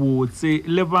wo mobotse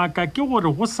lebaka ke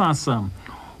gore go sasa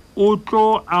o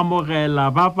tlo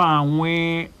amogela ba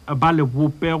bangwe ba le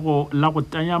bopego la go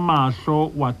tanya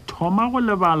mahlo wa thoma go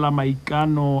lebala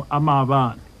maikano a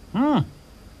maabane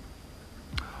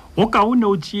go kaone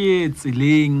o tšee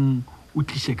tseleng o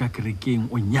tliše ka kerekeng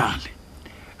o nyale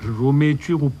re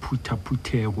rometšwe go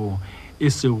phuthaphutego e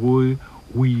sego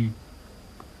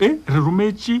re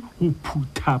rometše go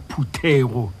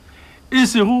phuthaphutego e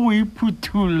sego go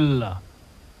iphuthulla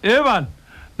bana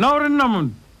na o re nna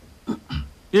mone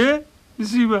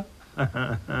isiba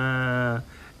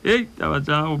taba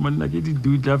tša go monna ke di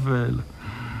dutla fela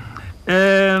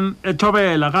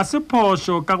thobela ga se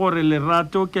phošo ka gore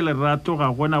lerato ke lerato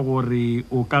ga gona gore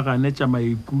o ka ganetša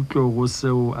maikutlo go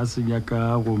seo a se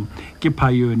nyakago ke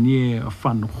pioneer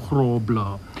van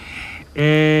grobler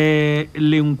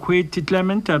lenkhweti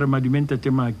clementary madumenta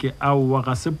temake aowa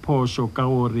ga se phošo ka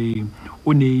gore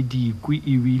o ne dikwi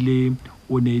ebile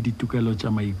o ne ditukelo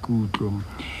tša maikutlo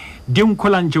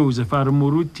Dinkholang Joseph a re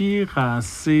moruti ga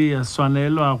se a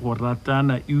swanelwa go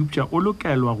ratana eupša o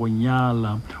lokelwa go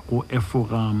nyala go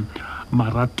efoga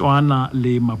maratwana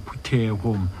le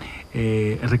maphuthego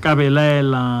re ka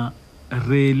belaela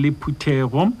re le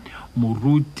phuthego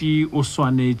moruti o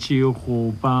swanetše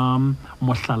go ba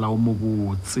mohlala o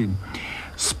mobotse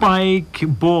Spike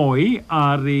Boy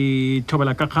a re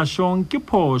thobela ka kgašong ke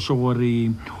phošo gore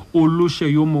o loše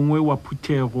yo mongwe wa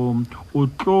phuthego o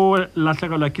tlo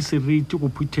lahlegelwa ke seriti go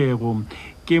phuthego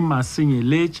ke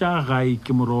masenyeletša gae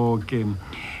ke moroke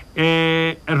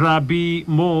Rabbi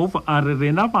Move a re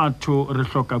rena batho re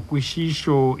hloka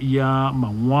kwešišo ya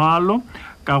mangwalo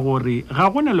ka gore ga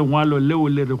gona lengwalo leo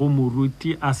le re go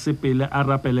moruti a sepele a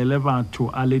rapelele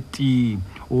batho a le ti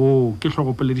ke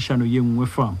hlogopoledišano ye nngwe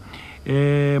fa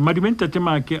madumenta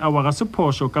temake a wa ga se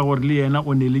phošo ka gore le yena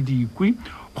o ne le dikwi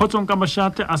khotsong ka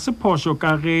mošate a se phošo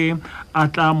ka ge a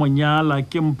tla monyala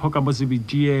ke mpho ka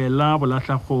mosebidiela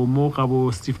bolahlakgomo ga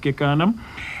bo Steve Kekana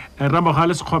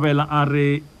Ramogale Sekgobela a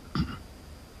re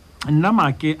nna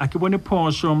make a ke bone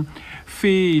phošo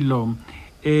felo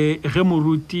ge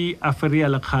moruti a feria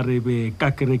lekgarebe ka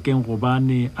kerekeng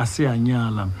gobane a se a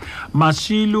nyala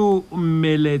Mashilo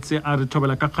Mmeletse a re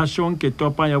thobela ka kgašong ke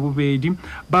topa ya bobedi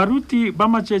baruti ba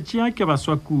matšetšea ke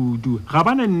baswa kudu ga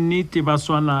bane nnete ba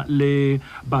swana le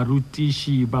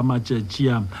barutiši ba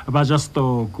matšetšea ba ja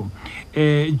stoko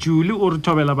Julie o re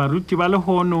thobela baruti ba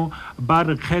lehono ba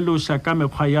re kgeloša ka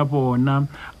mekgwa ya bona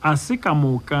a se ka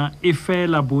moka e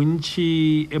fela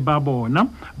bontši ba bona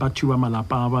batho ba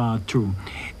malapa a batho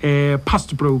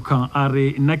past broker a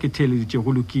re nna ke theleditše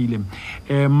go lokile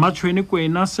matšhweni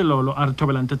kwena selolo a re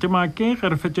thobela ntatemake ge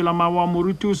re fetola mawa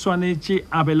moruti o swanetše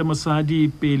a be le mosadi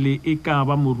pele e ka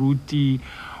ba moruti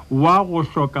wa go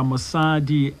hloka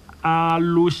mosadi a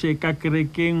loše ka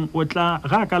kerekeng o tla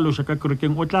ga ka loša ka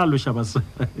kerekeng o tla loša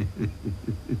basadi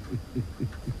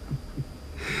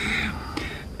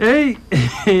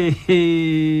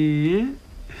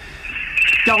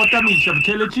ka go tamiša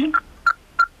botheletši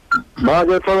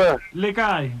Mage tobe. Le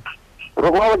kae?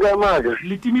 Rokwa ga mage.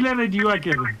 Le timile radio a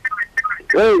kere.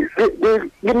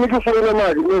 Give me to say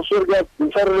mage. No sir ga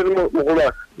sarre mo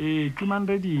gola. Kiman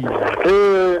radio.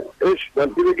 Is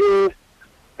dan tige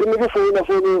ke ne ke founa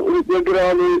ya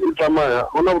kry-a e tsamaya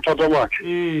go na bothata make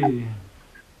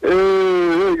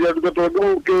ya dikata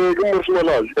ke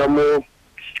mosimalaji ka mo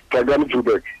Diagametse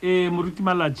Joburg. Moruti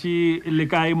Malatsi le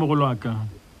kae mogolo wa ka?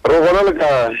 Re gona le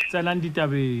kae? Tsenang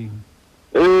ditabeng.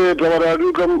 Taba ya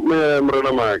ka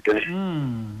morena make.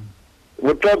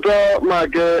 Bothata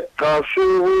make ga se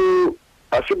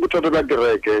bothata ba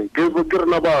kereke, ke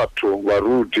rena batho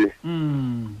baruti.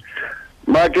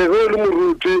 Make go le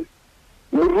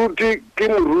moruti ke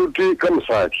moruti ka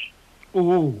mosadi.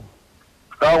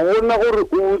 Ga gona gore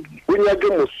o nyake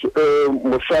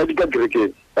mosadi ka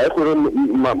kerekeng. I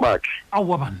couldn't mark.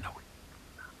 Our banner.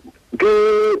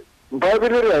 The Bible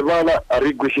Rivala are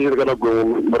requisitioned to go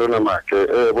Marina Mark.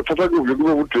 What I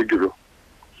would take you.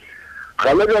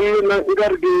 Halaga,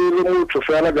 Gargi, to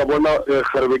Fala Gabona,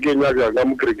 Harvigina,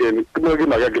 Gamkrigan,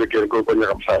 Kumaginaga,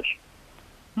 Copenhagen.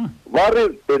 Why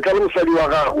the Kalam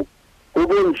Sadiwaga,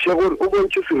 Ubun Shagun, Ubun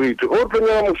Chifrit, open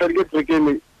your Sargate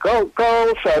again, Cow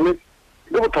Sami,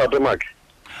 go to the mark.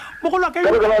 Mogolo ka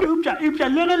ipja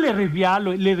le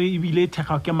revialo le re ibile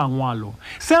thega ke mangwalo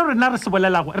se rena re se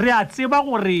bolelago re a tseba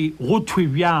gore go thwe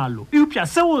bialo ipja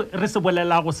seo re se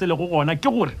bolelago se le go gona ke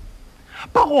gore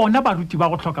ba gona baruti ba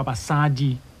go tlhoka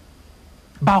basadi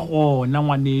ba gona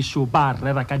ngwanesho ba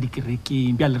rera ka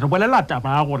dikerekeng bja le re bolela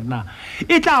taba ya gore na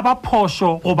e tla ba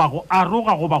phosho go ba go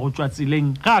aroga go ba go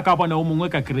tswatsileng ga ka bona o mongwe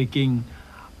ka kerekeng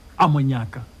a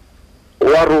monyaka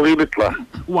wa rogile tla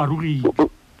wa rogile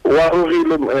wa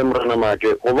rogile morena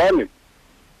make gobane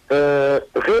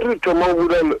ge re thoma go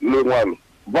bula lengwalo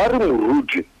ba re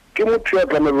moruti ke motho ya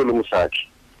tlamebe le mosadi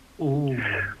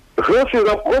ge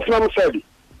sena mosadi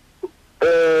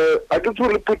a ke tso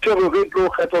le phuthego ge tlo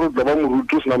kgetha go tla ba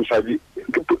moruti o sena mosadi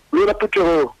le la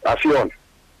phuthego a se yone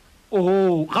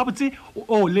gabotse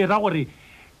le ra gore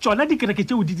tsona dikereke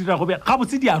tšeo di dira gobe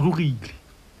gabotse di arogile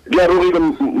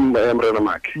morena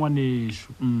make ngwanesho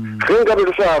ge nka be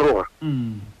ke sa aroga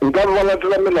nka be ba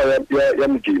latela melao ya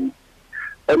modimo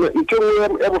ntho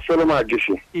nngwe ya bofelo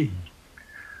maakese ge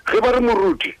ba re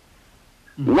moruti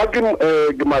nna ke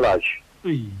malaji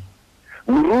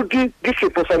moruti ke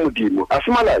sepo sa modimo a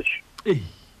se malaji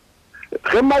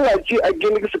ge malaji a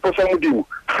kene ke sepo sa modimo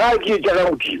ga a ke e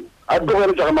jaaka modimo a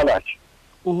tlogele jaaka malaji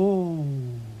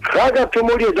ga a ka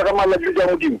thomodi e jaaka malaji ja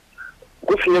modimo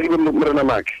go senyakile morena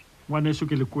make ngwaneso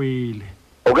ke le kwele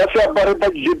o ka se apare pa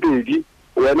dijepedi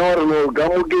wena gore no ka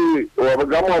mo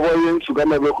ba yentsho ka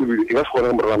mabe go bile ke ka se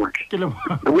gone morena make ke le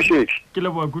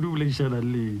boa kudu bolešana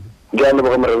le ke a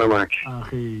leboga morena make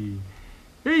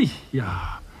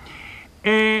ya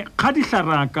ga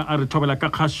dihlaraka a re thobela ka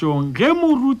kgašong ge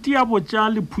moruti a botša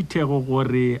lephuthego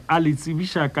gore a le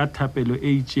tsebiša ka thapelo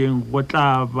e itšeng go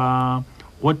tla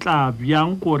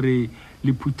bjang gore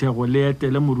lephuthego le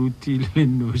etele moruti le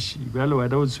noši bjale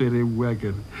wena o tshwere bua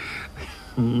kere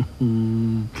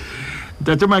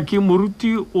ntate maki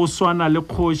moruti o swana le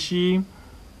kgoši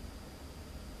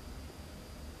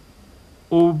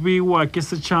o bewa ke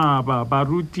setšhaba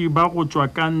baruti ba go tšwa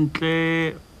ka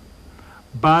ntle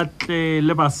ba tle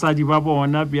le basadi ba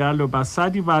bona bjalo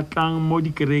basadi ba tlang mo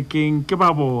dikerekeng ke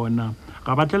ba bona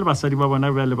ga ba tle le basadi ba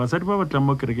bona bjale basadi ba tlang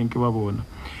mo kerekeng ke ba bona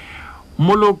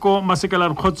Moloko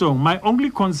Masekela Khotsong, my only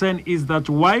concern is that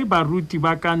why baruti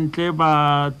ba kantle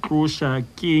ba tlosha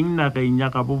king nageng ya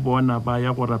ga bo bona ba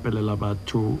ya go rapelela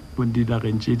batho bo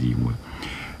dinageng tše dingwe.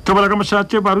 Thobela ka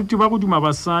mošate baruti ba go duma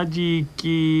basadi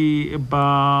ke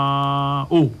ba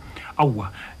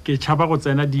ke tšhaba go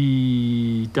tsena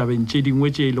ditabeng tše dingwe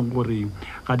tše e leng gore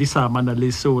ga di sa amana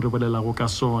le seo re bolelago ka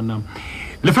sona.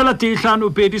 Lefela tihlano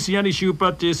pedi senyane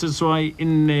šupa te seswai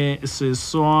nne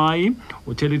seswai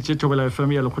o theleditše Thobela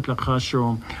FM ya lekgotla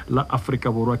kgašo la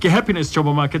Afrika Borwa ke happiness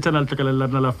tšhobo make tsena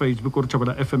letlakalelana la Facebook gore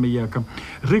Thobela FM yaka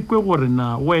re kwe gore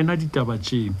na wena ditaba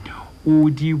tše o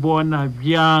di bona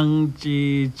bjang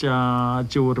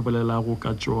tšeo re bolelago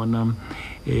ka tšona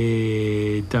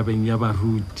tabeng ya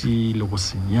baruti le go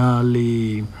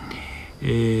senyale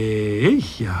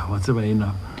ya wa tseba ena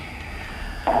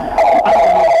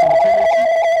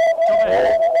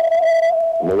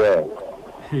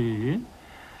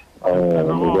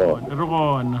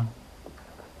Rogona.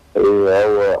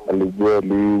 Awa alikuwa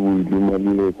liwili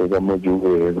malile kama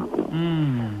juwela.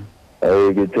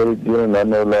 Ke tšhelete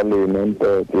nana la lena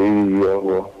ntate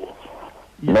yago.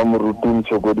 Na moruti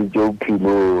msokoditše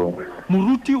bophelong.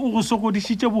 Moruti o go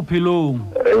sokodisitše bophelong.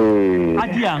 A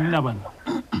diang na bana?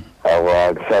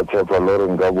 Awa ke sa tshepa le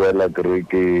gore nka boela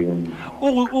kerekeng.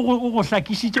 O go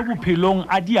hlakišitše bophelong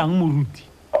a diang moruti?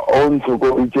 O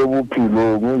ntshokoditše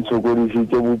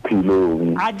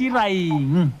bophelong, a dira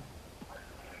eng?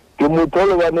 ke motho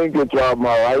le baneng ke tswa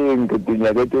magaeng ke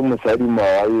tinyaketse mosadi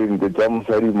magaeng ke tswa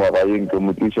mosadi magaeng ke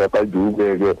motiša ka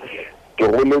Joburg ke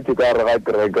goletse ka re ga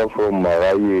kereka from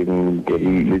magaeng ke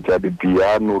letša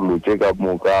dipiano lotse ka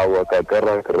moka wa ka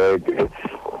kera kereke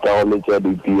ka go letša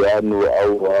dipiano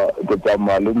aowa ke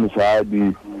tsamaya le mosadi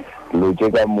lotse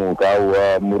ka moka wa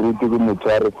moruti ke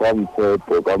motshware fa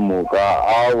mtshepo ka moka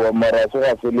aowa mara se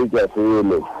ga feletša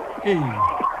fele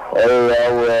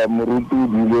aowa moruti o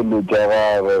dile lotša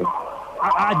gage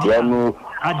yaanong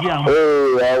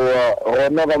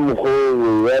gona ka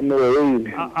mokgoo yaanong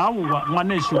aowa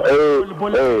ngwaneso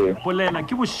bolela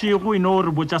ke bošego e ne o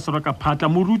re botša sero ka phatla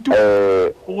moruti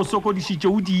o go sokodišitše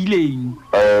o diileng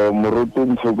moruti o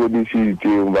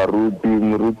ntshokodišitše baruti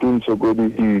moruti o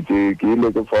ntshokodišitše ke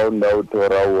ile ke found out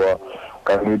oraowa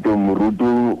ka nnete moruti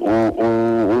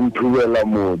o nthubela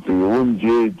motse o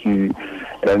ntšetše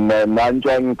nna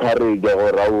ntša encourage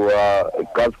gore aowa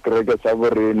ka sekereke sa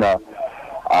borena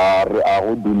a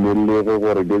go dumelege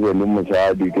gore ke be le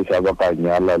mosadi ke sa ba ka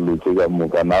nyala lotse ka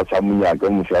moka na sa monyake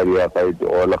mosadi ya gaete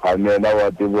ole ga nena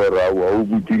wa tsebora o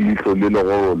butse leitlho le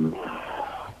legolo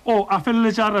a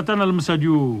feleletša a ratana le mosadi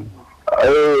o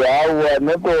aowa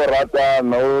ne ko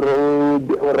ratana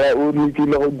o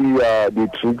lekile go dia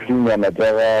di-tricksnyana tsa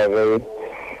gage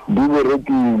di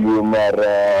berekile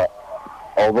mara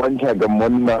a bontšha ke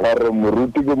monna gare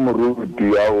moruti ke moruti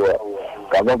aowa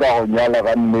ka ba ka go nyala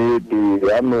ka nnete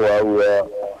yaanong aowa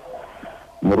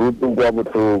moruti kwa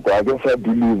botlhoko a ke sa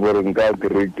dile gore nka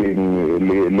kerekeng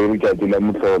le letšatši la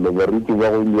motlholo baruti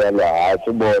ba go nyala ga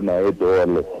se bona e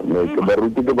tole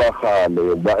baruti ke ba gale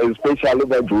especially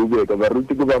ba Joburg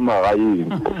baruti ke ba magaeng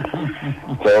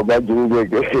so ba Joburg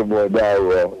ke bona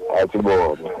aowa a se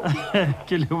bona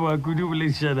ke leboa kudu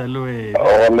boledišana le wena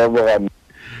o leboga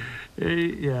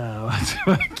ya wa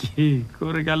ke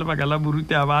gore ka lebaka la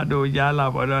moruti a bana o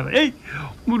nyala bona gore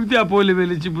moruti a po o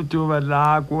lebeletše motho ba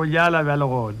nako o nyala bjale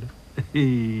gona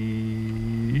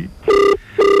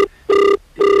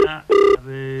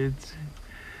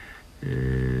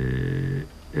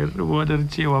re bona re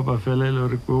tšee wa mafelelo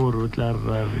re ko gore o tla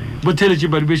rrare botheletše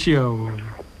badibešeao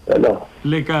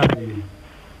le kae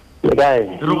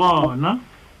re gona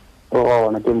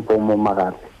ke mpo mo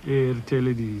magare re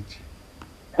theleditše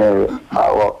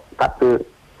gape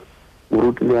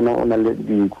moruti le yena o na le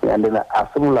dinku and then a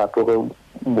se molato ge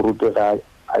moruti ga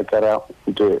a kera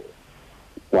nke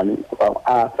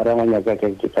a fere ngwanyaka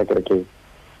ka kerekeng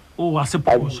a se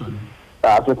phoso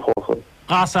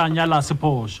ga a sa nyala a se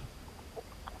phoso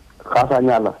ga a sa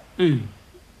nyala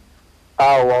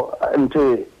awa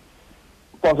nthe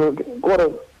poso kore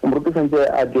moruti santse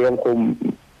a diega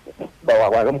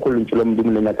wa ka mokgolentse la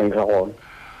modimo le nyakang ga gona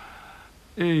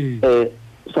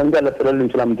santse a lefelo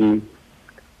lentse la modimo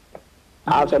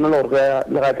a tshwanela gore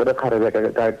le ga kere kgarebe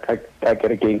ka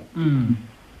kerekeng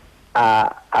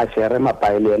a shere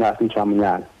mapae le yena a sentšha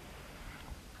monyana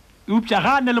upša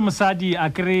ga a ne le mosadi a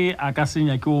kere a ka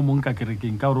senya ke o mong ka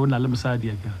kerekeng ka gore o na le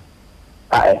mosadi a kere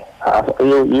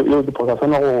yo diphosa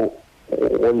tshwana go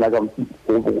nyaka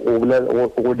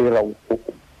go dira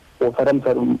go fera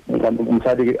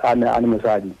mosadi a ne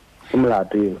mosadi ke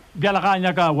molato eo bjale ga a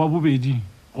nyaka wa bobedi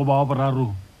goba wa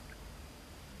boraro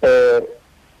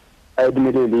a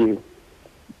dumelele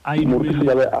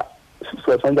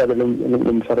swantse a be le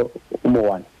mosadi o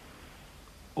mowane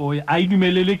a e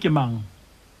dumelele ke mang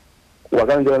wa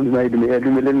ka ntse a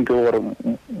dumelele nke gore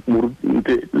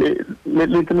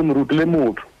le moruti le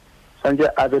motho swantse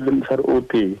a be le mosadi o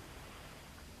tee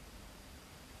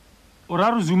o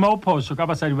ra re zuma o phoso ka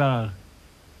basadi ba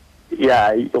gage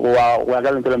ya wa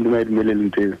ka ntse la modimo a dumelele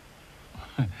nteo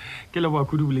ke le ba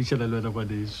kudu boledišana le wena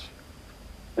kwadeso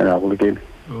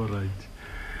all right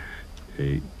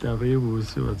taba e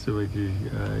bose wa tseba ke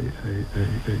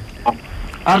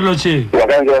a re lotšhe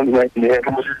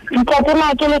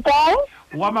ntatema ke le kae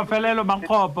wa mafelelo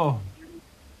mankgopo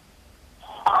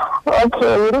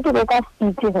okay re ke ka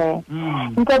speak he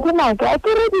ntatema ke a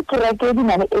ke re dikereke di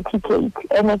na le etiquette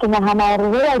ene ke nagana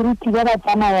gore re ba ruti ba ba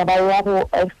tsamaya ba ya go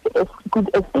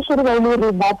especially ba ile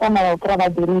re ba tsamaya go ba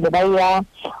dirile ba ya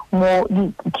mo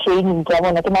di-training tsa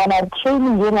bona ke nagana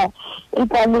training ena e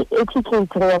tla le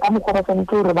etiquette re ya ka mokgwa ba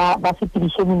tshwanetse gore ba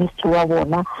sepediše ministry wa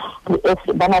bona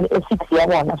ba na le ethics ya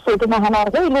bona so ke nagana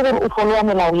gore ge e le gore o followa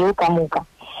melao eo ka moka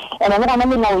ene le gona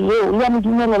melao eo e ya mo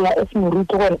dumelela as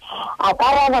moruti gore a ka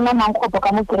ra bona mankgopo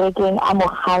ka mo kerekeng a mo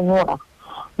kganyoga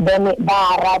then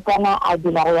ba ratana a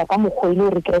dila go ya ka mokgwa ile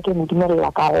re kereke mo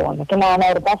dumelela ka gona ke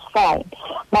nagana gore that's fine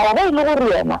mara ge e le gore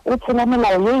yena o tshela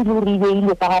melao ye e le gore e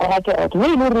beile ka gare ga kereke ye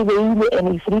e le gore e beile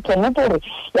and is written not gore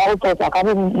ya go tsotsa ka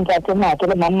bo ntate make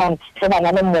le mammane ge ba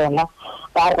na le mona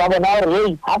ba bona gore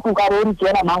hey ha puka re di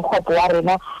tsena mangkgopo wa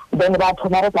rena then ba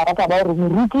thoma re tla ka ba re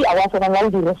moruti a wa sona la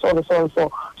di re so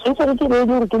se re ke re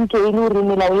di re ke nke ile re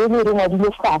melao ye re ngwa di le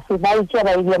fase ba itse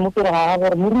ba ile mo pere ga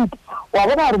gore moruti wa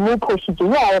bona re mo phositse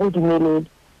ya re dimeledi.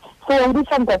 So we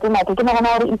something that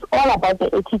it's all about the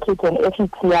etiquette and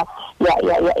ethics ya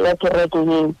kereke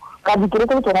ye ka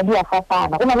dikereke tsona di a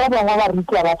fapana go na le bana ba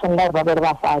ruti ba tsena ba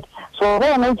ba fadi so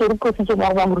re na itse re position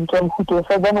ya ba moruti wa mhuto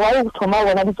so then why thoma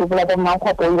bona di tsopola ba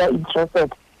mangkgopo ba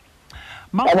interested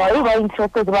ba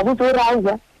interested ba go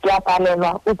tsora ya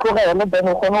palelwa o tlogele ben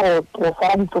o kgone go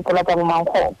fara ditsopola tsa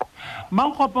mangkgopo.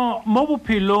 Mangkgopo mo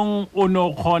bophelong o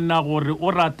no kgona gore o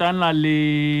ratana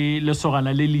le lesogana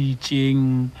le le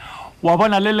itšeng wa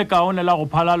bona le kaone la go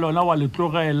phala lona wa le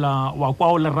tlogela wa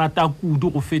kwa o le rata kudu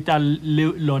go feta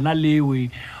lona lewe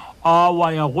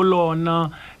wa ya go lona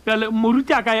pele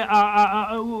moruti a ka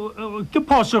ke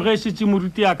phoso ge se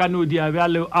moruti a ka no di a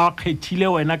bjale a kgethile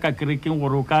wena ka kerekeng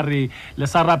gore o ka re le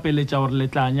sa rapeletša gore le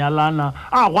tla nyalana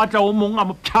a gwatla o mongwe a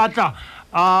mo pšhatla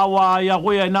wa ya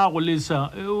go yena go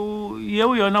lesa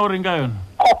yeo yona o reng ka yona.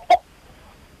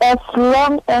 As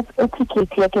long as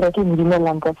etiquette ya kereke mo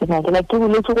dimelang ka tsena ke la ke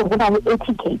boletse gore go na le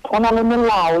etiquette go na le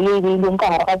melao ye e beilweng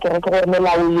ka gare ga kereke gore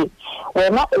melao ye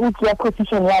wena o tšea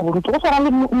position ya boruti go tshwana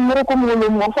le mmereko mongwe le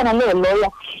mongwe go tshwana le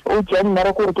lawyer o tšea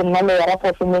mmereko gore ke nna lawyer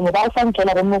for semengwe ba re fa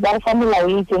ntšhela gore ba re fa melao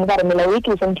e itseng ba re melao e ke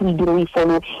o tshwanetse o dire o e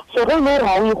follow so ge le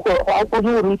gore ga o kgone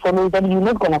gore o e follow then you're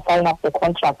not gonna sign up the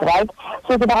contract right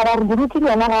so ke bagara gore boruti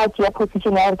le yona ga a tšea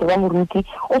position ya gore ke ba moruti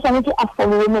o tshwanetse a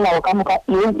followe melao ka moka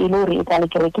eo e le gore e tsa le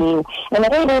kereke eo and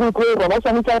re re re go ba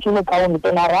tshwanetse a tšhile kaone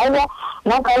tena rawa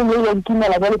na ka ile ya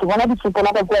ditumela jalo ke bona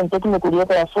ditsopola ka kwente ke mekodi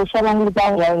ya social le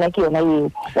bang ya yona ke yona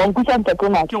eo wa nkutsa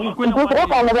ntatema ke go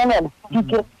ka le banela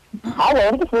ha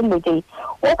wa re ke feletse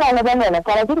o ka le banela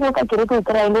ka ke go ka kereke o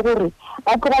kry le gore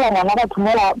ba tsela ngwana ba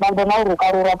thumela ba bona gore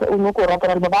ka rora o no go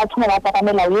rata ba thumela ba ka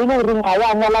melao ye le gore ga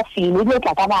ya nna la file le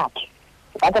tla ka batho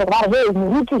ba tsere ba re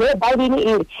moruti he ba dine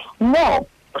e no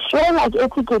show like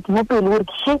etiquette mo pele gore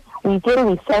ke we kere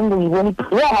we send we bone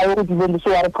ya ha yo di le so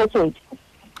ya report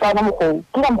kana mo go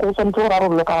ke mo go sentse ra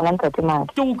rolo ka nna ntse mane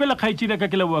ke go kela khaitile ka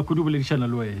kele wa kudu boledišana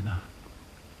le wena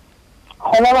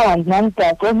hola ba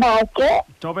nanta ke make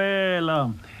tobela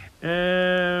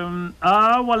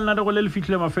walna re go le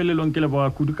fitlhile mafelelong ke le ba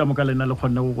kudu ka moka lena le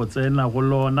kgonna go tsena go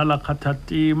lona la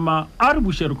kgathatima a re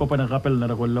bushe re kopana gape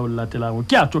lena re go lla o latelago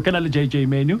ke a tsokena le JJ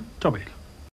menu tobela